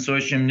about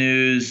Consortium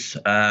News.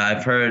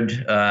 I've heard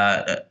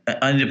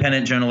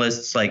independent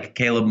journalists like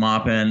Caleb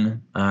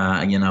Maupin.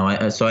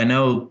 So I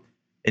know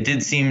it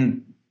did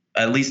seem,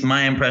 at least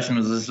my impression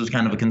was this was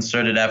kind of a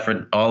concerted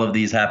effort. All of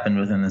these happened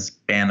within the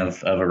span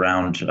of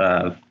around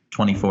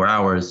 24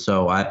 hours.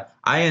 So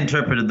I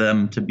interpreted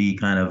them to be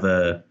kind of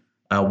a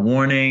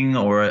warning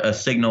or a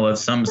signal of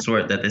some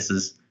sort that this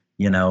is,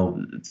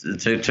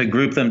 to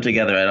group them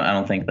together. I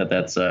don't think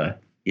that's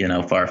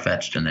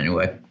far-fetched in any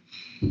way.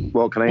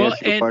 Well, can I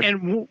ask you a question?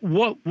 And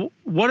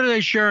what do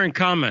they share in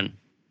common?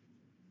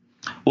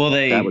 Well,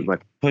 they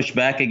push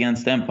back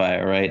against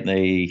empire, right?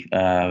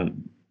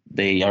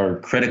 They are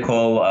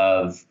critical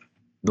of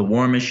the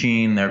war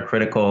machine. They're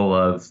critical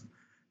of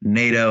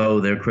NATO.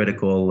 They're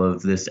critical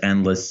of this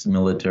endless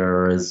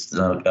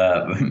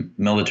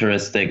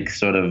militaristic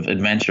sort of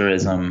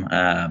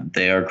adventurism.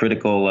 They are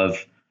critical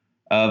of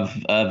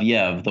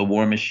the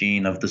war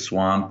machine, of the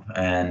swamp,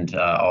 and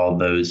all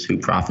those who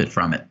profit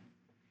from it.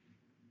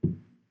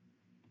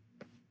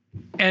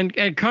 And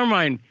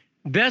Carmine,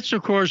 that's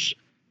of course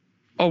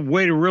a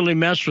way to really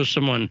mess with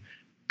someone,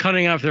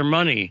 cutting off their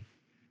money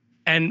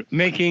and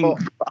making I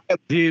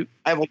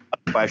have a lot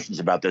of questions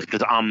about this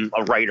because I'm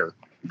a writer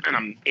and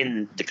I'm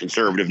in the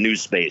conservative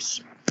news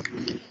space.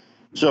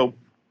 So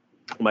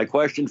my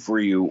question for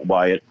you,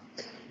 Wyatt,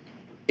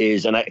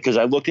 is, and because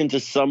I looked into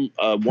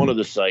one of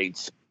the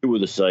sites, two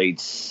of the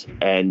sites,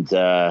 and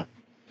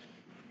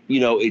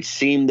it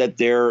seemed that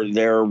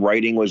their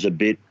writing was a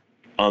bit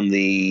on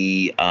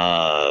the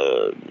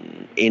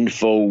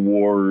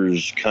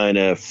InfoWars kind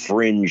of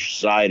fringe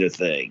side of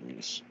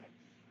things.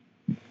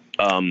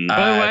 By the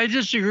way, I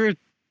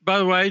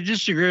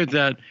disagree with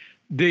that.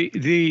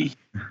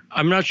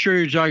 I'm not sure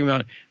you're talking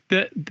about.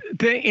 The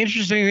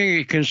interesting thing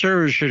that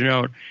conservatives should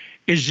note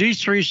is these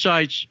three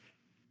sites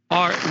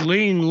are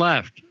lean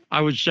left,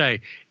 I would say.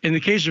 In the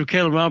case of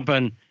Caleb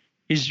Maupin,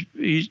 he's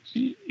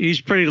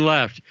pretty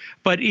left.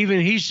 But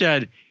even he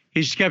said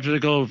he's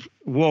skeptical of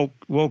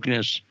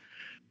wokeness.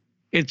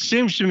 It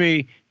seems to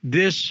me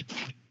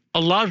a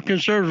lot of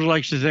conservatives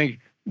like to think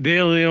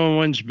they're the only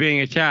ones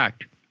being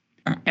attacked.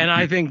 And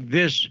I think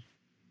this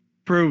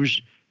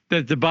proves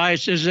that the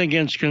bias isn't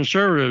against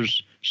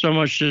conservatives so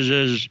much as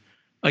is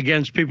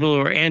against people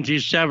who are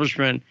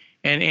anti-establishment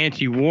and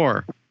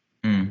anti-war.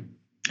 And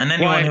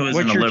anyone who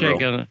isn't a liberal.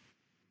 Take on it?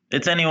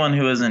 It's anyone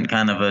who isn't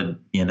kind of a,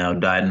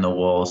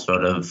 dyed-in-the-wool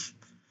sort of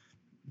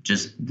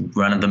just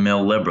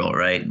run-of-the-mill liberal,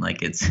 right? Like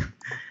so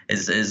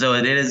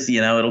it is,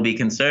 it'll be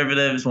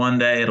conservatives one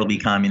day, it'll be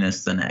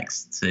communists the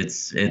next.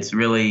 It's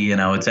really,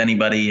 it's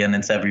anybody and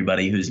it's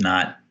everybody who's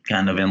not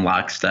kind of in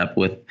lockstep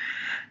with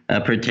a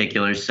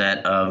particular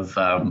set of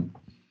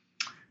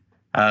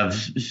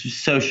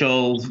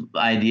social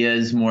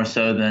ideas more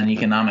so than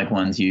economic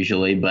ones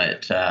usually.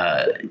 But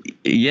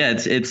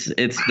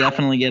it's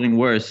definitely getting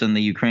worse, and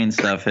the Ukraine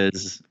stuff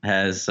has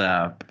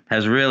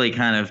really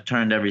kind of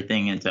turned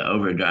everything into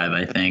overdrive,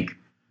 I think.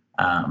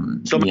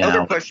 So my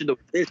other question though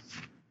is,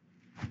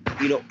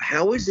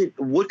 how is it?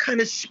 What kind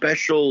of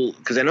special?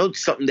 Because I know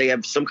they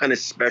have some kind of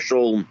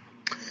special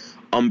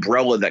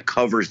umbrella that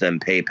covers them,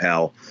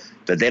 PayPal,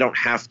 that they don't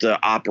have to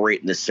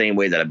operate in the same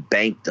way that a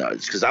bank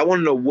does. Because I want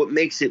to know what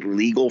makes it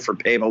legal for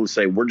PayPal to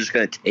say we're just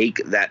going to take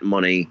that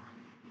money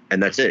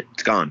and that's it.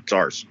 It's gone. It's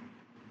ours.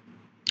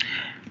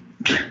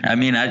 I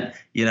mean, I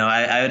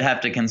would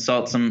have to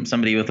consult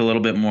somebody with a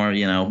little bit more,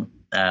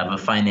 a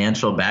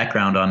financial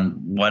background on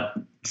what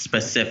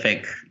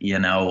specific,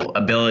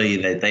 ability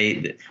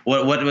that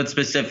what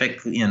specific,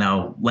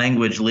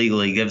 language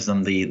legally gives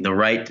them the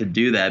right to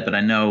do that. But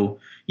I know,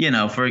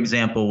 for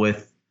example,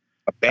 with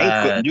a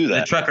bank couldn't do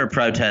that. The trucker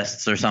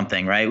protests or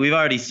something, right? We've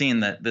already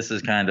seen that this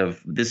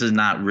is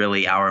not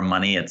really our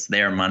money. It's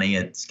their money.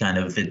 It's kind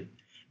of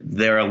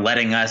they're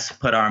letting us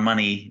put our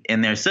money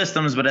in their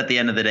systems, but at the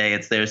end of the day,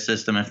 it's their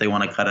system. If they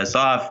want to cut us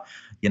off,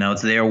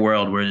 it's their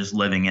world. We're just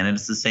living in it.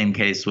 It's the same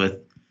case with,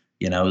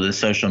 the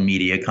social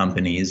media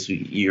companies.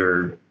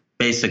 You're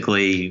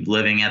basically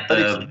living at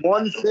the.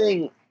 But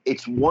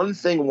it's one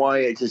thing,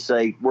 Wyatt, to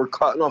say we're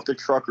cutting off the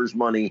truckers'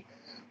 money.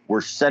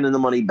 We're sending the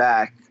money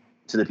back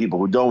to the people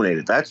who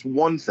donated. That's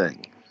one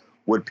thing.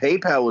 What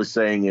PayPal is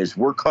saying is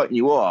we're cutting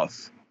you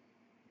off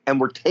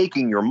and we're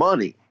taking your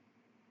money.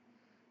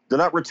 They're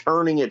not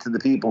returning it to the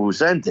people who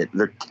sent it.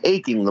 They're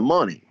taking the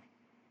money.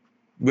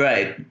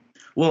 Right.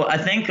 Well, I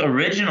think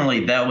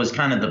originally that was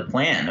kind of the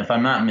plan, if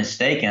I'm not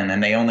mistaken,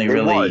 and they only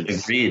really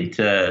agreed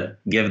to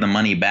give the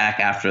money back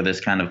after this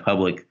kind of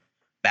public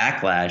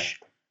backlash.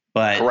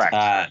 But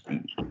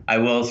I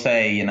will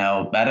say,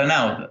 I don't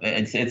know.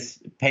 It's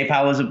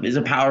PayPal is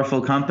a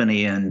powerful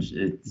company, and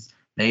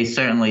they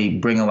certainly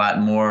bring a lot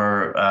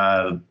more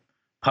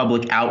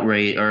public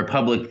outrage or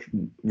public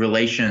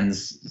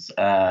relations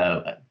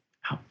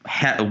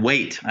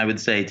weight, I would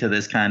say, to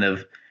this kind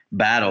of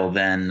battle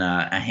than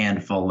a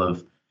handful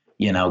of,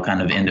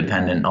 kind of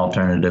independent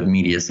alternative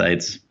media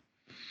sites.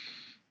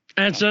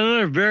 And it's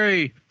another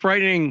very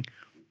frightening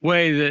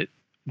way that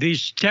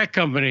these tech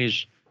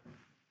companies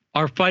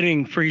are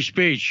fighting free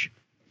speech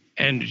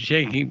and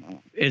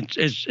taking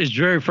it's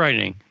very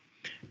frightening.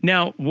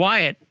 Now,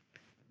 Wyatt,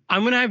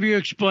 I'm going to have you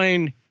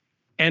explain,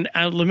 and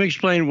let me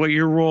explain what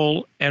your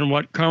role and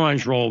what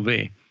Carmine's role will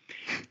be.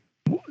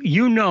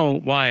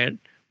 Wyatt,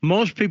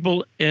 most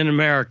people in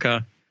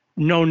America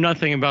know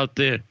nothing about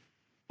the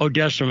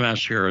Odessa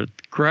massacre,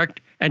 correct?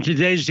 And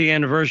today's the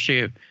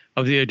anniversary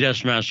of the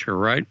Odessa massacre,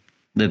 right?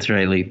 That's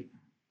right, Lee.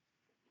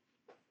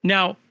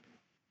 Now,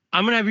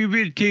 I'm going to have you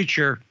be the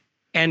teacher,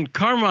 and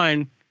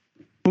Carmine,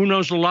 who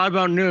knows a lot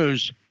about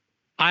news,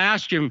 I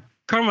asked him,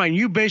 Carmine,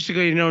 you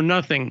basically know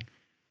nothing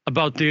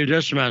about the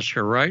Odessa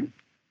massacre, right?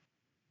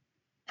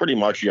 Pretty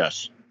much,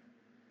 yes.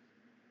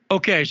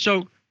 Okay,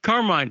 so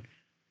Carmine,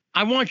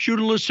 I want you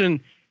to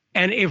listen,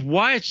 and if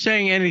Wyatt's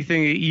saying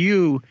anything that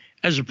you,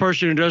 as a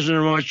person who doesn't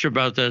know much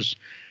about this,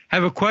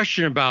 have a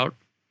question about,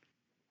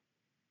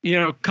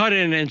 cut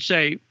in and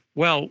say,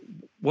 well,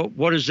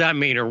 what does that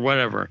mean or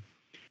whatever.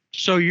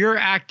 So you're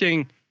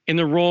acting in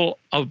the role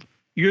of,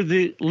 you're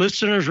the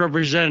listener's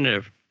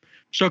representative.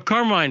 So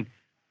Carmine,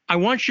 I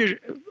want you,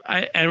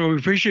 and we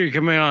appreciate you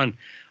coming on,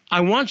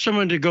 I want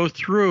someone to go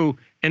through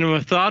in a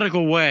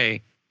methodical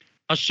way,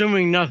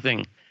 assuming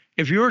nothing.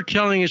 If you were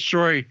telling a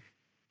story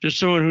to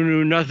someone who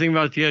knew nothing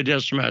about the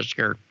Odessa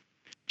Massacre,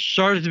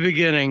 start at the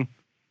beginning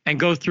and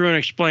go through and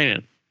explain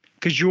it,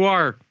 because you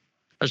are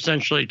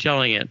essentially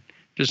telling it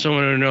to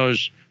someone who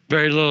knows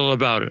very little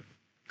about it.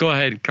 Go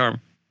ahead,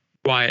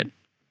 Wyatt.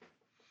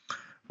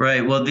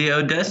 Right. Well, the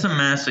Odessa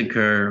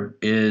Massacre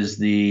is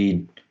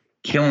the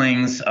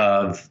killings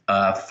of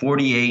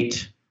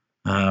 48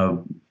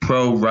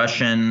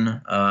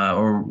 pro-Russian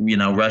or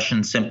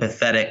Russian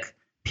sympathetic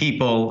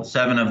people,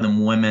 7 of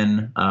them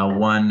women,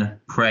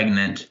 1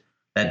 pregnant,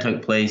 that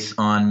took place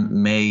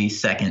on May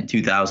 2nd,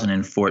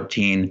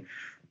 2014.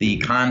 The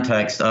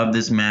context of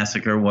this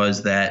massacre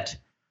was that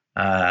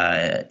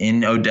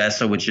in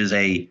Odessa, which is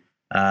a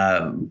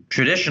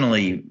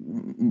traditionally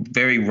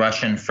very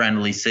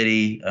Russian-friendly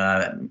city,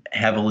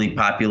 heavily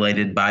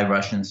populated by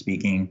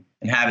Russian-speaking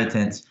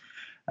inhabitants,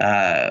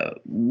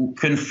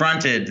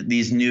 confronted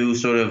these new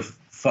sort of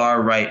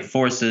far-right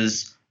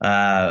forces,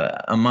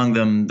 among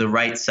them the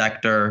right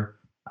sector,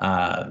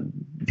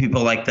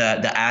 people like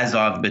the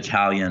Azov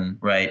battalion,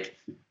 right?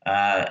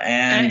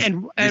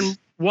 And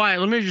why?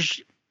 Let me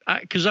just,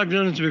 because I've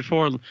done this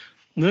before.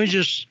 Let me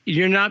just,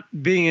 you're not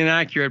being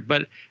inaccurate,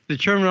 but the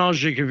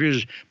terminology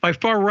confuses. By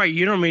far right,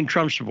 you don't mean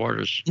Trump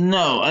supporters.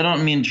 No, I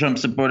don't mean Trump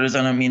supporters.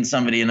 I don't mean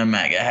somebody in a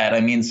MAGA hat.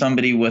 I mean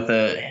somebody with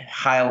a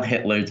Heil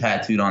Hitler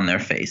tattooed on their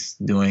face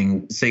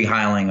doing Sig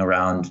Heiling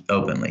around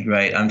openly,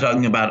 right? I'm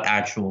talking about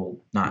actual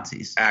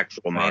Nazis.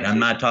 Actual Nazis. Right? I'm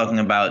not talking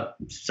about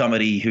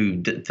somebody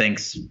who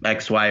thinks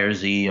X, Y, or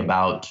Z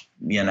about,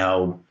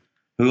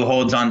 who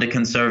holds on to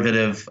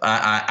conservative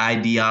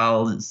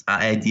ideals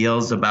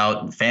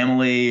about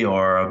family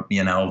or,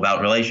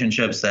 about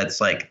relationships. That's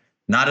like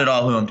not at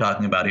all who I'm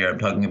talking about here. I'm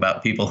talking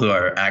about people who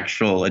are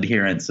actual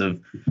adherents of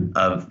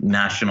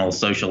National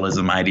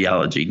Socialism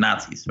ideology,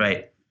 Nazis,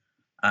 right?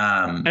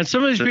 And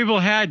some of these people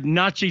had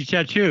Nazi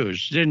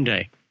tattoos, didn't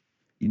they?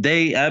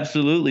 They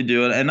absolutely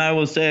do. And I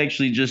will say,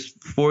 actually,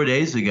 just 4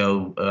 days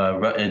ago,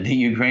 the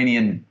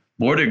Ukrainian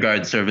Border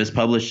Guard Service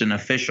published an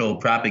official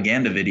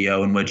propaganda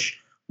video in which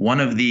one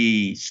of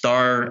the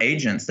star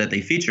agents that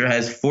they feature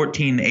has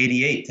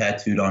 1488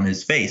 tattooed on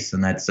his face,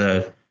 and that's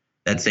a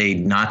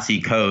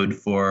Nazi code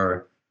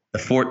for the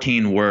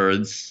 14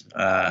 words,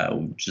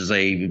 which is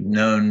a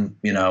known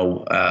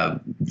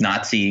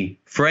Nazi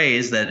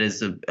phrase that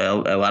is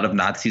a lot of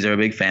Nazis are a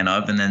big fan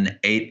of, and then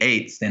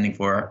 88 standing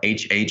for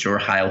HH or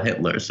Heil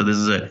Hitler. So this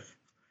is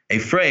a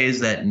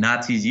phrase that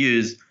Nazis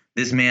use.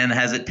 This man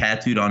has it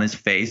tattooed on his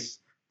face.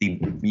 The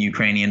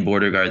Ukrainian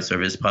Border Guard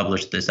Service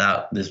published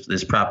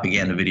this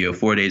propaganda video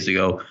 4 days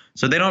ago.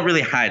 So they don't really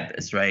hide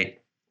this,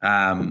 right?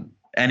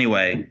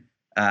 Anyway,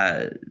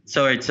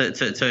 so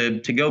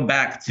to go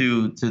back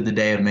to the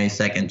day of May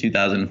 2nd,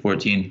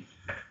 2014,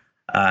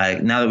 now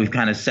that we've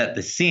kind of set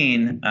the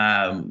scene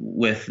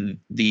with in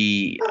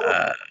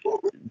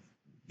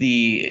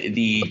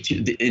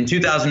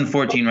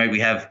 2014, right, we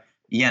have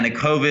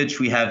Yanukovych,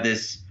 we have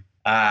this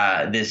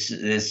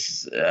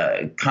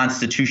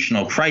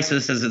constitutional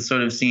crisis, as it's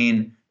sort of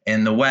seen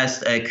in the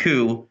West, a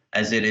coup,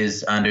 as it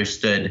is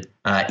understood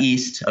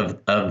east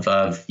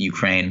of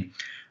Ukraine.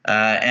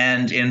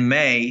 And in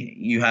May,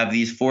 you have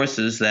these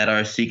forces that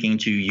are seeking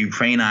to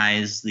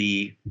Ukrainize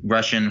the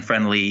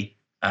Russian-friendly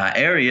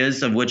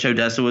areas, of which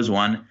Odessa was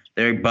one.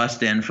 They're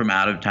bussed in from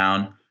out of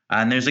town,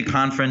 and there's a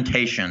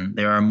confrontation.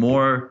 There are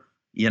more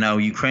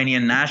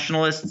Ukrainian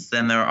nationalists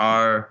than there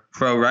are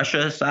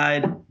pro-Russia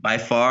side by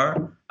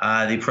far.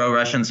 The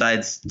pro-Russian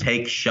sides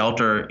take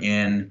shelter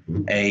in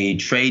a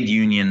trade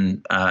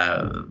union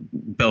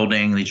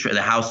building,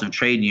 the House of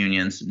Trade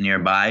Unions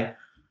nearby.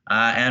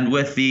 And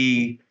with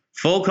the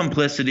full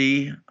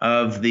complicity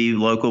of the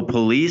local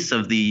police,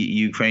 of the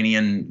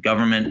Ukrainian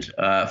government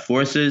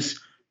forces,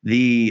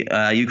 the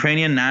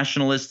Ukrainian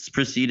nationalists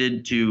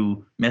proceeded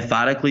to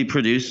methodically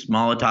produce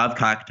Molotov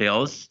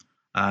cocktails.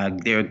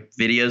 There are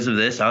videos of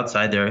this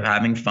outside. They're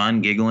having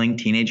fun, giggling,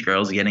 teenage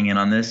girls getting in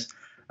on this.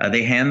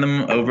 They hand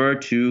them over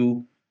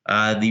to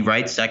the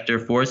right sector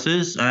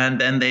forces, and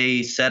then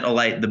they set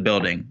alight the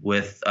building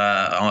with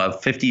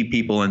 50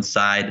 people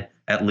inside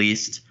at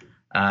least.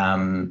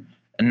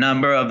 A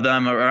number of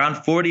them, around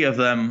 40 of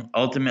them,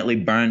 ultimately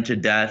burned to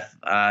death.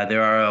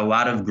 There are a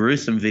lot of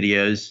gruesome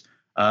videos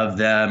of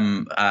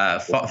them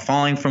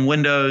falling from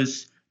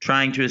windows,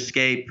 trying to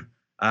escape.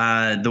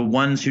 The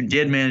ones who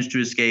did manage to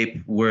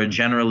escape were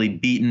generally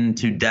beaten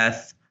to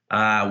death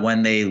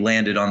when they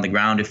landed on the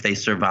ground, if they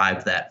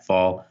survived that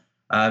fall.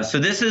 So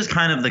this is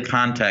kind of the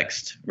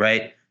context,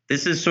 right?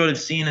 This is sort of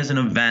seen as an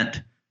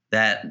event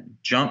that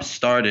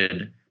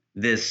jump-started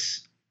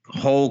this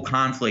whole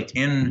conflict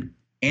in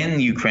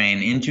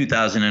Ukraine in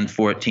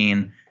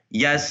 2014.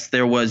 yes,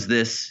 there was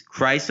this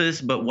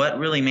crisis, but what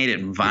really made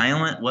it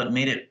violent, what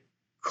made it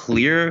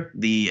clear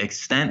the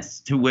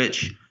extent to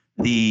which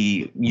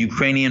the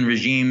Ukrainian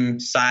regime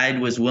side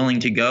was willing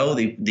to go,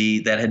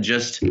 that had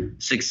just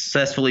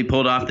successfully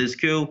pulled off this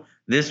coup,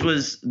 this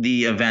was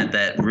the event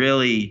that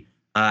really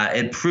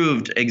it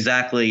proved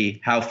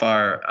exactly how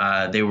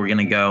far they were going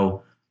to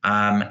go.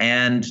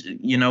 And,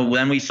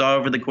 when we saw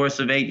over the course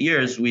of 8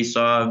 years, we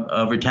saw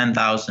over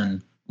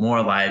 10,000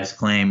 more lives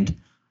claimed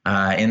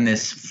in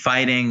this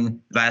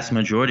fighting, vast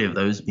majority of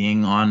those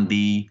being on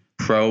the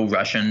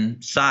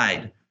pro-Russian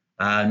side.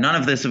 None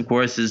of this, of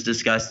course, is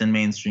discussed in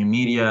mainstream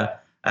media.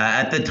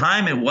 At the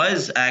time, it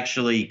was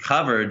actually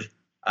covered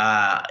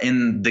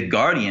in The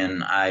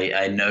Guardian,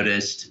 I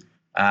noticed.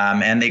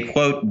 And they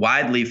quote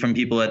widely from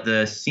people at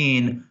the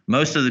scene.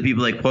 Most of the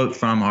people they quote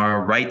from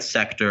are right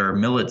sector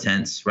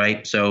militants,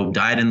 right? So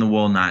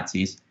dyed-in-the-wool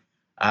Nazis.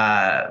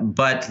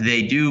 But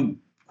they do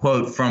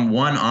quote from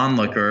one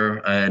onlooker,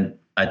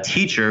 a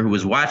teacher who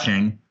was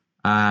watching,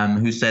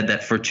 who said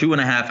that for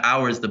 2.5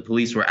 hours the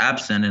police were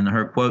absent. And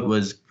her quote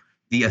was,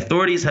 "The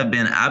authorities have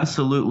been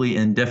absolutely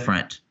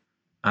indifferent."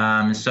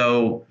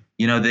 So,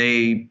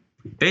 they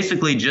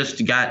basically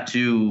just got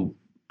to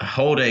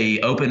hold a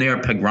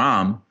open-air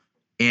pogrom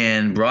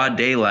in broad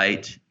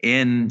daylight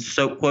in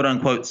quote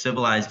unquote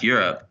civilized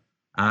Europe.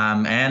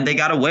 And they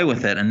got away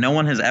with it. And no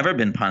one has ever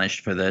been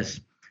punished for this.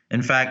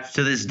 In fact,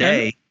 to this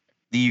day,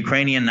 the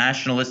Ukrainian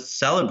nationalists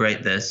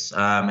celebrate this.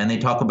 And they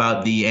talk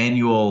about the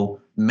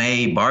annual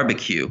May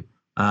barbecue.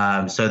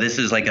 So this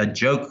is like a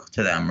joke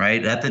to them,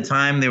 right? At the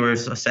time, they were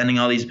sending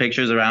all these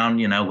pictures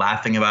around,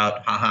 laughing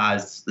about, haha,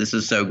 this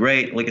is so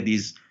great. Look at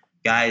these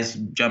guys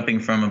jumping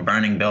from a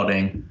burning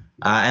building.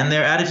 And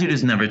their attitude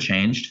has never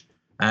changed.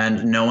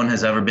 And no one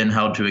has ever been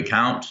held to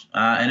account.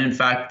 And in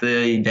fact,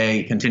 the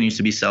day continues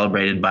to be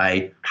celebrated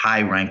by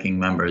high-ranking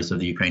members of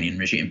the Ukrainian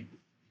regime.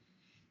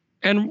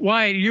 And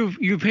Wyatt,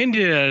 you've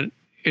hinted at it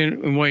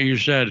in what you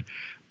said,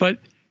 but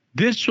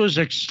this was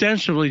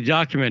extensively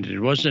documented,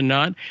 was it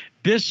not?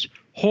 This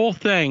whole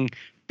thing,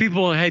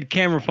 people had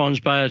camera phones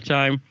by the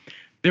time.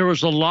 There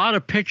was a lot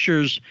of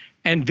pictures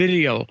and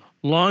video,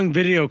 long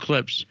video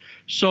clips.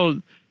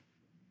 So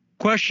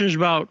questions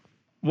about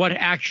what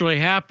actually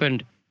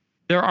happened,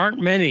 there aren't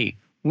many.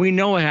 We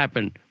know what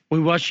happened. We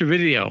watched the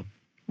video,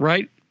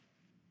 right?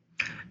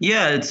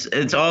 Yeah,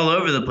 it's all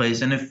over the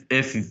place. And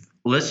if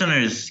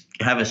listeners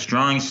have a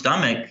strong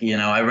stomach,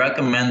 I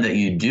recommend that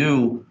you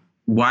do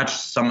watch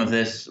some of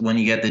this when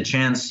you get the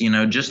chance.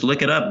 Just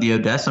look it up, the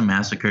Odessa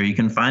Massacre. You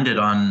can find it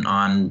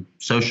on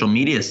social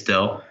media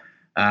still,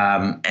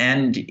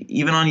 and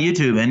even on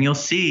YouTube. And you'll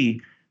see,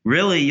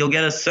 really, you'll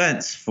get a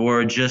sense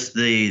for just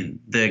the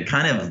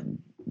kind of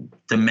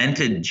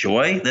demented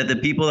joy that the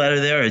people that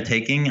are there are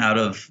taking out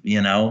of,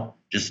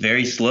 just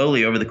very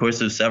slowly over the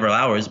course of several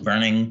hours,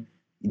 burning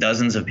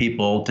dozens of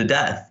people to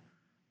death.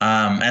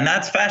 And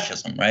that's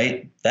fascism,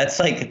 right? That's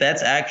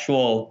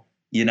actual,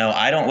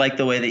 I don't like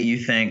the way that you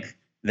think.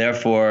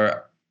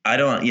 Therefore, I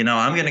don't,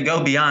 I'm going to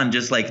go beyond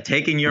just like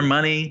taking your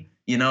money,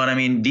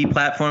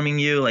 deplatforming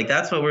you. Like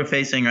that's what we're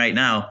facing right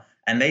now.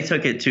 And they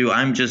took it to,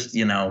 I'm just,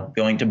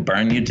 going to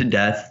burn you to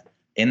death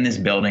in this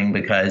building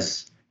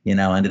because,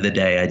 end of the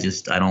day, I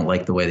don't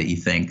like the way that you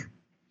think.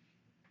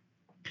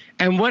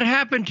 And what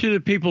happened to the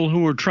people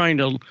who were trying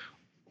to,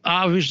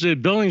 obviously the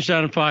building's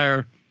on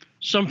fire,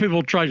 some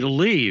people tried to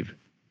leave,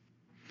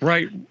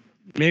 right?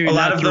 Maybe a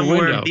lot of them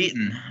window. were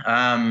beaten,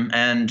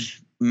 and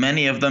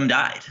many of them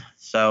died.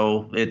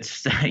 So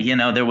it's,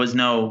 there was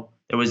no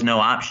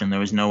option. There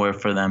was nowhere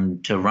for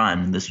them to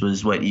run. This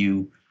was what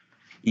you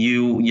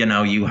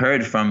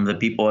heard from the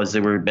people as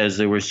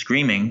they were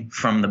screaming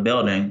from the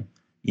building.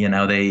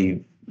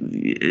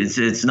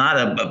 It's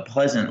not a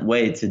pleasant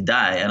way to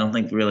die. I don't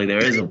think really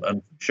there is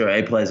a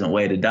pleasant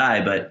way to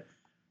die, but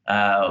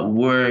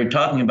we're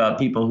talking about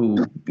people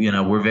who,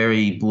 were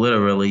very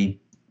literally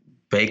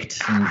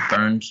baked and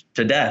burned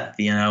to death.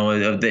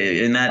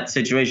 In that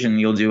situation,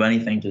 you'll do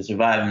anything to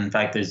survive. And in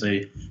fact, there's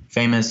a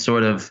famous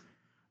sort of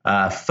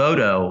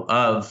photo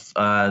of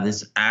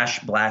this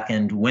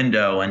ash-blackened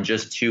window and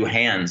just two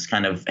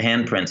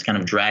handprints kind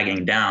of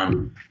dragging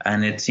down.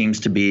 And it seems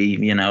to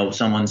be,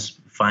 someone's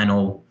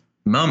final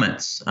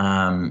moments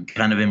kind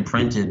of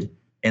imprinted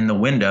in the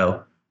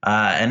window.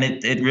 And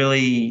it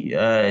really,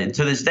 to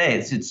this day,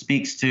 it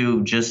speaks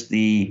to just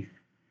the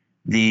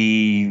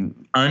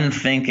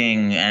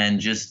unthinking and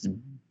just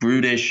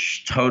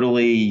brutish,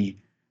 totally.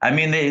 I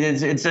mean,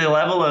 it's a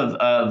level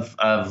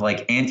of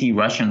like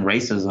anti-Russian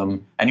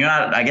racism, and you're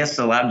not, I guess,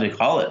 allowed to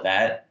call it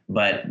that,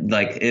 but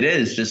like it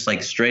is just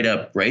like straight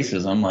up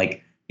racism.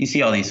 Like you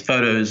see all these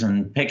photos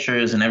and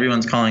pictures, and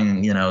everyone's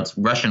calling, it's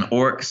Russian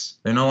orcs.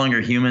 They're no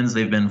longer humans.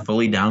 They've been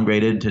fully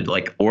downgraded to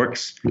like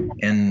orcs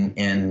in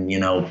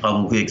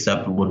publicly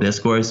acceptable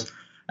discourse.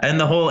 And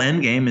the whole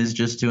end game is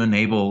just to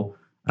enable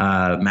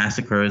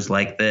massacres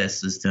like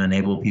this, is to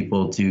enable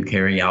people to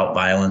carry out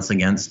violence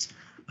against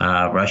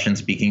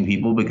Russian-speaking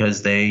people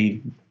because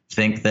they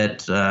think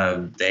that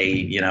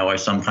they, are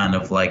some kind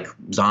of like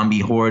zombie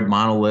horde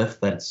monolith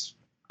that's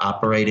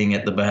operating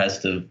at the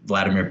behest of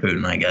Vladimir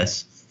Putin, I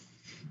guess.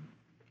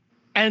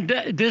 And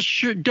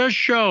this does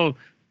show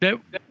that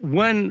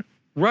when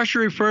Russia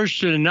refers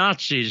to the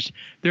Nazis,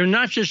 they're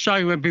not just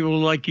talking about people who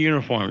like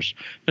uniforms.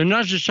 They're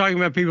not just talking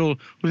about people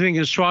who think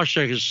the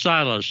swastika is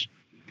stylish.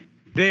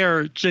 They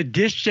are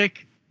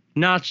sadistic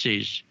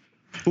Nazis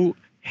who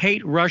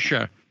hate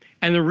Russia.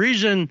 And the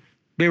reason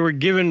they were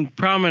given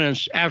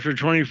prominence after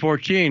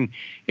 2014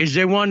 is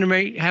they wanted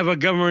to have a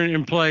government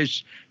in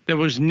place that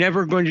was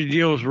never going to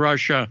deal with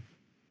Russia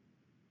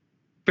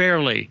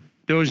fairly.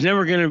 That was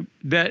never going to,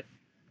 that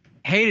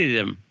hated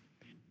him.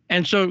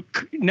 And so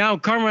now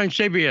Carmine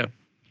Sabia,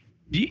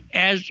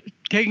 as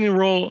taking the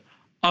role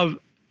of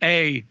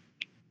a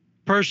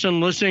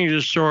person listening to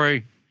the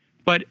story,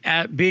 but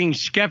at being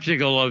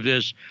skeptical of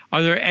this,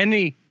 are there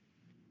any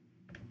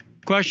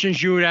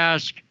questions you would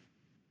ask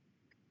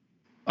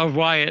of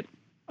Wyatt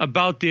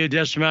about the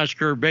Odessa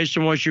massacre based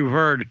on what you've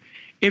heard,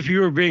 if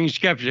you were being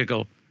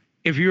skeptical?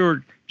 If you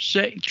were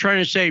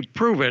trying to say,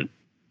 prove it,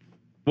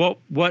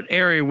 what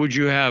area would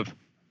you have?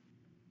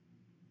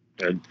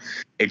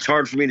 It's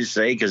hard for me to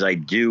say because I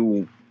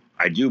do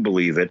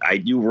believe it. I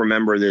do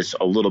remember this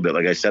a little bit.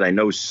 Like I said, I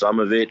know some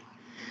of it,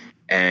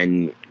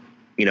 and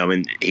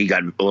he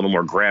got a little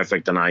more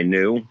graphic than I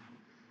knew.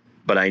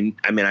 But I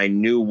mean, I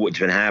knew what's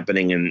been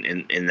happening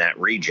in that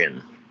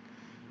region.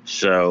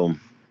 So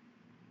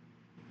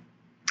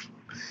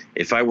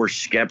if I were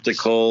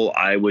skeptical,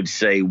 I would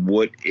say,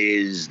 what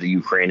is the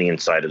Ukrainian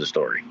side of the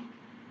story?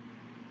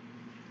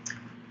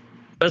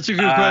 That's a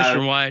good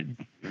question, Wyatt.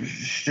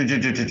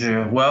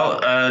 Well,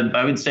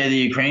 I would say the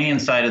Ukrainian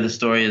side of the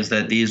story is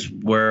that these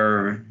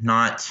were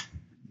not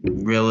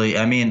really,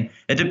 I mean,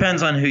 it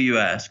depends on who you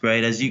ask,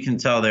 right? As you can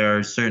tell, there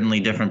are certainly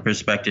different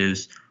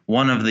perspectives.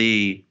 One of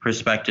the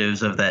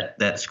perspectives of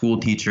that school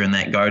teacher in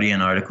that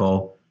Guardian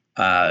article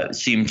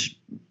seemed,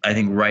 I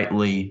think,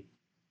 rightly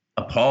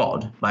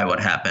appalled by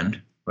what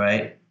happened,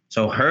 right?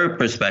 So her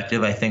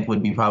perspective, I think,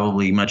 would be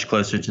probably much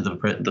closer to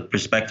the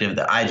perspective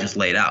that I just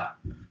laid out.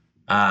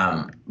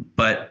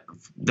 But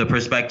the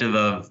perspective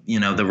of,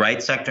 the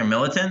right sector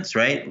militants,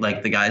 right?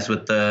 Like the guys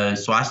with the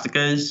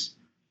swastikas,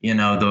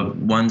 the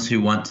ones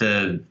who want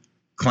to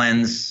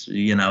cleanse,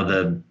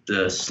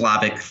 the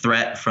Slavic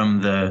threat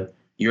from the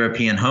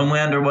European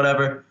homeland or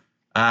whatever.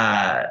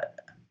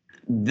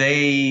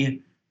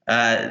 They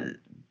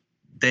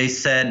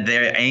said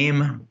their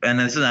aim, and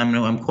this is,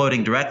 I'm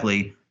quoting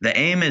directly, the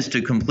aim is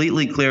to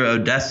completely clear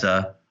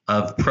Odessa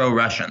of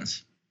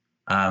pro-Russians.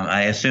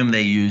 I assume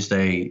he used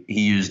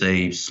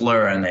a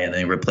slur and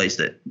they replaced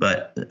it,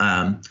 but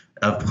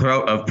of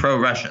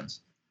pro-Russians.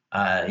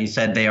 He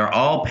said they are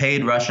all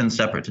paid Russian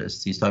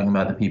separatists. He's talking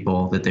about the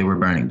people that they were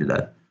burning to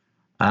death.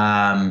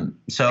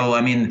 So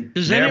I mean,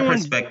 does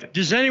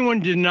anyone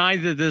deny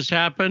that this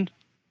happened?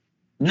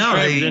 No,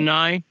 they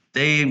deny.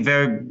 They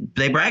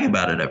brag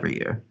about it every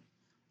year.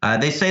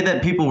 They say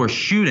that people were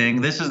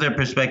shooting. This is their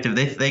perspective.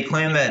 They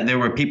claim that there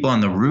were people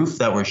on the roof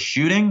that were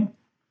shooting.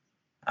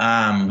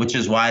 Which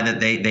is why that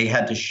they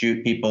had to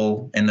shoot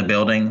people in the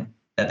building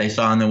that they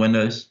saw in the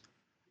windows.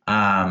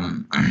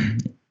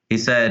 He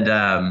said,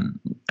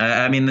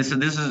 I mean, this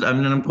is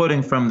I'm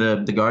quoting from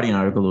the Guardian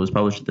article that was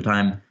published at the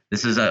time.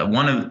 This is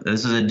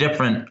a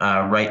different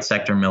right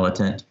sector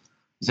militant.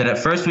 He said, at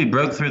first we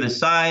broke through the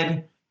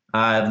side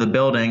of the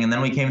building, and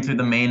then we came through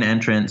the main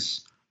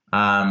entrance.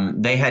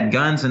 They had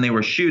guns and they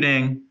were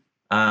shooting.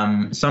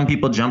 Some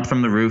people jumped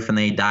from the roof and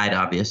they died,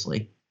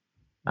 obviously.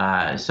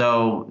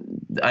 So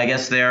I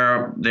guess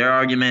their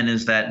argument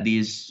is that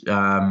these,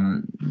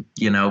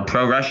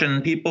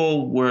 pro-Russian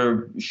people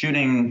were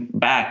shooting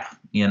back,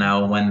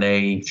 when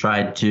they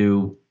tried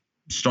to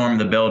storm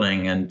the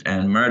building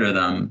and murder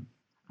them.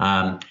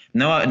 No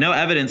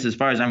evidence, as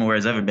far as I'm aware,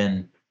 has ever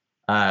been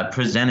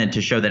presented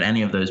to show that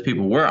any of those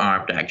people were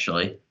armed,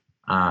 actually.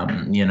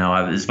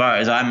 As far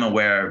as I'm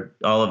aware,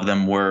 all of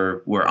them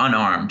were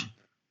unarmed.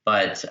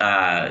 But,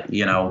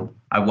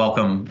 I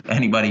welcome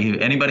anybody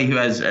who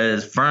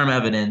has firm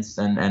evidence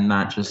and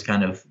not just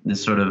kind of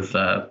this sort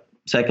of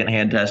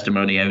secondhand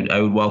testimony.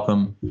 I would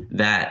welcome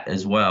that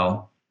as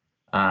well.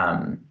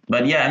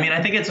 But yeah, I mean,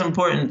 I think it's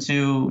important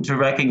to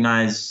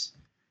recognize,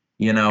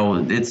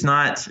 it's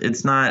not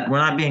we're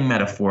not being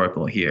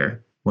metaphorical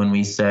here when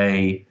we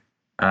say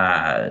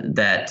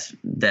that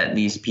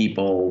these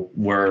people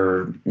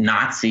were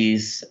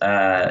Nazis.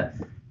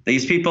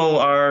 These people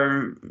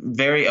are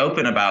very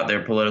open about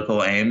their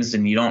political aims,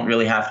 and you don't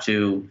really have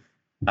to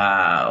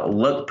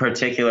look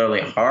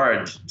particularly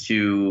hard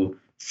to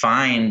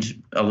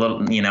find a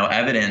little,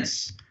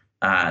 evidence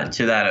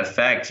to that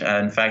effect.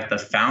 In fact, the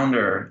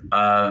founder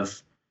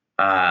of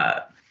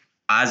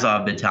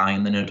Azov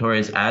Battalion, the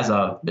notorious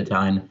Azov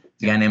Battalion,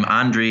 a guy named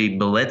Andriy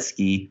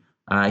Beletsky,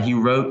 he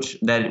wrote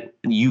that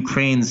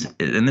Ukraine's,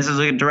 and this is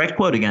a direct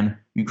quote again,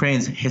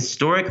 Ukraine's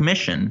historic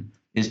mission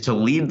is to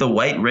lead the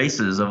white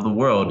races of the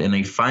world in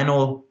a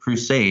final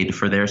crusade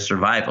for their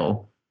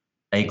survival,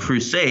 a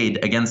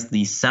crusade against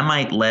the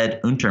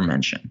Semite-led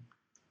Untermenschen.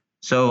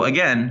 So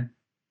again,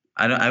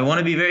 I want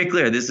to be very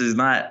clear. This is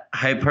not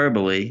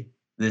hyperbole.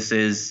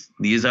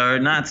 these are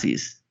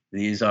Nazis.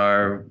 These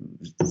are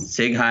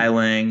Sig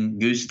Heiling,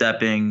 goose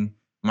stepping,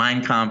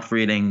 Mein Kampf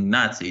reading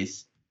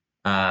Nazis.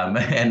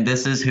 And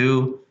this is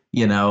who,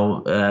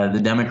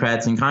 the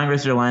Democrats in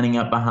Congress are lining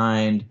up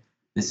behind.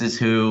 This is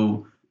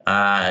who,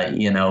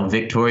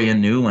 Victoria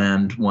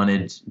Nuland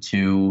wanted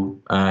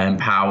to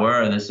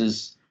empower. This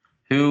is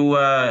who,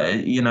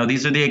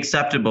 these are the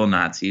acceptable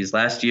Nazis.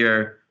 Last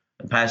year,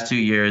 the past 2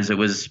 years, it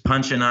was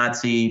punch a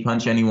Nazi,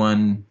 punch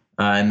anyone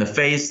in the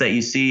face that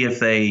you see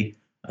if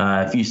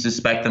you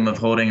suspect them of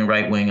holding a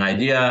right-wing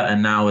idea,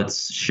 and now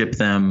it's ship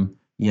them,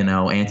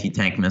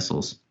 anti-tank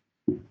missiles.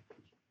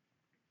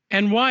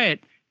 And Wyatt,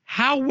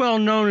 how well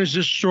known is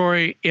this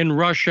story in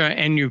Russia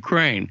and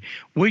Ukraine?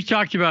 We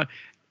talked about,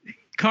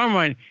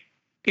 Carmine,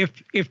 if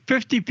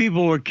 50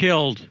 people were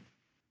killed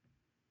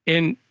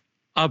in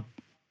a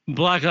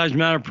Black Lives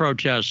Matter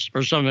protest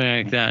or something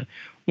like that,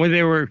 when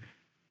they were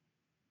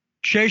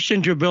chased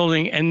into a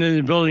building and then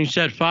the building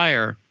set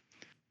fire,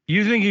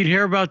 you think you'd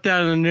hear about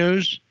that in the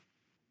news?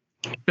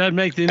 That'd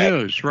make the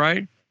news,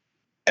 right?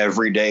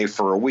 Every day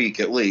for a week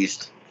at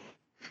least.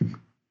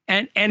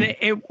 And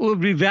it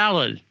would be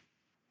valid.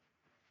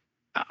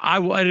 I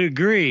would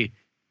agree.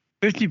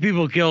 50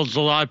 people killed is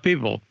a lot of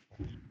people.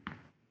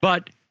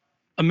 But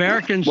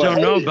Americans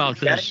don't know about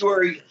this.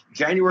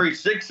 January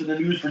 6th in the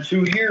news for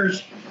 2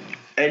 years,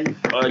 and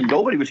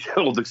nobody was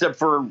killed except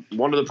for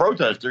one of the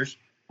protesters.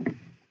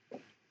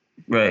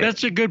 Right.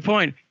 That's a good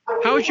point.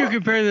 How would you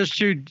compare this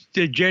to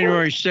the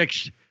January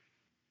 6th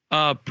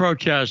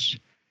protests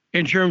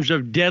in terms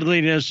of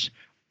deadliness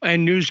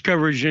and news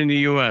coverage in the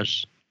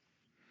U.S.?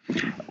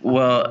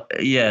 Well,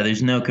 yeah,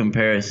 there's no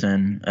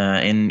comparison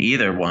in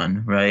either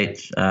one, right?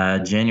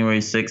 January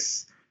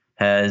 6th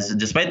has,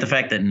 despite the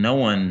fact that no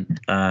one,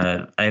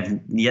 I've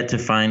yet to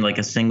find like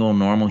a single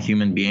normal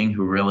human being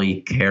who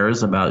really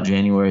cares about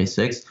January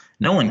 6th.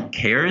 No one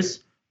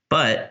cares,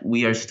 but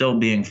we are still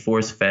being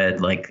force-fed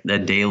like a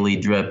daily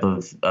drip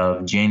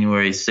of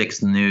January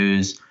 6th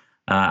news,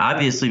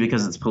 obviously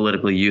because it's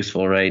politically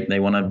useful, right? They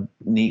want to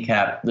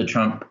kneecap the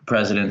Trump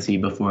presidency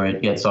before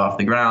it gets off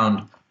the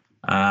ground.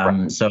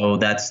 So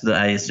that's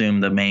I assume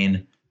the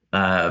main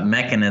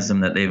mechanism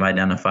that they've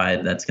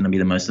identified that's going to be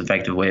the most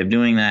effective way of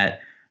doing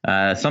that.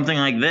 Something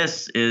like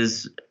this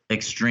is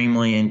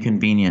extremely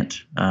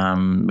inconvenient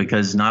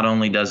because not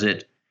only does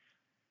it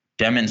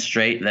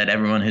demonstrate that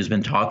everyone who's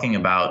been talking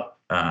about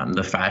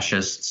the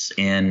fascists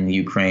in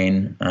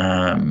Ukraine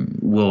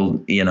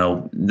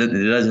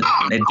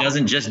it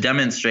doesn't just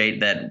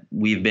demonstrate that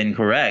we've been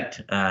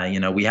correct.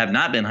 We have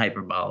not been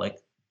hyperbolic,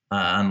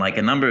 unlike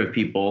a number of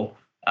people.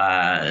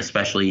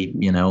 Especially,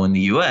 in the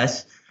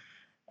U.S.,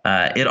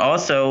 it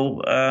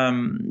also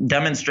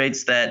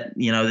demonstrates that,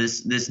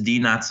 this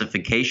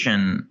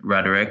denazification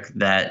rhetoric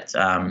that,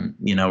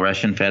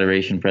 Russian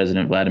Federation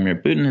President Vladimir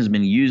Putin has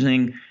been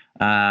using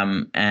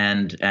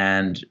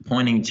and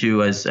pointing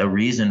to as a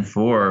reason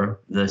for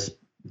this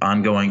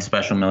ongoing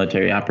special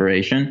military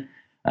operation.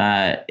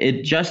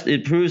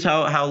 It proves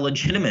how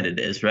legitimate it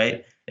is,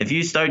 right? If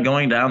you start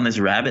going down this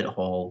rabbit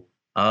hole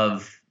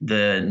of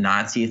the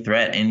Nazi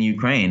threat in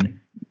Ukraine,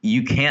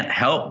 you can't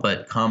help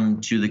but come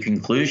to the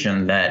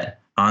conclusion that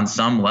on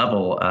some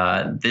level,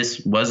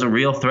 this was a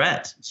real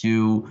threat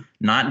to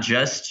not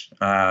just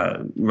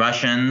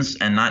Russians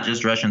and not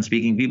just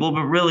Russian-speaking people,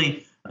 but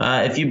really,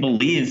 if you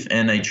believe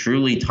in a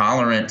truly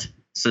tolerant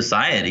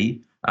society,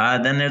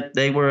 then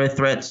they were a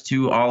threat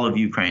to all of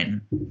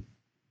Ukraine.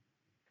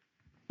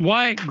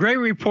 Why? Great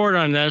report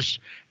on this.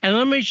 And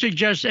let me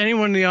suggest,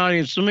 anyone in the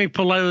audience, let me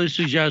politely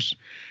suggest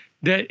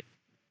that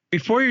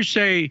before you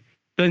say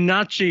the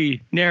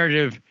Nazi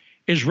narrative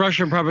is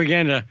Russian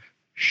propaganda,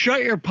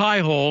 shut your pie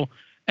hole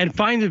and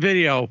find the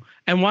video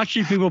and watch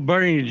these people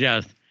burning to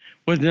death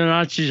with the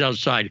Nazis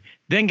outside.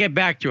 Then get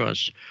back to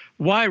us.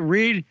 Wyatt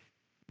Reed,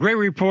 great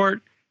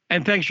report,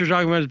 and thanks for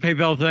talking about the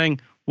PayPal thing.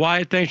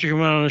 Wyatt, thanks for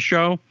coming on the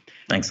show.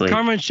 Thanks, Lee.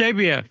 Carmen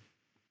Sabia,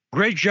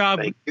 great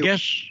job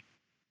guest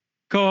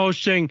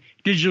co-hosting.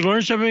 Did you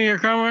learn something here,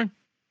 Carmen?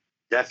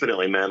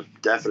 Definitely, man.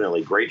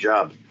 Definitely. Great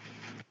job.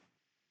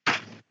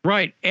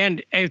 Right.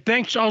 And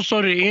thanks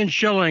also to Ian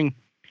Schilling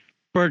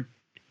for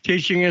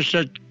teaching us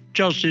that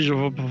Chelsea's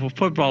a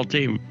football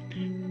team,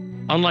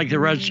 unlike the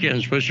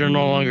Redskins, which are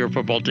no longer a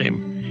football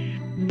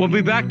team. We'll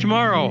be back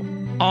tomorrow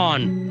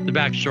on The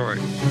Backstory.